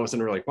 And then all of a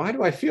sudden we're like, why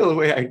do I feel the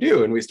way I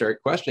do? And we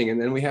start questioning,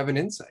 and then we have an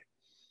insight.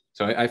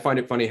 So I find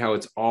it funny how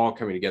it's all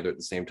coming together at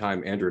the same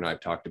time. Andrew and I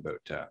have talked about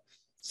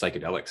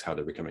psychedelics, how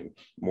they're becoming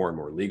more and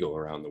more legal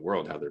around the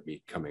world, how they're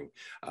becoming,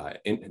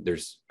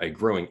 there's a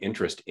growing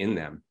interest in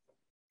them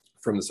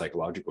from the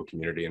psychological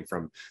community and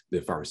from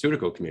the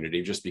pharmaceutical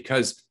community, just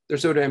because they're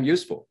so damn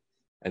useful.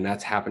 And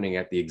that's happening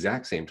at the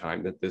exact same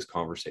time that this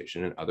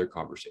conversation and other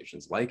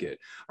conversations like it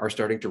are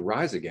starting to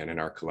rise again in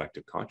our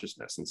collective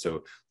consciousness. And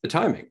so the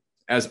timing,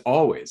 as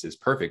always, is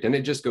perfect. And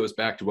it just goes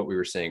back to what we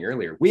were saying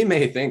earlier. We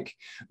may think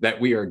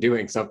that we are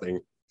doing something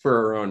for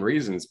our own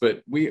reasons,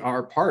 but we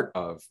are part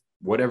of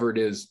whatever it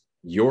is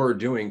you're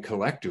doing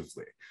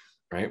collectively.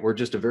 Right? We're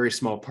just a very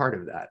small part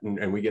of that.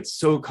 And we get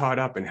so caught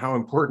up in how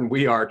important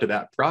we are to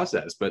that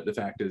process. But the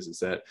fact is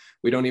that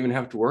we don't even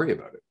have to worry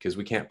about it because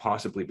we can't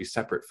possibly be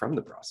separate from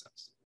the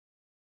process.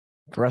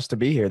 For us to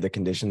be here, the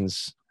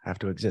conditions have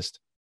to exist.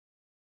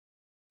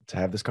 To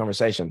have this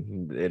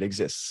conversation, it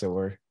exists. So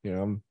we're,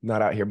 I'm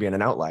not out here being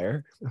an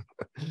outlier,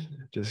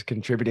 just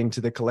contributing to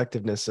the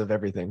collectiveness of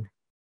everything.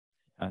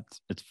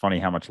 It's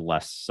funny how much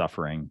less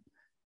suffering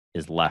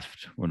is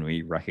left when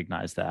we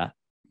recognize that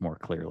more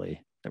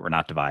clearly, that we're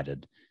not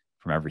divided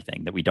from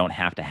everything, that we don't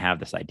have to have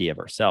this idea of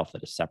ourself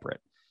that is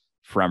separate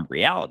from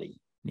reality.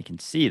 You can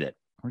see that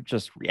we're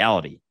just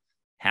reality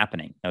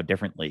happening no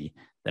differently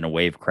than a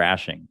wave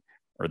crashing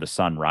or the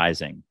sun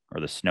rising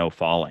or the snow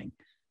falling.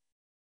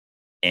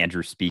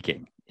 Andrew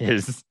speaking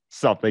is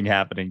something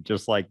happening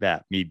just like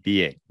that. Me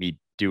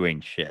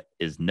doing shit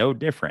is no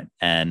different.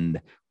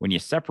 And when you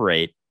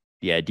separate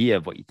the idea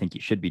of what you think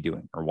you should be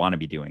doing or want to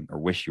be doing or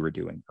wish you were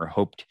doing or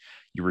hoped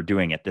you were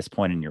doing at this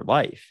point in your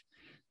life,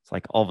 it's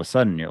like all of a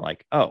sudden you're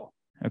like, oh,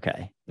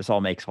 okay, this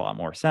all makes a lot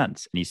more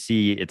sense. And you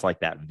see it's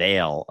like that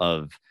veil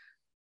of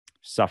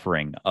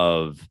suffering,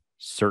 of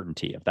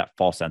certainty, of that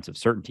false sense of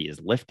certainty is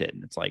lifted.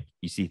 And it's like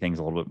you see things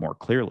a little bit more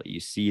clearly. You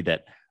see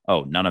that,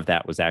 oh, none of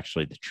that was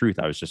actually the truth.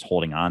 I was just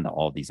holding on to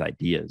all these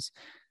ideas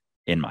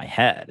in my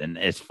head. And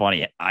it's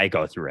funny, I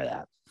go through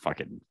that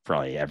fucking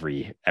probably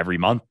every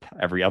month,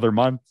 every other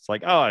month. It's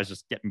like, oh, I was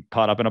just getting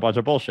caught up in a bunch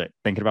of bullshit,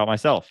 thinking about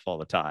myself all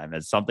the time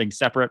as something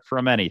separate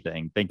from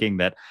anything, thinking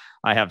that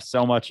I have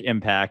so much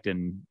impact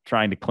and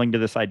trying to cling to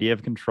this idea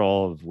of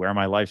control of where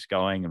my life's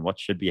going and what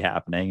should be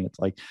happening. It's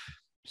like,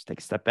 just take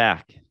a step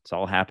back. It's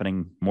all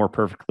happening more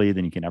perfectly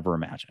than you can ever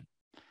imagine.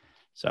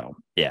 So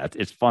yeah,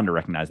 it's fun to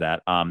recognize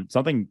that.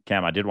 Something,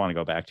 Cam, I did want to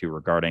go back to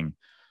regarding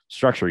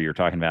structure. You're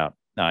talking about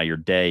your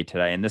day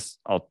today, and this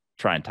I'll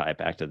try and tie it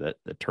back to the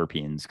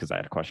terpenes because I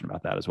had a question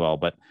about that as well.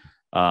 But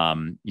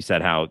you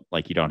said how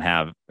like you don't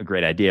have a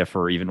great idea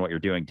for even what you're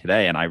doing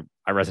today, and I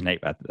resonate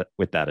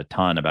with that a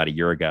ton. About a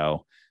year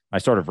ago, I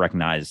sort of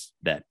recognized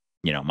that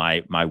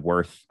my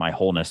worth, my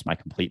wholeness, my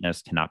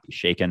completeness cannot be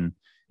shaken,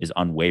 is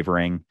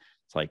unwavering.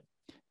 It's like,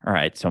 all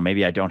right, so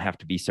maybe I don't have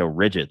to be so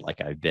rigid like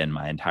I've been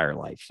my entire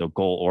life, so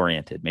goal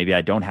oriented. Maybe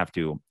I don't have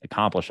to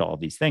accomplish all of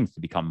these things to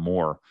become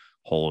more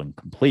whole and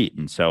complete.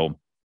 And so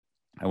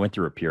I went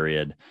through a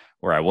period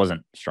where I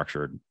wasn't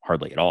structured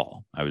hardly at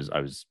all. I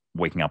was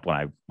waking up when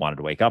I wanted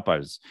to wake up. I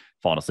was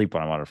falling asleep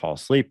when I wanted to fall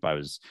asleep. I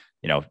was,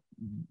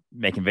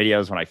 making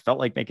videos when I felt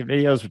like making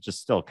videos, which is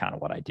still kind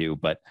of what I do.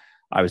 But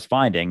I was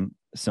finding,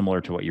 similar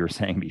to what you were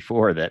saying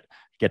before, that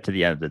get to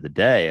the end of the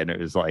day and it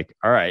was like,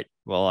 all right,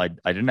 well, I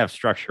didn't have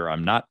structure.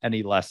 I'm not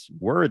any less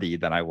worthy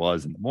than I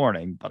was in the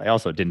morning, but I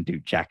also didn't do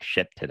jack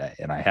shit today.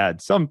 And I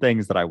had some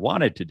things that I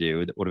wanted to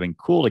do that would have been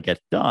cool to get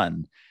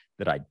done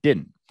that I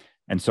didn't.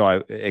 And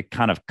so it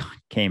kind of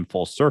came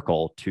full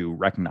circle to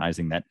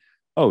recognizing that,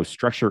 oh,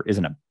 structure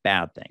isn't a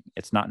bad thing.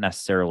 It's not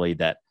necessarily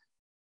that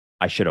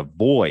I should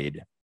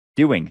avoid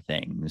doing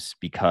things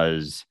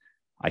because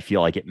I feel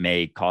like it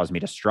may cause me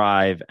to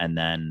strive. And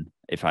then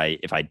if I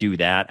do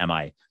that, am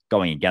I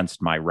going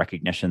against my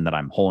recognition that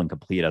I'm whole and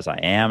complete as I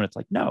am? And it's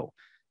like, no,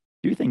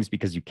 do things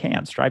because you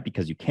can, strive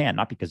because you can,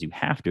 not because you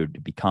have to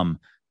become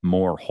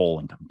more whole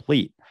and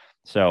complete.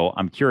 So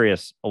I'm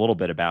curious a little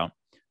bit about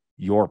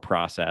your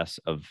process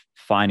of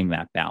finding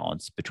that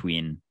balance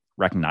between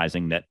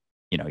recognizing that,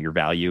 your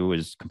value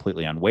is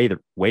completely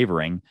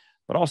unwavering,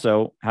 but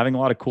also having a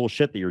lot of cool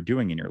shit that you're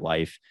doing in your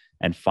life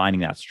and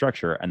finding that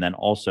structure. And then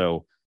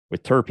also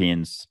with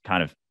terpenes,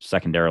 kind of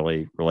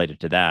secondarily related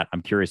to that,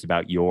 I'm curious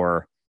about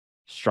your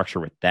structure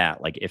with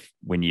that. Like if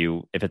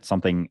it's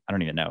something, I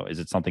don't even know, is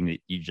it something that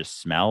you just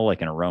smell,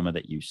 like an aroma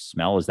that you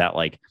smell? Is that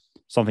like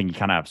something you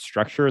kind of have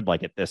structured?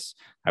 Like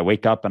I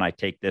wake up and I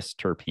take this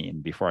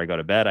terpene before I go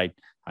to bed.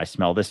 I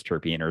smell this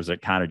terpene, or is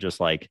it kind of just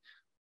like,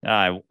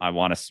 I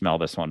want to smell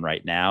this one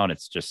right now. And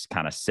it's just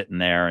kind of sitting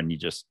there and you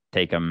just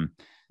take them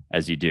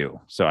as you do.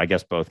 So I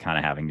guess both kind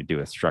of having to do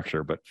with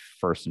structure, but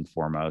first and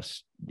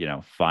foremost,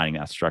 finding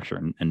that structure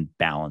and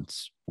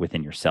balance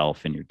within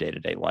yourself in your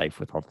day-to-day life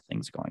with all the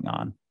things going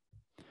on.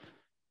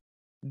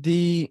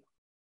 The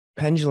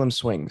pendulum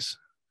swings.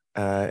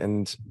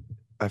 And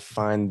I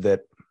find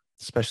that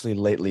especially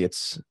lately,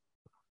 it's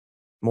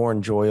more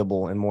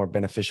enjoyable and more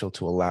beneficial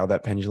to allow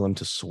that pendulum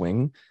to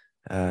swing.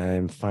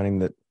 I'm finding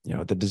that,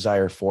 the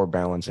desire for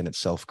balance in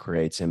itself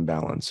creates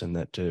imbalance, and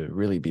that to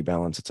really be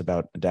balanced, it's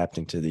about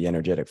adapting to the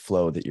energetic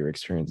flow that you're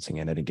experiencing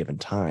at any given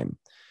time.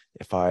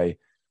 if I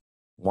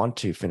want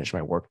to finish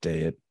my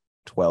workday at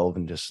 12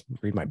 and just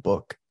read my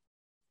book,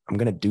 I'm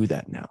going to do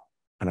that now.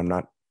 And I'm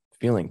not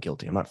feeling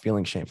guilty. I'm not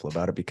feeling shameful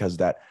about it, because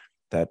that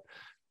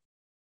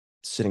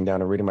sitting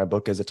down and reading my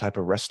book is a type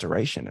of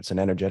restoration. It's an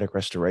energetic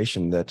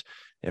restoration that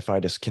if I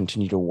just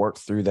continue to work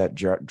through that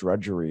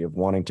drudgery of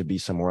wanting to be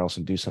somewhere else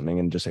and do something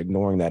and just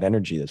ignoring that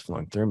energy that's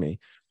flowing through me,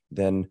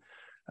 then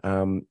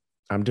I'm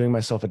doing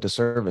myself a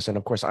disservice. And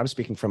of course, I'm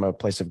speaking from a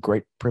place of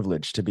great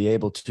privilege to be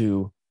able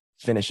to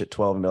finish at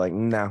 12 and be like,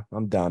 nah,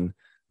 I'm done.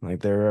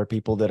 Like, there are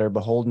people that are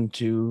beholden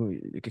to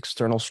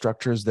external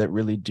structures that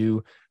really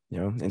do,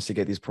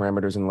 instigate these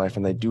parameters in life,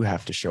 and they do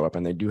have to show up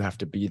and they do have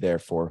to be there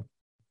for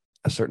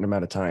a certain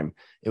amount of time.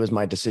 It was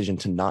my decision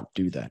to not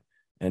do that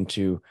and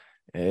to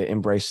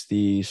embrace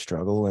the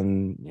struggle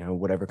and,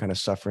 whatever kind of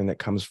suffering that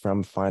comes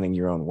from finding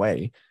your own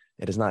way.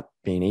 It has not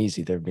been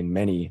easy. There have been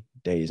many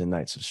days and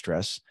nights of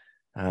stress.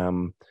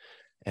 And,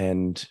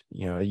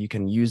 you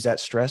can use that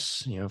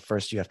stress.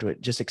 First you have to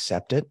just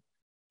accept it.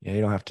 You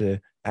don't have to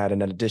add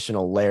an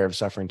additional layer of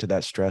suffering to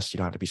that stress. You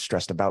don't have to be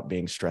stressed about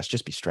being stressed.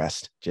 Just be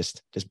stressed.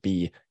 Just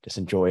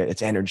enjoy it.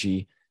 It's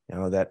energy.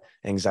 That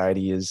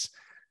anxiety is,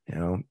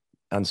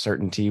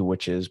 uncertainty,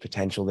 which is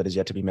potential that is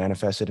yet to be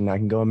manifested. And I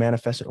can go and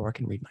manifest it, or I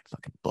can read my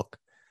fucking book.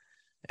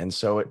 And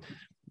so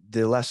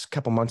the last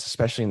couple months,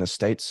 especially in the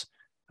States,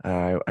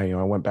 I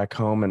went back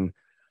home, and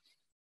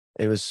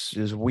it was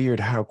weird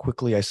how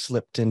quickly I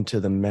slipped into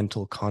the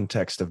mental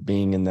context of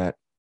being in that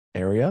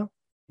area.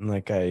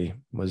 Like, I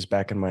was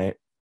back in my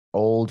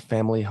old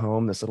family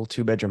home, this little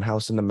 2-bedroom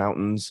house in the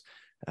mountains,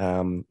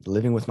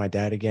 living with my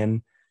dad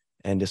again,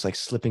 and just like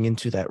slipping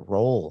into that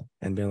role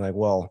and being like,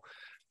 well,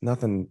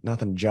 nothing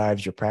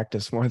jives your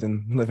practice more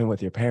than living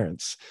with your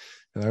parents.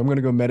 And I'm going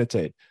to go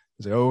meditate.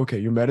 He's like, oh, okay,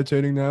 you're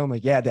meditating now? I'm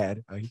like, yeah,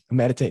 Dad, I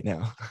meditate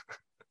now.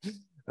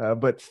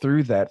 But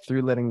through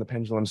letting the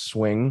pendulum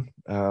swing,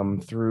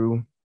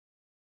 through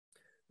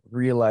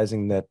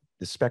realizing that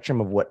the spectrum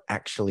of what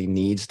actually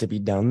needs to be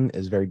done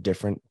is very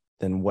different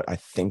than what I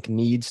think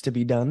needs to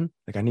be done.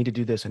 Like, I need to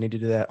do this, I need to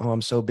do that. Oh,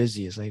 I'm so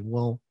busy. It's like,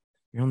 well,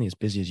 you're only as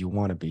busy as you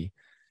want to be.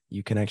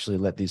 You can actually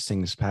let these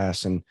things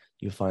pass, and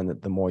you'll find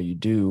that the more you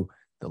do,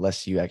 the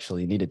less you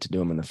actually needed to do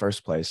them in the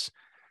first place.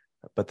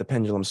 But the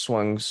pendulum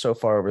swung so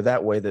far over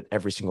that way that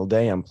every single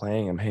day I'm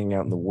playing, I'm hanging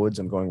out in the woods,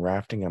 I'm going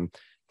rafting, I'm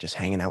just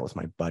hanging out with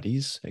my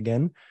buddies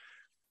again.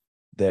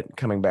 That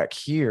coming back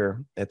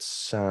here,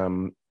 it's,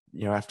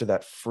 after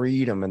that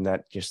freedom and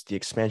that just the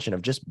expansion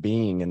of just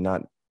being and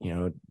not,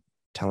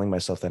 telling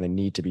myself that I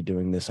need to be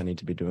doing this, I need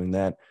to be doing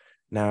that.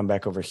 Now I'm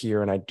back over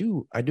here, and I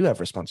do have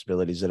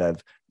responsibilities that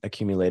I've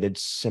accumulated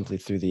simply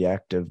through the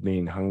act of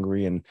being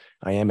hungry, and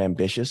I am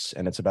ambitious.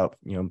 And it's about,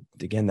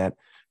 again, that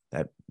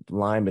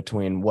line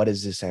between what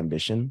is this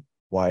ambition?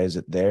 Why is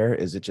it there?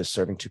 Is it just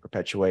serving to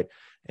perpetuate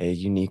a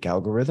unique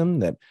algorithm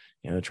that,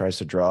 tries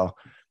to draw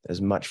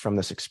as much from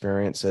this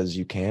experience as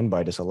you can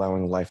by just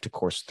allowing life to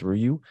course through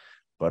you,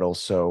 but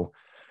also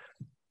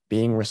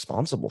being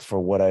responsible for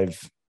what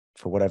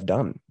I've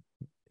done,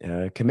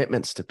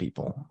 commitments to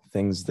people,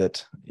 things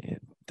that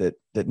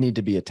need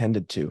to be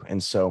attended to.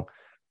 And so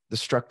the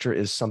structure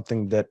is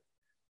something that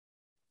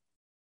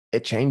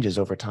it changes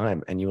over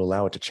time, and you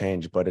allow it to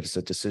change, but it's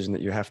a decision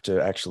that you have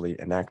to actually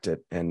enact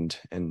it and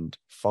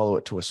follow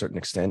it to a certain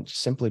extent,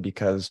 simply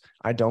because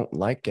I don't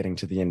like getting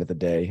to the end of the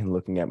day and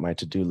looking at my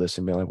to-do list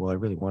and being like, well, I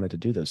really wanted to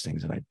do those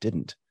things and I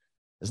didn't.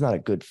 It's not a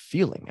good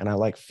feeling, and I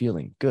like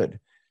feeling good.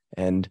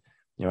 And,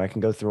 I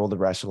can go through all the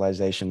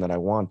rationalization that I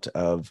want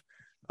of,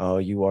 oh,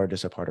 you are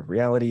just a part of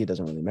reality. It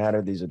doesn't really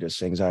matter. These are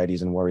just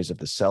anxieties and worries of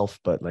the self,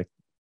 but like,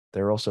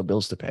 there are also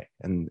bills to pay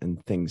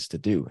and things to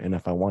do. And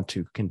if I want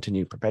to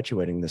continue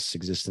perpetuating this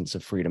existence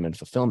of freedom and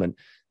fulfillment,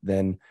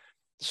 then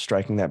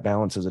striking that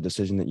balance is a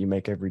decision that you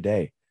make every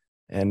day.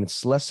 And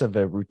it's less of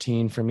a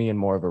routine for me and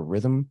more of a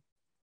rhythm.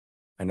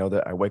 I know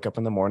that I wake up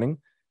in the morning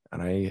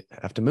and I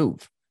have to move.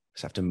 I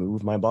just have to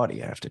move my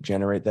body. I have to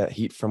generate that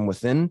heat from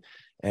within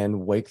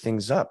and wake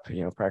things up,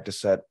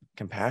 practice that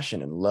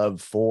compassion and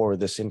love for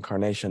this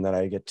incarnation that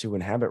I get to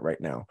inhabit right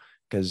now.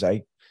 Because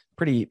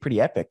pretty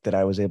epic that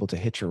I was able to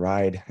hitch a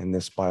ride in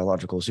this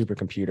biological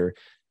supercomputer,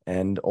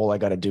 and all I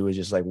got to do is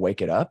just like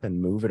wake it up and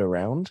move it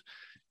around.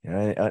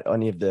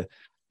 Any of the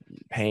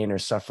pain or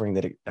suffering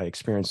that I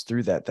experienced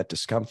through that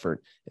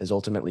discomfort is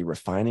ultimately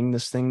refining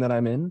this thing that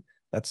I'm in.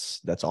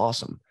 That's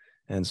awesome.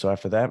 And so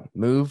after that,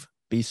 move,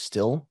 be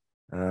still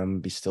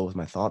with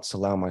my thoughts,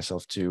 allow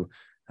myself to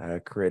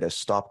create a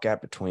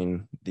stopgap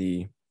between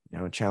the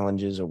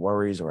challenges or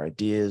worries or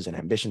ideas and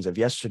ambitions of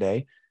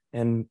yesterday,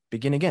 and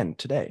begin again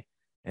today.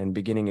 And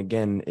beginning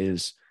again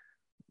is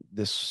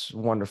this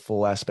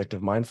wonderful aspect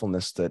of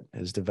mindfulness that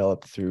is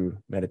developed through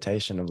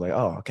meditation of like,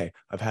 oh, okay,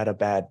 I've had a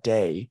bad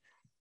day,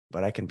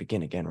 but I can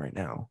begin again right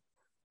now.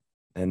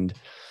 And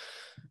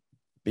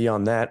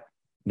beyond that,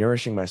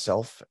 nourishing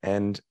myself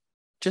and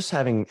just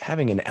having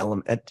an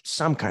element,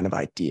 some kind of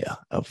idea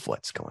of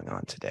what's going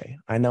on today.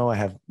 I know I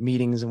have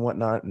meetings and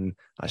whatnot, and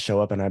I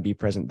show up and I be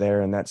present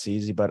there, and that's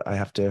easy, but I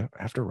have to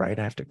write,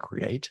 I have to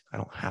create. I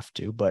don't have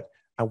to, but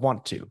I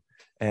want to.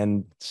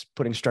 And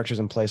putting structures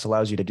in place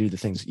allows you to do the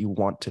things that you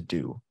want to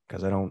do.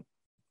 Because I don't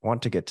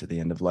want to get to the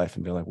end of life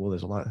and be like, well,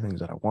 there's a lot of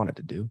things that I wanted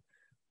to do,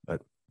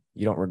 but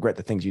you don't regret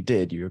the things you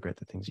did. You regret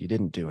the things you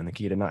didn't do. And the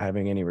key to not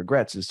having any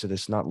regrets is to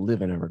just not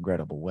live in a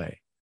regrettable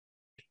way.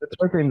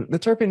 The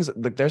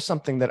terpenes, there's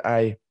something that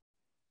I,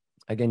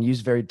 again,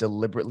 use very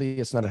deliberately.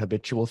 It's not a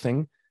habitual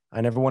thing.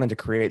 I never wanted to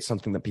create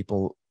something that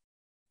people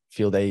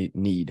feel they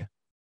need.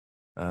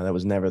 That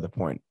was never the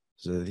point.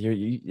 So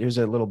here's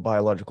a little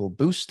biological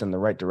boost in the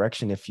right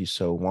direction if you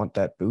so want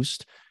that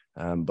boost.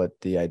 But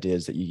the idea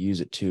is that you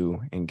use it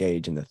to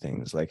engage in the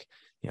things. Like,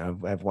 I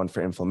have one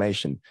for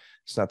inflammation.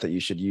 It's not that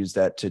you should use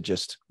that to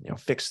just,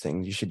 fix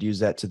things. You should use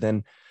that to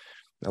then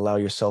allow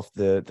yourself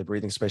the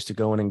breathing space to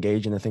go and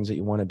engage in the things that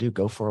you want to do.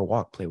 Go for a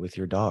walk, play with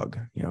your dog,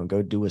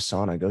 go do a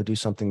sauna, go do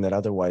something that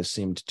otherwise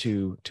seemed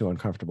too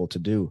uncomfortable to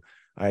do.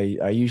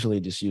 I usually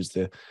just use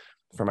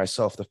for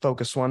myself, the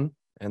focus one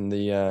and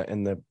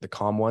the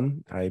calm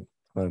one. I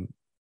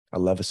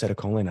love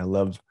acetylcholine. I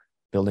love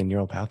building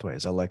neural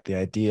pathways. I like the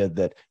idea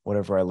that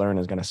whatever I learn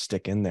is going to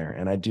stick in there.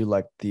 And I do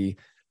like the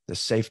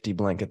safety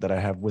blanket that I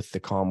have with the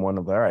calm one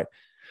of, all right,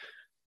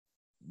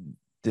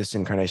 this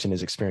incarnation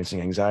is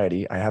experiencing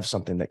anxiety. I have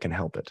something that can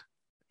help it,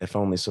 if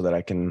only so that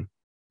I can,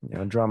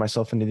 draw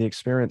myself into the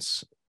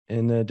experience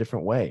in a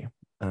different way.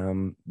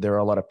 There are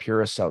a lot of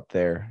purists out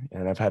there,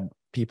 and I've had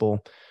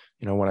people,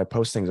 when I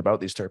post things about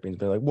these terpenes,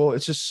 they're like, well,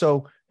 it's just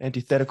so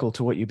antithetical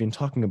to what you've been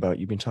talking about.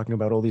 You've been talking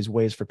about all these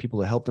ways for people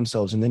to help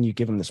themselves, and then you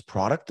give them this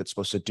product that's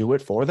supposed to do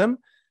it for them.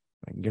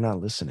 Like, you're not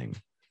listening.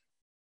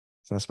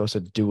 It's not supposed to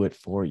do it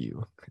for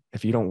you.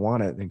 If you don't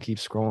want it, then keep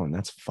scrolling.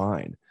 That's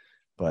fine.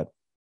 But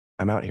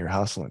I'm out here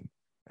hustling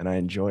and I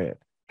enjoy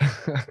it.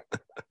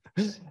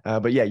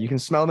 But yeah, you can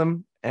smell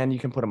them and you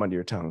can put them under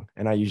your tongue.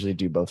 And I usually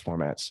do both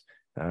formats.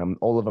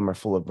 All of them are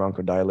full of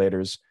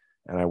bronchodilators,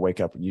 and I wake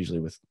up usually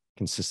with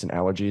consistent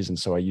allergies. And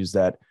so I use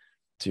that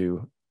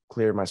to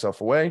clear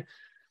myself away,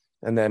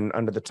 and then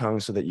under the tongue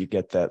so that you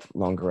get that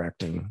longer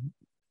acting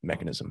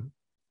mechanism.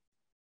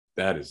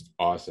 That is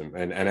awesome.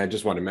 And I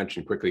just want to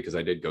mention quickly, because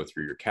I did go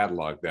through your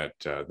catalog, that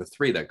the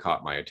three that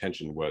caught my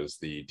attention was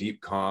the deep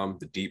calm,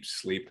 the deep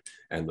sleep,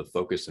 and the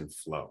focus and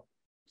flow,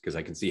 because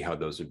I can see how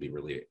those would be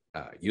really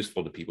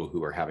useful to people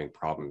who are having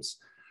problems,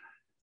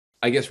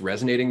 I guess,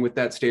 resonating with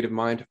that state of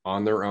mind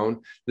on their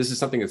own. This is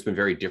something that's been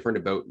very different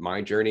about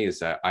my journey, is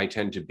that I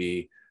tend to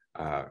be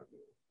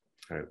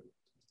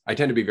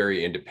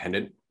very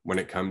independent when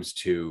it comes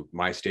to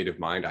my state of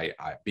mind. I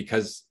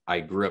because I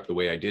grew up the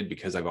way I did,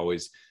 because I've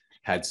always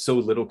had so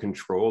little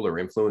control or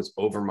influence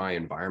over my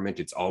environment,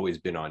 it's always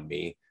been on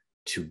me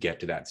to get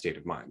to that state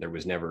of mind. There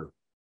was never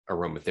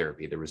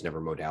aromatherapy. There was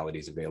never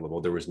modalities available.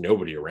 There was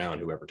nobody around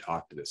who ever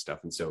talked to this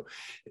stuff. And so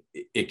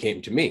it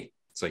came to me.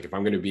 It's like, if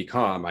I'm going to be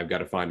calm, I've got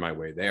to find my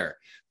way there.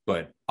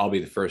 But I'll be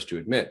the first to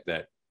admit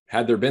that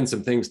had there been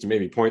some things to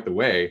maybe point the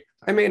way,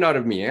 I may not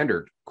have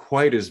meandered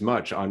quite as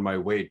much on my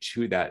way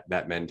to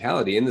that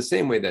mentality. In the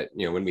same way that,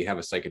 when we have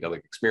a psychedelic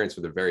experience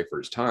for the very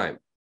first time,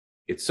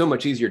 it's so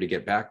much easier to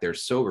get back there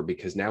sober,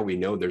 because now we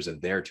know there's a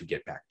there to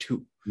get back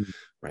to,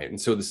 right? And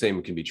so the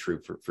same can be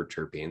true for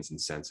terpenes and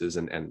senses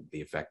and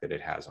the effect that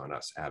it has on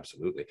us.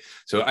 Absolutely.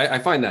 So I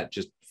find that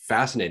just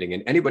fascinating.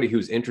 And anybody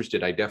who's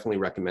interested, I definitely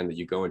recommend that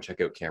you go and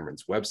check out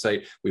Cameron's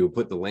website. We will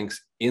put the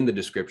links in the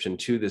description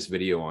to this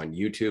video on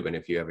YouTube. And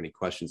if you have any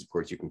questions, of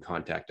course, you can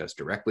contact us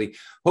directly.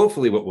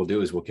 Hopefully what we'll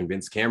do is we'll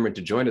convince Cameron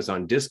to join us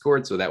on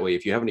Discord. So that way,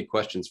 if you have any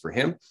questions for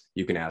him,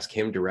 you can ask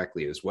him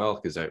directly as well,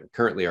 because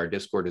currently our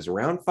Discord is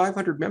around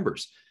 500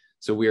 members.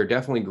 So we are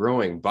definitely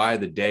growing by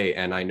the day.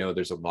 And I know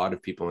there's a lot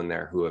of people in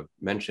there who have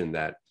mentioned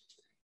that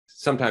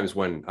sometimes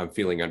when I'm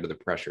feeling under the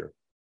pressure,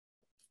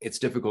 it's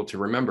difficult to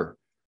remember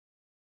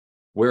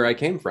where I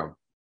came from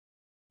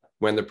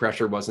when the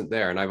pressure wasn't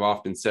there. And I've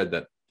often said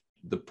that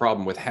the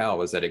problem with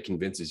hell is that it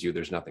convinces you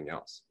there's nothing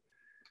else,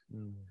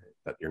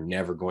 that you're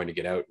never going to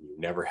get out, and you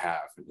never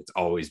have, and it's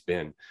always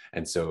been.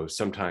 And so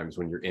sometimes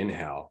when you're in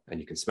hell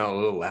and you can smell a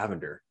little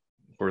lavender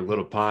or a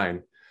little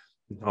pine,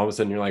 all of a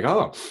sudden you're like,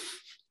 oh,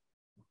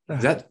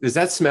 is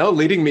that smell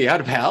leading me out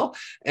of hell?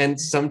 And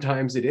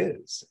sometimes it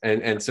is.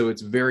 And so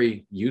it's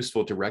very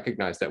useful to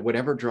recognize that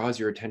whatever draws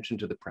your attention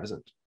to the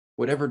present,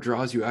 whatever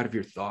draws you out of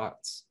your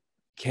thoughts,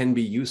 can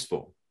be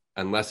useful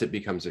unless it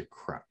becomes a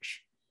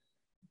crutch.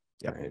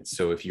 Yep. Right?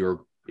 So if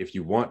you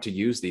want to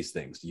use these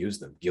things, use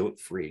them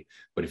guilt-free.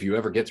 But if you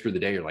ever get through the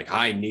day, you're like,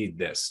 I need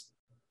this,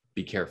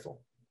 be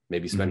careful.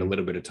 Maybe spend a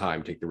little bit of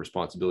time, take the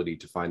responsibility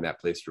to find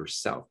that place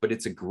yourself. But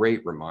it's a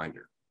great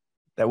reminder.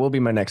 That will be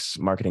my next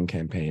marketing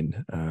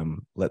campaign.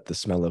 Let the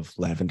smell of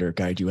lavender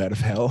guide you out of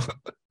hell.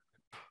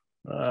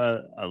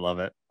 I love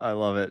it. I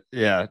love it.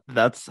 Yeah,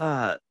 that's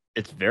I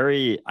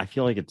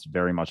feel like it's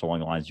very much along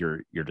the lines of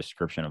your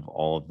description of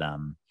all of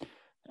them,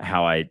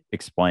 how I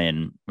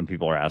explain when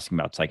people are asking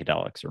about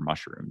psychedelics or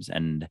mushrooms,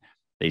 and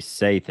they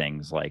say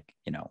things like,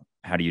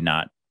 how do you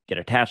not get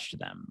attached to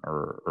them,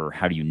 or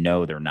how do you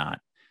know they're not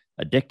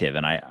addictive?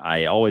 And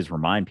I always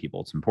remind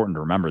people it's important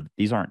to remember that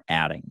these aren't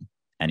adding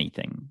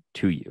anything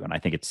to you. And I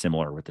think it's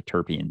similar with the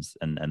terpenes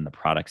and the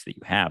products that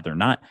you have. They're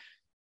not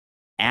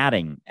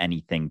adding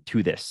anything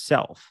to this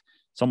self.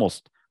 It's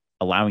almost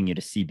allowing you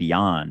to see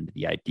beyond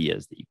the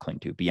ideas that you cling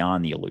to,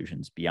 beyond the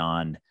illusions,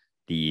 beyond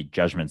the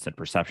judgments and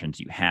perceptions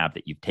you have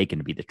that you've taken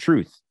to be the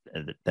truth,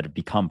 that have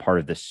become part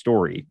of this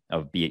story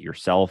of, be it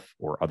yourself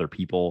or other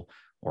people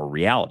or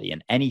reality,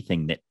 and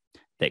anything that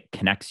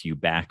connects you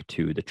back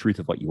to the truth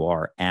of what you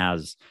are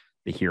as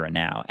the here and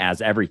now,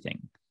 as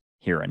everything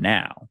here and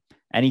now.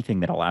 Anything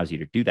that allows you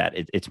to do that,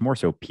 it's more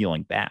so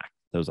peeling back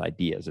those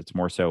ideas. It's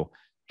more so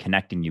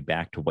connecting you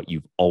back to what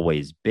you've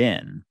always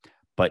been.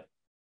 But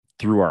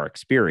through our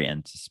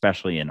experience,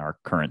 especially in our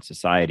current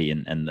society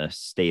and the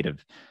state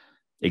of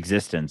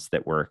existence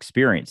that we're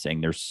experiencing,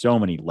 there's so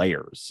many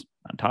layers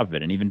on top of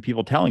it. And even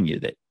people telling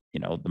you that,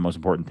 the most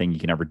important thing you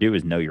can ever do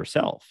is know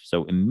yourself.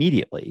 So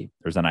immediately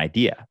there's an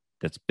idea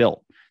that's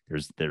built.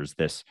 There's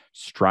this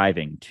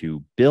striving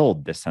to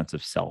build this sense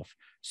of self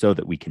so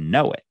that we can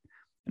know it.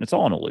 And it's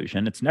all an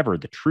illusion. It's never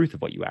the truth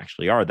of what you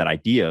actually are. That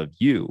idea of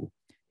you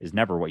is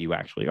never what you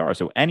actually are.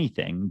 So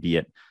anything, be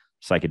it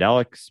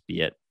psychedelics,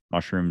 be it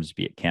mushrooms,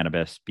 be it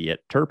cannabis, be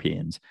it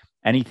terpenes,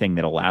 anything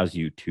that allows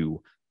you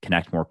to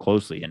connect more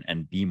closely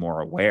and be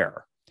more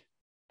aware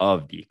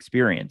of the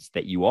experience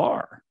that you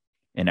are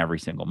in every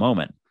single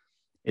moment,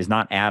 is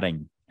not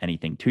adding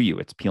anything to you.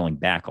 It's peeling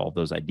back all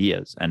those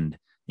ideas and,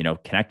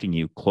 connecting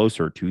you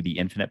closer to the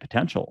infinite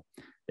potential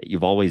that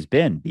you've always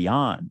been,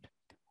 beyond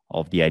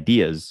all of the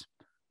ideas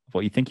of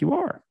what you think you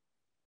are.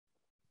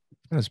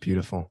 That's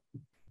beautiful.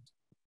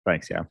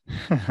 Thanks. Yeah.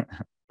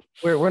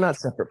 We're not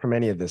separate from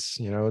any of this.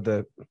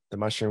 The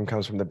mushroom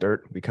comes from the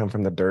dirt. We come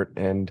from the dirt.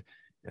 And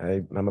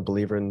I'm a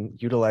believer in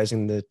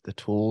utilizing the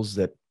tools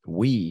that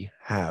we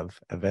have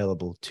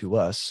available to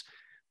us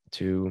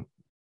to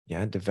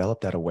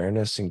develop that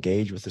awareness,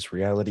 engage with this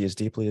reality as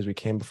deeply as we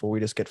can before we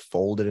just get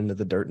folded into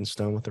the dirt and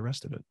stone with the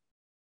rest of it.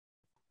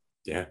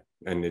 Yeah.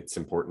 And it's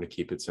important to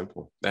keep it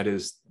simple. That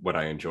is what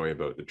I enjoy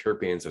about the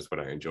terpenes. That's what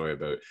I enjoy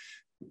about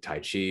Tai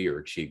Chi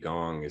or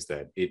Qigong, is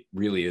that it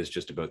really is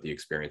just about the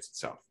experience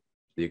itself.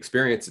 The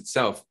experience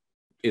itself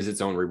is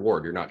its own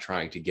reward. You're not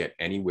trying to get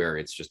anywhere.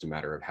 It's just a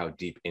matter of how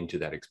deep into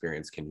that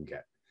experience can you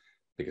get,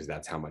 because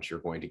that's how much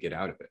you're going to get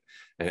out of it.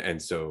 And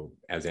so,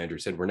 as Andrew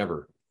said, we're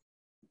never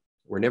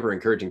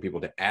encouraging people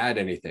to add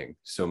anything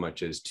so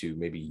much as to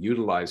maybe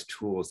utilize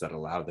tools that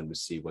allow them to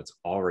see what's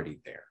already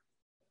there.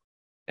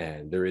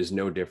 And there is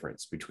no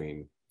difference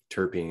between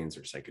terpenes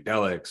or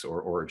psychedelics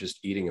or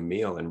just eating a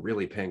meal and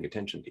really paying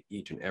attention to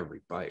each and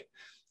every bite.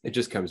 It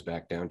just comes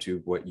back down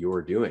to what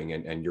you're doing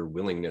and your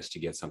willingness to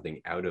get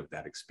something out of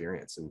that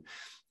experience. And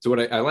so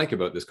what I like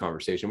about this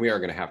conversation, we are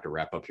going to have to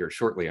wrap up here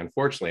shortly.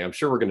 Unfortunately, I'm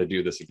sure we're going to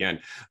do this again,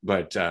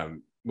 but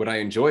what I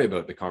enjoy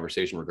about the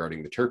conversation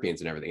regarding the terpenes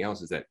and everything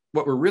else is that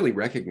what we're really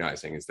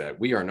recognizing is that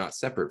we are not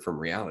separate from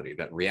reality,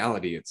 that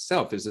reality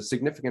itself is a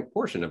significant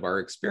portion of our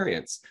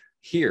experience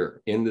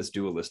here in this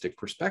dualistic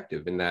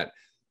perspective, and that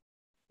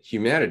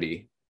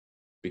humanity,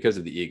 because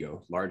of the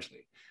ego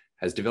largely,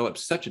 has developed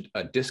such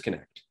a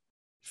disconnect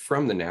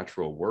from the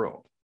natural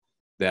world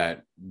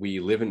that we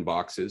live in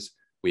boxes.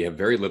 We have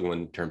very little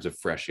in terms of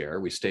fresh air.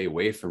 We stay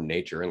away from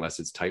nature unless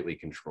it's tightly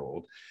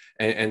controlled.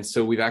 And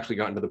so we've actually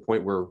gotten to the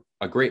point where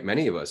a great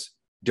many of us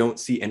don't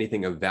see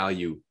anything of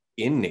value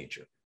in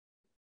nature.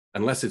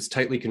 Unless it's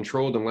tightly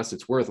controlled, unless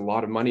it's worth a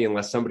lot of money,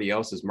 unless somebody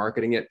else is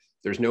marketing it,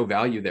 there's no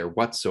value there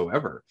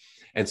whatsoever.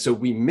 And so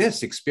we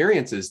miss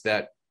experiences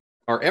that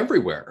are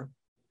everywhere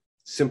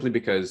simply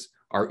because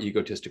our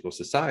egotistical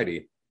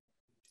society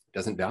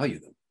doesn't value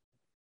them.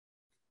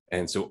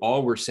 And so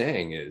all we're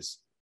saying is,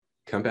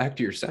 come back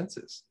to your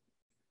senses,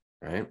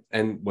 right?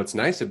 And what's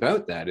nice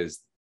about that is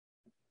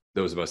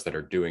those of us that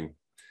are doing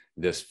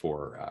this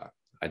for,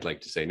 I'd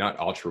like to say, not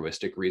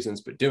altruistic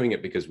reasons, but doing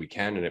it because we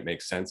can and it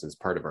makes sense as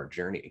part of our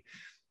journey.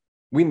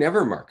 We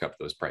never mark up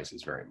those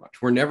prices very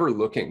much. We're never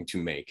looking to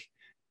make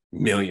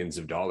millions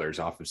of dollars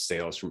off of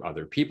sales from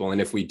other people.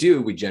 And if we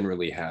do, we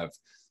generally have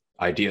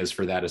ideas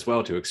for that as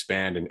well, to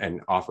expand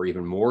and offer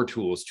even more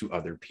tools to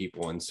other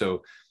people. And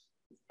so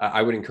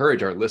I would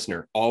encourage our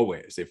listener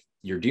always, if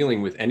you're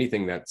dealing with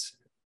anything that's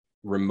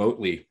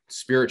remotely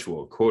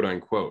spiritual, quote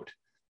unquote,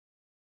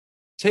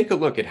 take a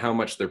look at how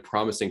much they're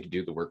promising to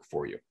do the work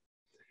for you.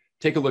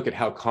 Take a look at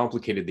how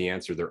complicated the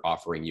answer they're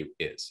offering you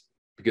is,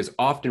 because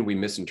often we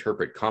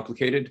misinterpret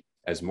complicated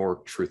as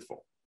more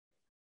truthful,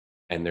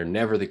 and they're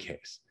never the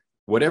case.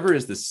 Whatever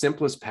is the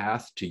simplest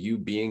path to you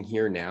being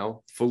here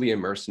now, fully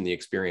immersed in the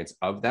experience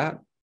of that,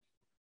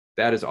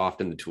 that is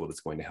often the tool that's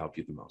going to help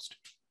you the most.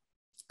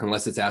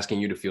 Unless it's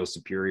asking you to feel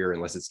superior,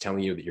 unless it's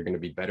telling you that you're going to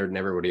be better than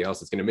everybody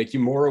else, it's going to make you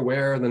more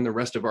aware than the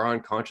rest of our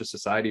unconscious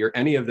society, or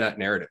any of that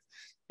narrative.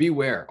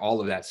 Beware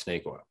all of that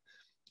snake oil.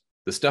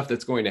 The stuff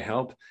that's going to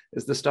help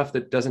is the stuff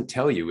that doesn't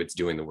tell you it's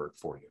doing the work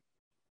for you.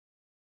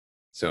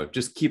 So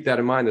just keep that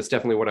in mind. That's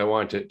definitely what I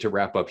wanted to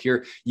wrap up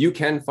here. You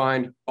can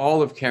find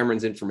all of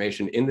Cameron's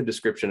information in the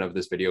description of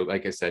this video.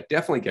 Like I said,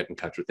 definitely get in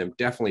touch with him.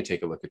 Definitely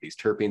take a look at these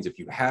terpenes. If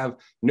you have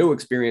no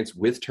experience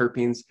with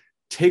terpenes,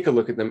 take a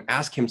look at them,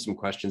 ask him some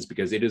questions,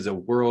 because it is a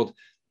world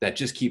that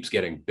just keeps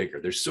getting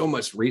bigger. There's so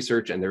much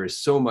research and there is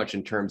so much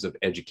in terms of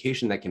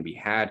education that can be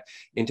had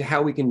into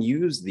how we can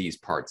use these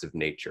parts of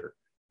nature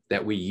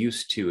that we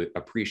used to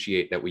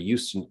appreciate, that we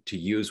used to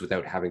use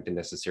without having to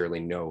necessarily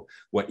know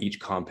what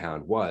each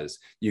compound was.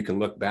 You can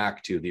look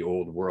back to the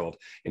old world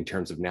in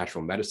terms of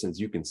natural medicines.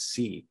 You can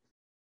see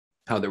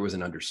how there was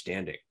an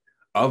understanding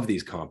of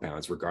these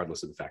compounds,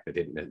 regardless of the fact that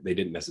they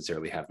didn't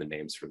necessarily have the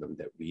names for them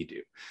that we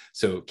do.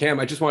 So Cam,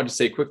 I just wanted to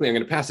say quickly, I'm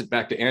going to pass it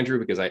back to Andrew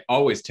because I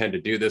always tend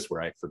to do this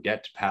where I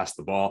forget to pass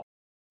the ball.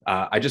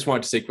 I just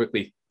wanted to say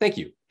quickly, thank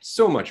you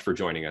so much for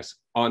joining us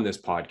on this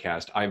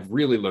podcast. I've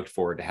really looked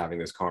forward to having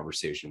this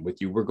conversation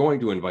with you. We're going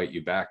to invite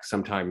you back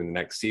sometime in the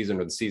next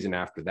season or the season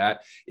after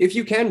that. If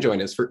you can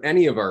join us for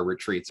any of our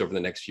retreats over the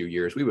next few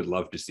years, we would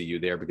love to see you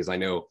there because I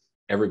know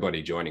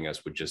everybody joining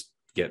us would just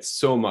get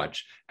so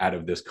much out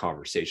of this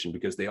conversation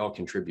because they all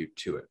contribute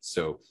to it.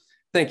 So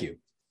thank you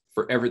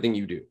for everything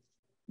you do.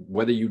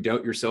 Whether you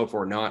doubt yourself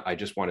or not, I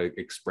just want to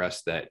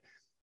express that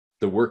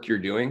the work you're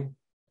doing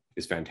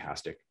is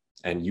fantastic.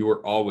 And you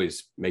are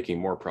always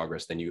making more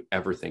progress than you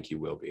ever think you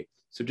will be.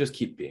 So just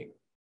keep being.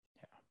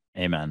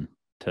 Amen.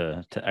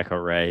 To echo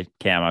Ray.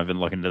 Cam, I've been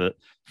looking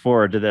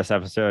forward to this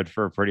episode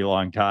for a pretty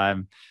long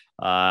time.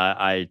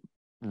 I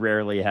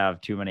rarely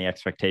have too many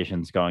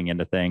expectations going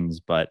into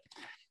things, but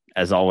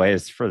as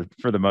always, for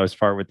the most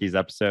part with these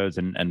episodes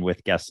and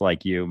with guests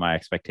like you, my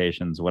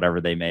expectations,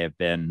 whatever they may have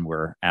been,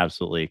 were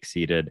absolutely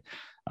exceeded.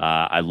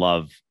 I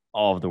love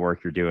all of the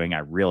work you're doing. I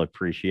really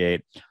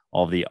appreciate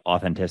all of the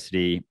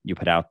authenticity you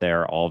put out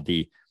there, all of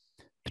the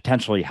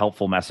potentially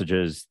helpful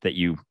messages that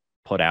you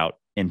put out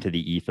into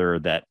the ether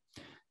that,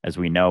 as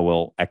we know,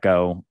 will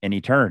echo in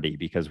eternity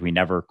because we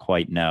never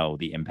quite know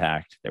the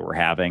impact that we're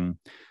having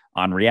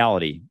on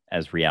reality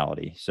as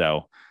reality.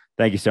 So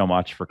thank you so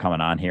much for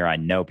coming on here. I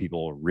know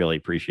people will really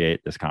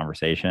appreciate this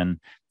conversation,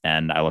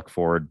 and I look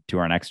forward to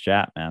our next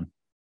chat, man.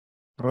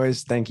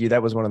 Royce, thank you.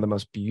 That was one of the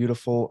most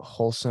beautiful,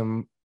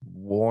 wholesome,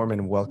 warm,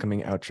 and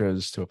welcoming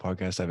outros to a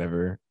podcast I've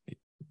ever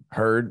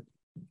heard,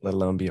 let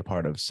alone be a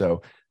part of.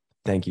 So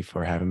thank you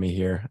for having me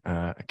here.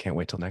 I can't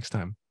wait till next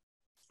time.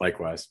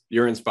 Likewise.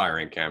 You're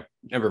inspiring, Cam.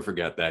 Never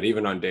forget that.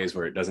 Even on days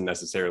where it doesn't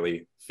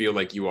necessarily feel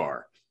like you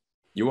are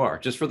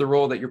just for the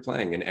role that you're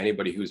playing, and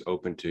anybody who's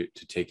open to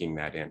taking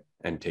that in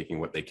and taking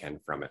what they can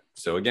from it.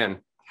 So again,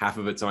 half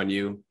of it's on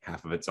you,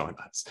 half of it's on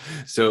us.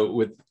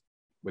 So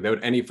without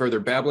any further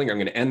babbling, I'm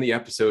going to end the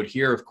episode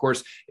here. Of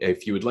course,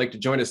 if you would like to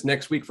join us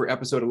next week for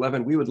episode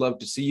 11, we would love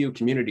to see you.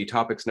 Community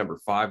Topics number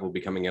 5 will be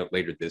coming out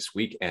later this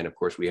week. And of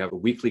course, we have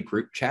weekly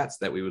group chats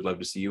that we would love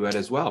to see you at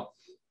as well.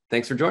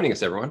 Thanks for joining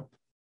us, everyone.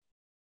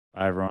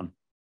 Bye, everyone.